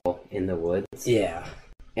all in the woods. Yeah.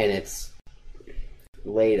 And it's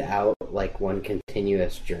laid out like one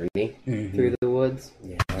continuous journey Mm-hmm. through the woods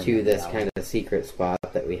Yeah, to this kind of secret spot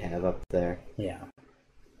that we have up there. Yeah.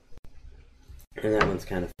 And that one's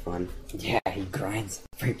kind of fun. Yeah, he grinds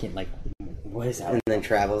freaking like, what is that? And then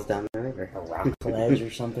travels down the river. A rock ledge or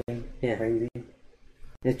something? Yeah. Crazy.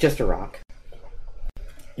 It's just a rock.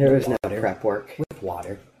 There was no Water. prep work. With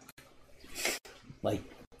water. Like,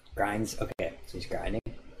 grinds. Okay, so he's grinding.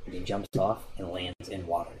 And he jumps off and lands in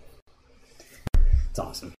water. It's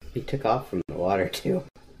awesome. He took off from the water too.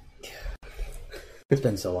 It's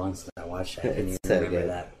been so long since I watched that. I couldn't It's even so remember good.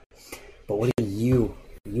 that. But what do you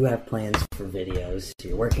have plans for videos?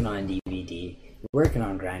 You're working on DVD. You're working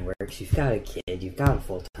on Grindworks. You've got a kid. You've got a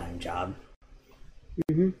full-time job.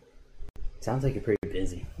 Mm-hmm. Sounds like you're pretty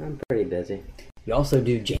busy. I'm pretty busy. You also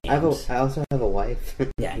do jams. I also have a wife.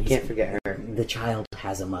 Yeah, You can't forget her. The child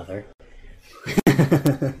has a mother.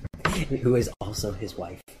 Who is also his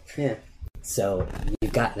wife. Yeah. So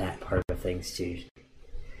you've got that part of things too.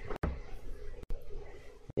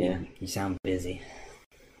 Yeah. You sound busy.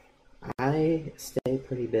 I stay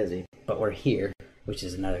pretty busy. But we're here, which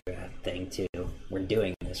is another thing too. We're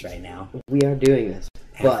doing this right now. We are doing this,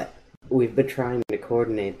 but we've been trying to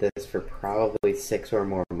coordinate this for probably 6 or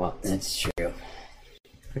more months. That's true.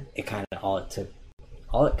 It kind of all it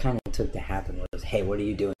took to happen was, hey, what are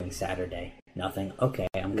you doing Saturday? Nothing. Okay,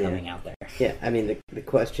 I'm coming out there. Yeah, I mean the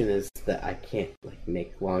question is that I can't like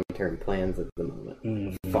make long-term plans at the moment,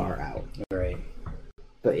 Mhm. far out. Right.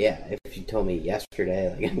 But yeah, if you told me yesterday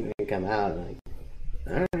like I'm gonna come out, I'm like,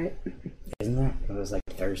 all right. Isn't that? It was like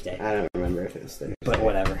Thursday. I don't remember if it was Thursday. But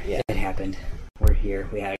whatever. Yeah. It happened. We're here.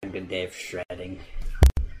 We had a good day of shredding.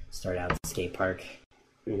 Started out at the skate park.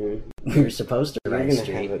 Mm-hmm. We were supposed to We're ride gonna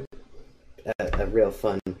street. have a real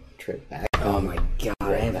fun trip back. Oh home. my god,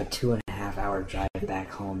 I have a 2.5 hour drive back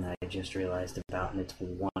home that I just realized about, and it's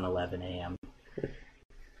 1:11 a.m.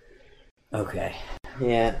 Okay.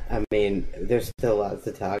 Yeah, I mean, there's still lots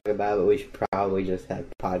to talk about, but we should probably just have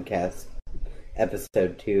podcast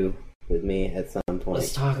episode 2 with me at some point.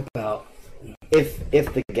 Let's talk about... If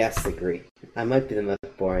the guests agree. I might be the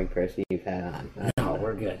most boring person you've had on. I No, don't know.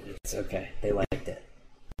 we're good. It's okay. They liked it.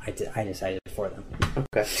 I decided for them.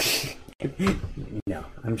 Okay. No,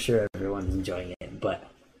 I'm sure everyone's enjoying it, but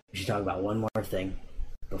we should talk about one more thing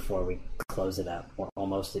before we close it up. We're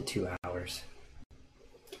almost at 2 hours.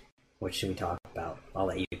 What should we talk about? I'll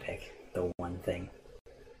let you pick the one thing.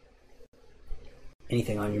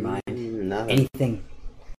 Anything on your mind? Nothing. Anything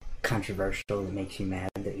controversial that makes you mad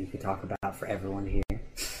that you could talk about for everyone to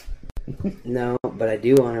hear? No, but I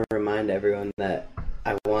do want to remind everyone that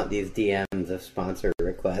I want these DMs of sponsor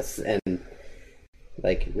requests, and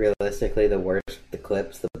like realistically, the worse the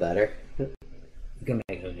clips, the better. You can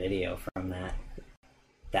make a video from that.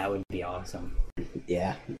 That would be awesome.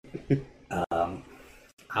 Yeah.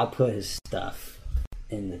 I'll put his stuff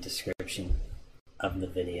in the description of the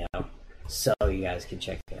video so you guys can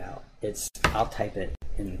check it out. I'll type it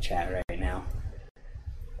in the chat right now.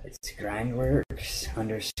 It's Grindworks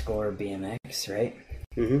 _ BMX, right?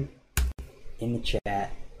 Mm-hmm. In the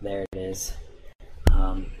chat, there it is.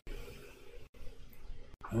 I'm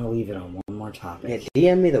gonna leave it on one more topic.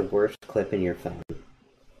 Yeah, DM me the worst clip in your phone There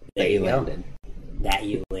that you you go. landed. That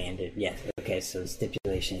you landed. Yes. Okay, so the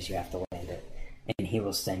stipulation is you have to land it. And he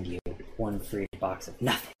will send you one free box of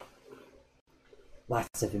nothing.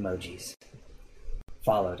 Lots of emojis.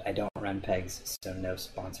 Followed, I don't run pegs, so no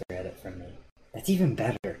sponsor edit from me. That's even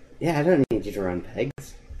better. Yeah, I don't need you to run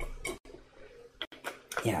pegs.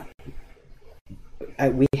 Yeah.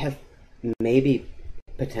 We have maybe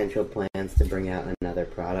potential plans to bring out another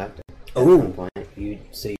product at Oh. some point.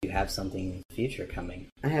 So you have something in the future coming.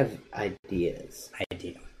 I have ideas.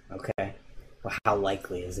 Idea. Okay. Well, how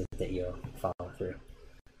likely is it that you'll follow through?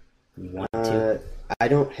 You want to? I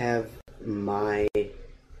don't have my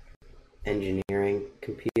engineering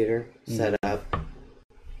computer set up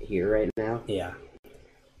here right now. Yeah.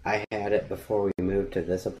 I had it before we moved to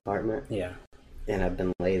this apartment, Yeah. and I've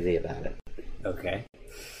been lazy about it. Okay.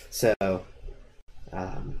 So,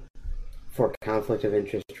 for conflict of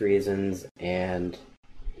interest reasons and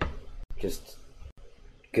just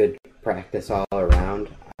good practice all around,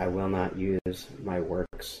 I will not use my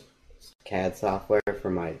Works CAD software for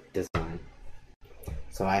my design.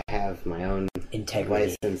 So So I have my own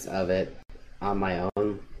Integrity. license of it on my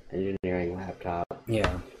own engineering laptop.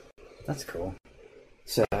 Yeah. That's cool.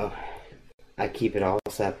 So I keep it all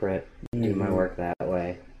separate, do my Mhm. work that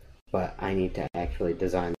way, but I need to actually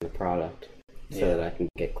design the product so Yeah. that I can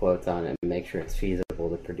get quotes on it and make sure it's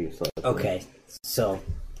feasible to produce locally. Okay, so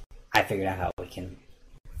I figured out how we can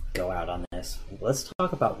go out on this. Let's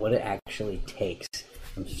talk about what it actually takes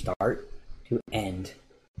from start to end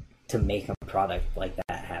to make a product like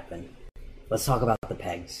that happen. Let's talk about the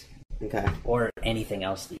pegs Okay. or anything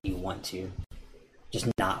else that you want to. Just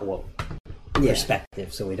not what Yeah.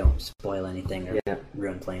 perspective, so we don't spoil anything or Yeah.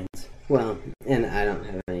 ruin plans. Well, and I don't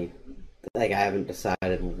have any, like, I haven't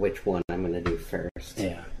decided which one I'm going to do first.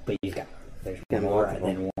 Yeah, but there's Got more multiple.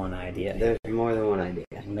 than one idea. There's more than one idea.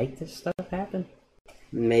 Make this stuff happen.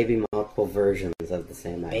 Maybe multiple versions of the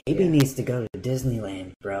same idea. Baby needs to go to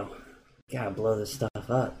Disneyland, bro. Gotta blow this stuff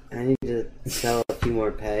up. I need to sell a few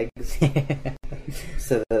more pegs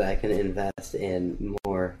so that I can invest in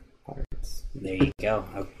more parts. There you go.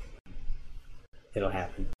 It'll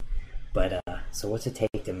happen. But so what's it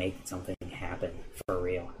take to make something happen for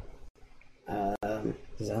real?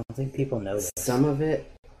 Because I don't think people know this. Some of it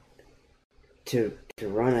to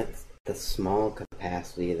run at the small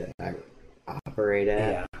capacity that I operate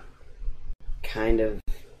at Yeah. kind of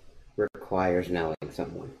requires knowing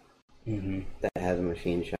someone Mm-hmm. that has a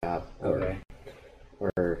machine shop Okay.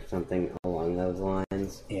 or something along those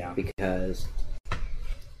lines. Yeah. Because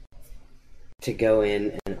to go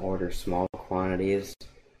in and order small quantities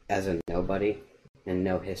as a nobody and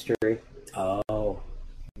no history, Oh,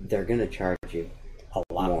 they're gonna charge you. a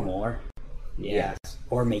lot More. more. Yeah. Yes.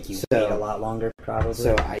 Or make you So- wait a lot longer, probably.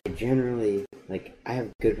 So I generally, like, I have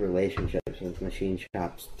good relationships with machine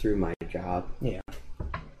shops through my job, yeah.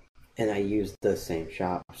 and I use those same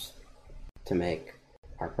shops to make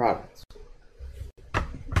our products.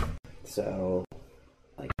 So,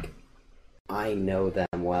 like, I know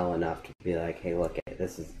them well enough to be like, hey, look,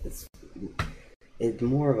 it's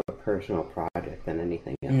more of a personal project than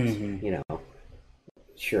anything else. Mhm. You know,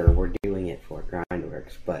 sure, we're doing it for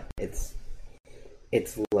Grindworks, but it's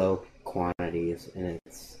low quantities and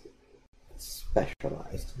it's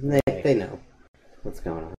specialized. And they know what's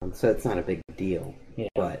going on, so it's not a big deal. Yeah.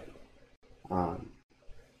 But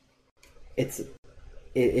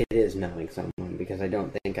it is knowing someone, because I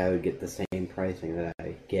don't think I would get the same pricing that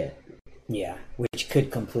I get Yeah. Which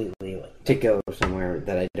could completely to go somewhere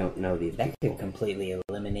that I don't know these that people. could completely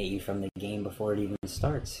eliminate you from the game before it even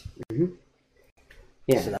starts.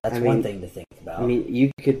 Yeah, So that's I one mean, thing to think about. I mean,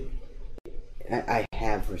 you could. I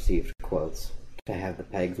have received quotes to have the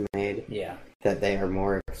pegs made yeah. that they are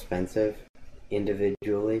more expensive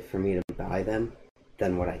individually for me to buy them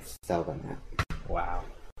than what I sell them at. Wow.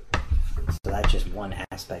 So that's just one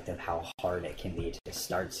aspect of how hard it can be to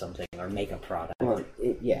start something or make a product. Well,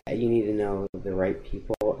 yeah, you need to know the right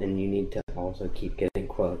people, and you need to also keep getting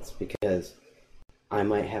quotes, because I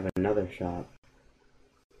might have another shop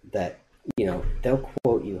that, you know, they'll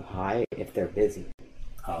quote you high if they're busy.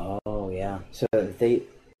 Oh, yeah. So if they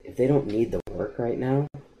don't need the work right now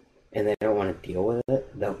and they don't want to deal with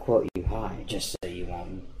it, they'll quote you high. Just so you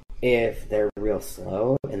won't. If they're real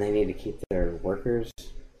slow and they need to keep their workers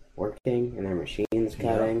working and their machines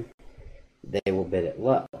cutting, they will bid it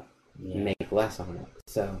low, make less on it.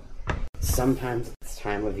 So sometimes it's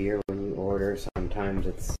time of year when you order, sometimes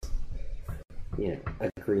it's, you know,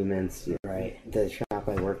 agreements. Right. The shop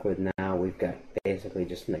I work with now, we've got basically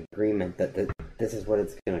just an agreement that this is what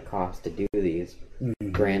it's going to cost to do these.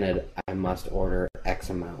 Mhm. Granted, I must order X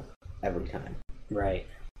amount every time. Right.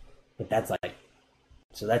 But that's like,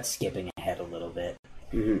 so that's skipping ahead a little bit.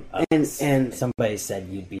 Mm-hmm. And somebody said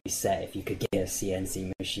you'd be set if you could get a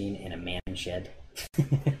CNC machine in a man shed.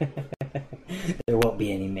 There won't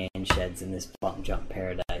be any man sheds in this bump jump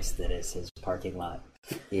paradise that is his parking lot.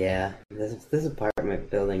 yeah, this apartment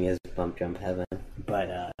building is bump jump heaven.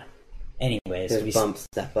 But anyways, There's bump,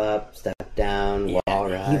 step up, step down, yeah, wall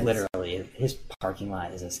rides. he literally, his parking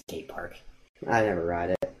lot is a skate park. I never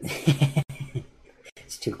ride it.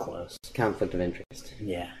 It's too close. Conflict of interest.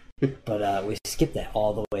 Yeah. But we skipped that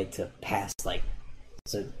all the way to past, like,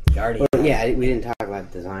 so you already Well, yeah, we didn't talk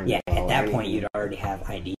about design. yeah, all at or that point anything. you'd already have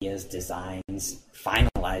ideas, designs,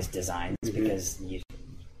 finalized designs, Mm-hmm. because you're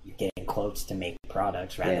getting quotes to make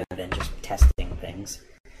products rather than just testing things.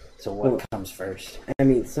 So what comes first? I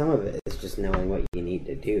mean, some of it is just knowing what you need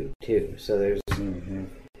to do too. So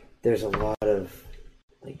there's a lot of,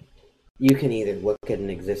 like, you can either look at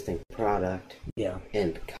an existing product Yeah.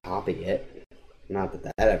 and copy it. Not that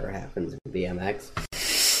that ever happens in BMX.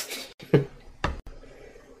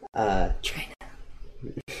 China.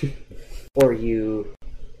 Or you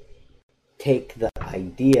take the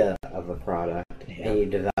idea of a product Yeah. and you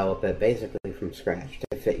develop it basically from scratch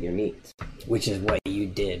to fit your needs. Which is what you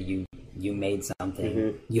did. You made something.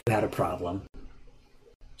 Mhm. You had a problem.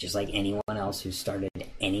 Just like anyone else who started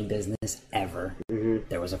any business ever,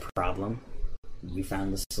 there was a problem. You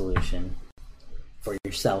found the solution for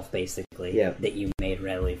yourself, basically, Yeah. that you made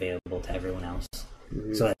readily available to everyone else.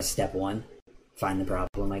 So that's step one. Find the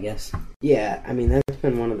problem, I guess. Yeah, I mean, that's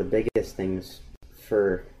been one of the biggest things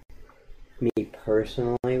for me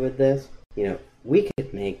personally with this. You know, we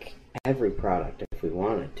could make every product if we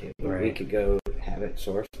wanted to. Right. We could go have it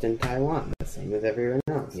sourced in Taiwan, the same as everyone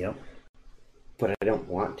else. Yep. But I don't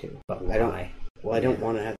want to. But I don't. why? Well, I don't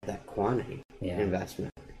want to have that quantity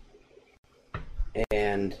investment.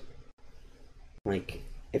 And like,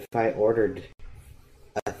 if I ordered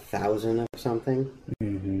 1,000 of something,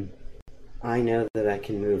 I know that I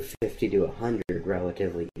can move 50 to 100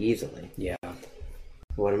 relatively easily. Yeah.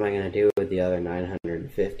 What am I going to do with the other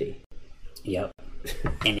 950? Yep.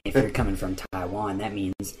 And if you're coming from Taiwan, that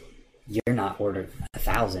means you're not ordered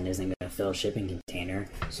 1,000 isn't going to fill a shipping container.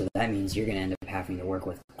 So that means you're going to end up having to work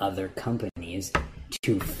with other companies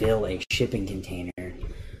to fill a shipping container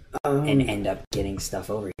and end up getting stuff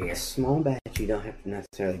over here. A small batch, you don't have to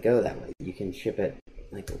necessarily go that way. You can ship it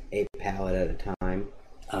like a pallet at a time.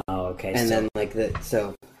 Oh, okay. And so, then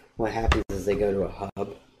so what happens is they go to a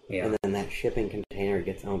hub, yeah. and then that shipping container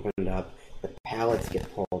gets opened up, the pallets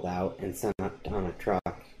get pulled out and sent up on a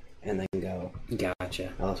truck, and then go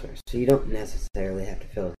Gotcha. elsewhere. So you don't necessarily have to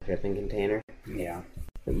fill a shipping container, Yeah.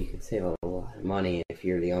 but you can save a lot of money if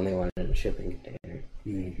you're the only one in a shipping container,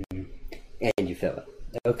 and you fill it.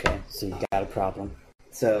 Okay, so you got a problem.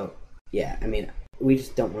 So, yeah, I mean, we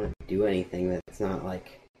just don't want to do anything that's not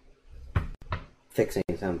like fixing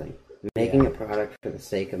something. Making a product for the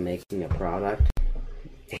sake of making a product,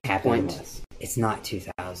 pointless. It's not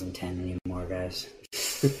 2010 anymore, guys.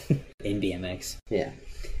 In BMX. Yeah.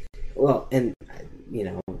 Well, and, you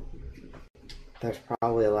know, there's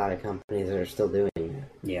probably a lot of companies that are still doing that.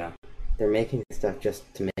 Yeah. They're making stuff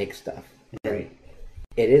just to make stuff. Right. And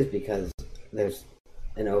it is because there's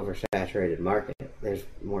an oversaturated market. There's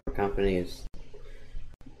more companies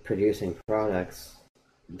producing products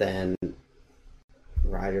than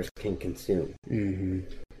riders can consume.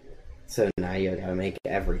 So now you gotta make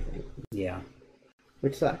everything. Yeah.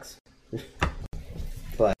 Which sucks.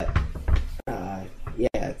 But,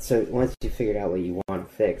 yeah, so once you figured out what you want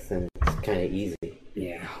to fix, then it's kind of easy.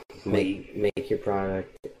 Yeah. Make your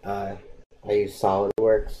product. I use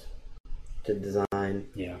SolidWorks to design.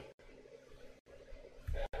 Yeah.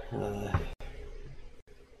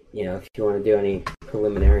 You know, if you want to do any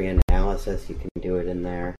preliminary analysis, you can do it in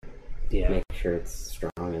there. Yeah. Make sure it's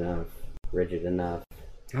strong enough, rigid enough.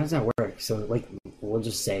 How does that work? So, like, we'll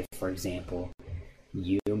just say, for example,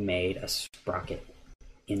 you made a sprocket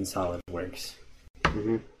in SolidWorks.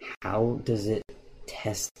 How does it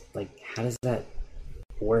test? Like, how does that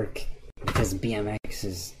work? Because BMX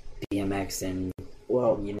is BMX, and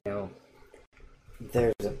Well, you know,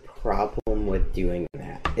 there's a problem with doing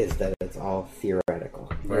that, is that it's all theoretical.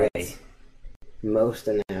 right? Most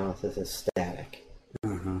analysis is static,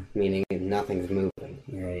 meaning nothing's moving.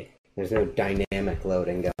 Right. There's no dynamic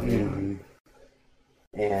loading going on.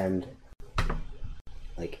 And,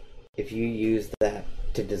 like, if you use that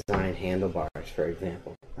to design handlebars, for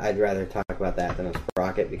example, I'd rather talk about that than a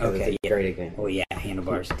sprocket because it's a great example. Oh yeah,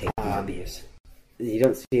 handlebars take more abuse. You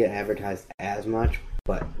don't see it advertised as much,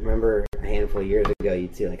 but remember a handful of years ago,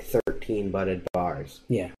 you'd see like 13 butted bars.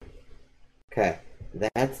 Yeah. Okay,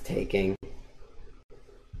 that's taking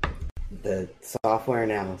the software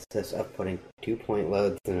analysis of putting 2-point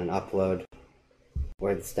loads in an upload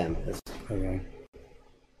where the stem is. Okay.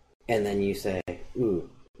 And then you say, ooh,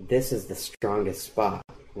 this is the strongest spot.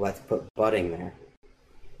 Let's put butting there.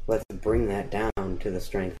 Let's bring that down to the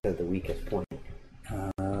strength of the weakest point.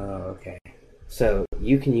 Oh, okay. So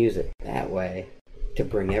you can use it that way to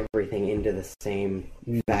bring everything into the same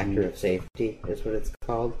factor of safety, is what it's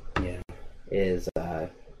called. Yeah. Is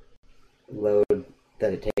load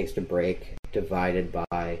that it takes to break divided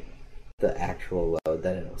by the actual load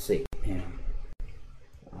that it'll see. Yeah.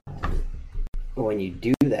 When you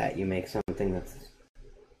do that, you make something that's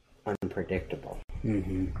unpredictable.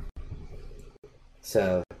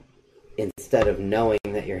 So instead of knowing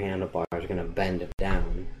that your handlebar is going to bend it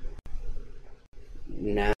down,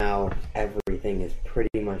 now everything is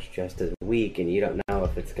pretty much just as weak, and you don't know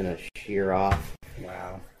if it's going to shear off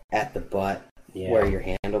at the butt where your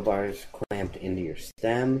handlebar's clamped into your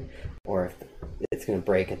stem, or if it's going to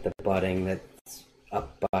break at the butting that's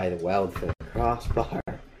up by the weld for the crossbar.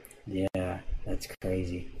 Yeah, that's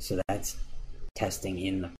crazy. So that's testing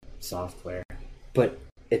in the software. But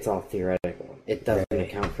it's all theoretical. It doesn't Right.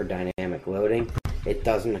 account for dynamic loading. It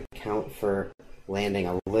doesn't account for landing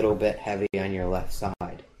a little bit heavy on your left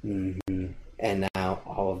side. Mm-hmm. And now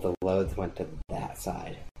all of the loads went to that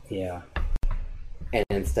side. Yeah. And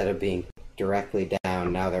instead of being directly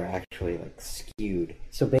down, now they're actually like skewed.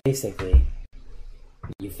 So basically,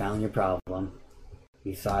 you found your problem.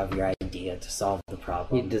 You thought of your idea to solve the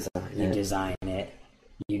problem. You design You it. design it.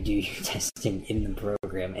 You do your testing in the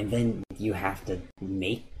program, and then you have to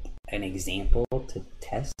make an example to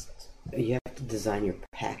test. You have to design your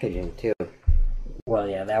packaging too. Well,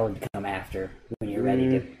 yeah, that would come after when you're ready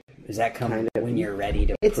to. Does that come Kind of. when you're ready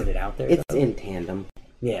to It's- put it out there? It's though? in tandem.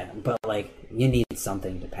 Yeah, but like you need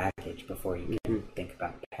something to package before you can think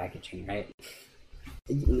about packaging, right?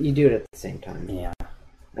 You do it at the same time. Yeah.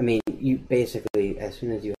 I mean, you basically, as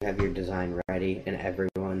soon as you have your design ready and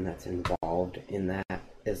everyone that's involved in that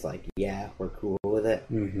is like, yeah, we're cool with it,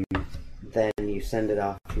 Mm-hmm. then you send it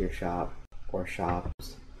off to your shop or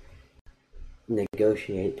shops,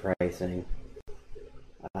 negotiate pricing,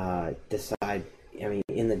 decide. I mean,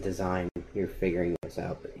 in the design, you're figuring this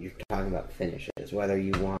out, but you're talking about finishes, whether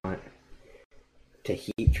you want to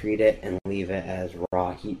heat treat it and leave it as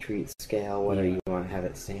raw heat treat scale, whether you want to have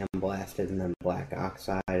it sandblasted and then black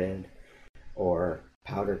oxided, or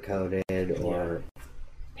powder coated, or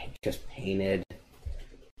just painted,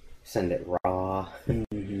 send it raw.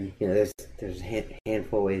 Mm-hmm. You know, there's a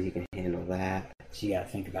handful of ways you can handle that. So you gotta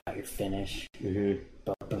think about your finish. Mm-hmm.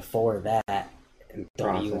 But before that, And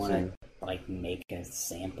don't you want processing. to like make a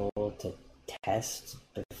sample to test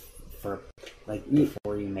for like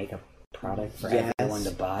before you make a product for Yes. everyone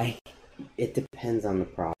to buy? It depends on the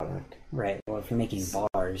product. Right. Well, if you're making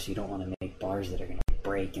bars, you don't want to make bars that are going to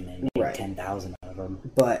break and then make Right. 10,000 of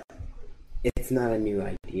them. But it's not a new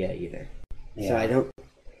idea either. So Yeah.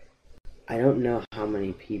 I don't know how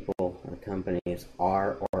many people or companies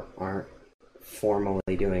are or aren't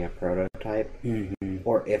formally doing a prototype, Mm-hmm.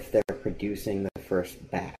 or if they're producing the first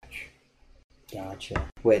batch. Gotcha.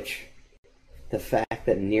 Which, the fact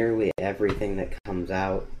that nearly everything that comes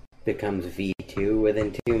out becomes V2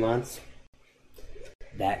 within 2 months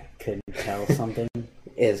That could tell something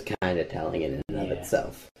is kind of telling in and of Yeah.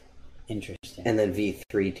 itself. interesting. And then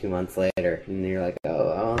V3 2 months later, and you're like, oh,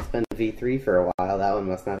 I want to spend V3 for a while. That one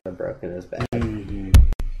must not have broken as bad. Mm-hmm.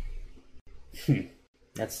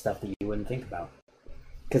 That's stuff that you wouldn't think about.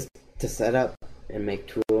 Because to set up and make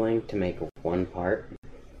tooling to make one part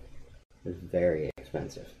is very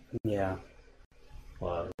expensive. Yeah.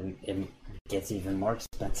 Well, it gets even more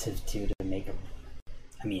expensive too to make a.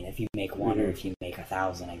 I mean, if you make one or if you make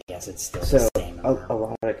 1,000, I guess it's still So the same amount. a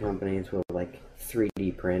lot of companies will like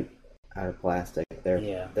 3D print out of plastic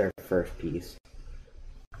their first piece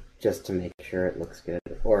just to make sure it looks good.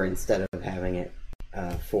 Or instead of having it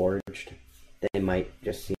forged, they might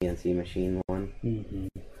just CNC machine one. Mm-hmm.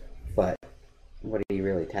 But what are you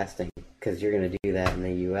really testing? Because you're going to do that in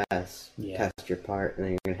the U.S., Yeah. test your part, and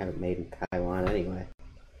then you're going to have it made in Taiwan anyway.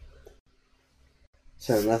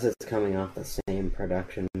 So unless it's coming off the same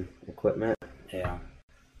production equipment, Yeah.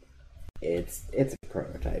 it's a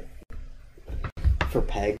prototype. For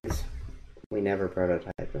pegs, we never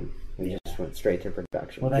prototyped them. We just went straight to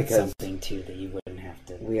production. Well, that's because something too that you wouldn't have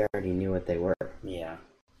to. we already knew what they were. Yeah.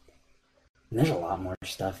 And there's a lot more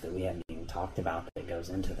stuff that we haven't even talked about that goes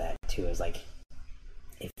into that too. Is like,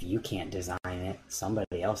 if you can't design it,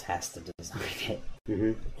 somebody else has to design it,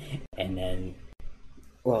 Mm-hmm. and then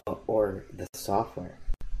Well, or the software.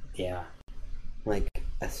 yeah, Like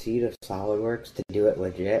a seed of SolidWorks to do it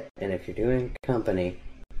legit, and if you're doing a company,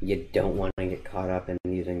 you don't want to get caught up in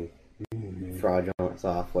using fraudulent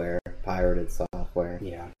software, pirated software.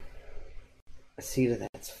 yeah, A seed of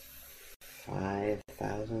that's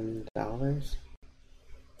 $5,000.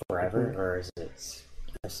 forever, or is it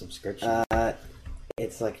a subscription?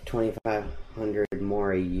 It's like $2,500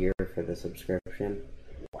 more a year for the subscription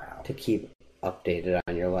Wow, to keep updated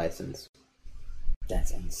on your license.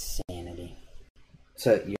 that's insanity.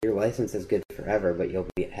 So your license is good forever, but you'll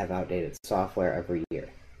have outdated software every year.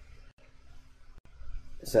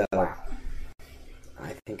 So Wow.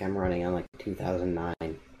 I think I'm running on like 2009.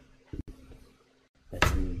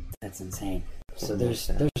 That's insane. So Something there's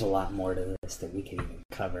like that. there's a lot more to this that we could even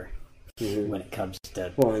cover Mhm. when it comes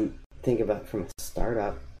to Well, and think about it from a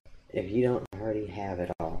startup. If you don't already have it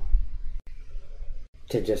all,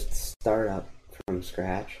 to just start up from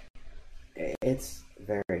scratch, it's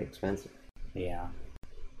very expensive. yeah.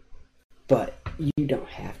 But you don't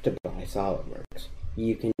have to buy SolidWorks.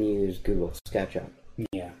 You can use Google SketchUp,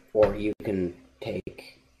 Yeah. or you can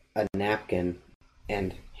take a napkin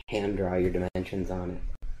and hand draw your dimensions on it.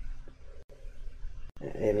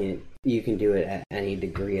 I mean, you can do it at any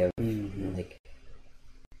degree of like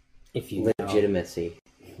if you legitimacy.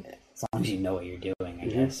 As long as you know what you're doing, I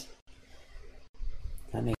Mhm. guess.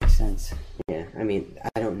 That makes sense. Yeah, I mean,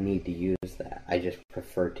 I don't need to use that. I just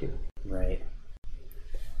prefer to. Right.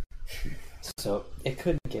 So it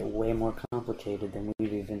could get way more complicated than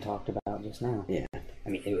we've even talked about just now. Yeah. I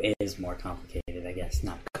mean, it is more complicated, I guess.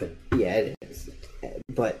 Not could. Yeah, it is.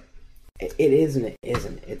 But it is and it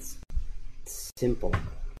isn't. It's simple,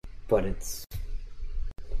 but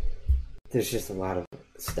there's just a lot of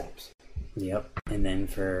steps. Yep. And then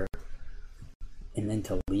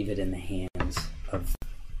to leave it in the hands of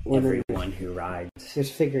everyone who rides.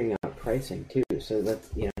 Just figuring out pricing too. So that's,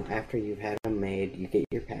 after you've had them made, you get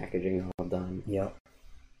your packaging all done. Yep.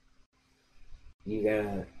 You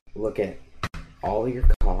gotta look at all your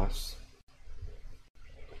costs.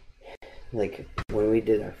 Like when we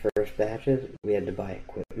did our first batches, we had to buy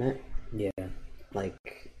equipment. Yeah.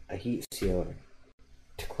 Like a heat sealer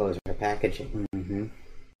to close our packaging. Mm-hmm.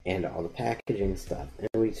 And all the packaging stuff. And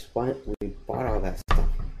we bought all that stuff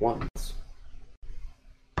once.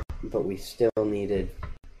 But we still needed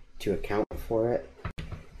to account for it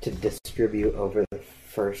to distribute over the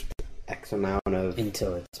first X amount of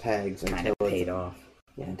until it's pegs kind of paid off.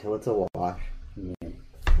 Yeah, until it's a wash. Yeah.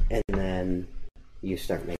 And then you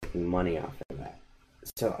start making money off of that.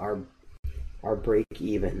 So our break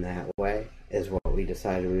even that way is what we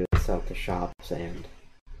decided we would sell to shops and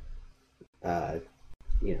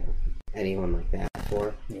anyone like that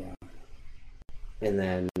for. Yeah. And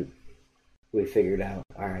then we figured out,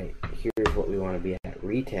 all right, here's what we want to be at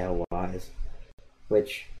retail wise,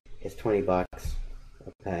 which is $20 a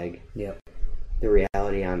peg. Yep. The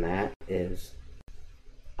reality on that is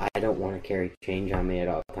I don't want to carry change on me at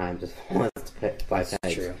all times if I want to buy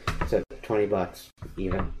pegs. True. So $20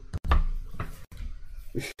 even.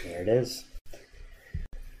 There it is.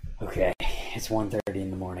 Okay, it's 1:30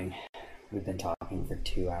 in the morning. We've been talking for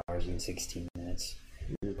 2 hours and 16 minutes.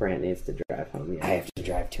 Brant needs to drive home. Yeah. I have to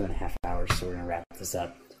drive 2.5 hours, so we're going to wrap this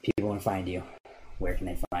up. People want to find you. Where can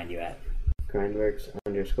they find you at?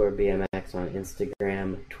 Grindworks_BMX on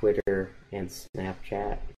Instagram, Twitter, and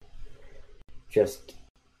Snapchat. Just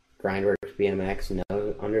Grindworks BMX,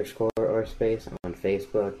 no underscore or space on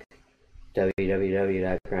Facebook.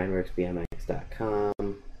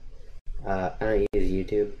 www.grindworksbmx.com. I don't use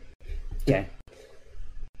YouTube. Okay.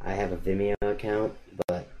 I have a Vimeo account,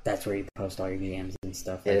 but that's where you post all your games and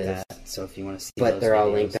stuff like that. So if you want to see but those they're videos, all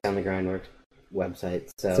linked on the Grindworks website.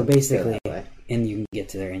 So basically, and you can get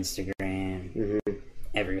to their Instagram,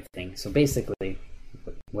 everything. So basically,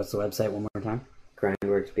 what's the website one more time?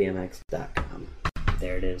 grindworksbmx.com.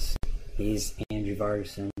 There it is. He's Andrew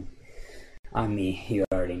Vargason. I'm me. You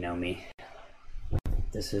already know me.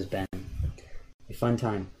 This has been a fun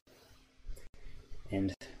time.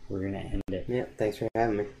 And we're going to end it. Yeah, thanks for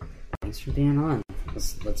having me. Thanks for being on.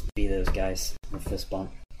 Let's be those guys. The fist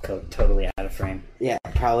bump. Totally out of frame. Yeah,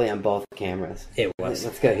 probably on both cameras. It was.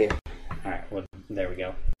 Let's go here. Alright, well, there we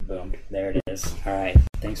go. Boom. There it is. Alright,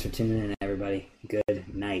 thanks for tuning in, everybody. Good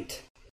night.